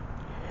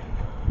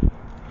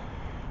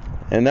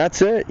 And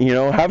that's it.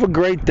 Have a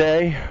great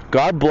day.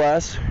 God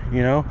bless.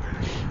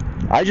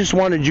 I just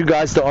wanted you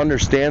guys to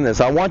understand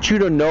this. I want you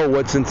to know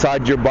what's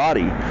inside your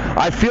body.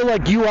 I feel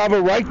like you have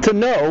a right to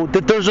know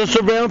that there's a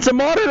surveillance and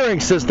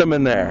monitoring system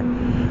in there.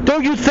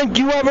 Don't you think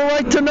you have a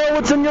right to know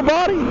what's in your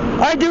body?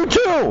 I do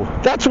too.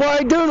 That's why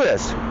I do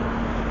this.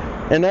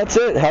 And that's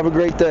it. Have a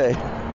great day.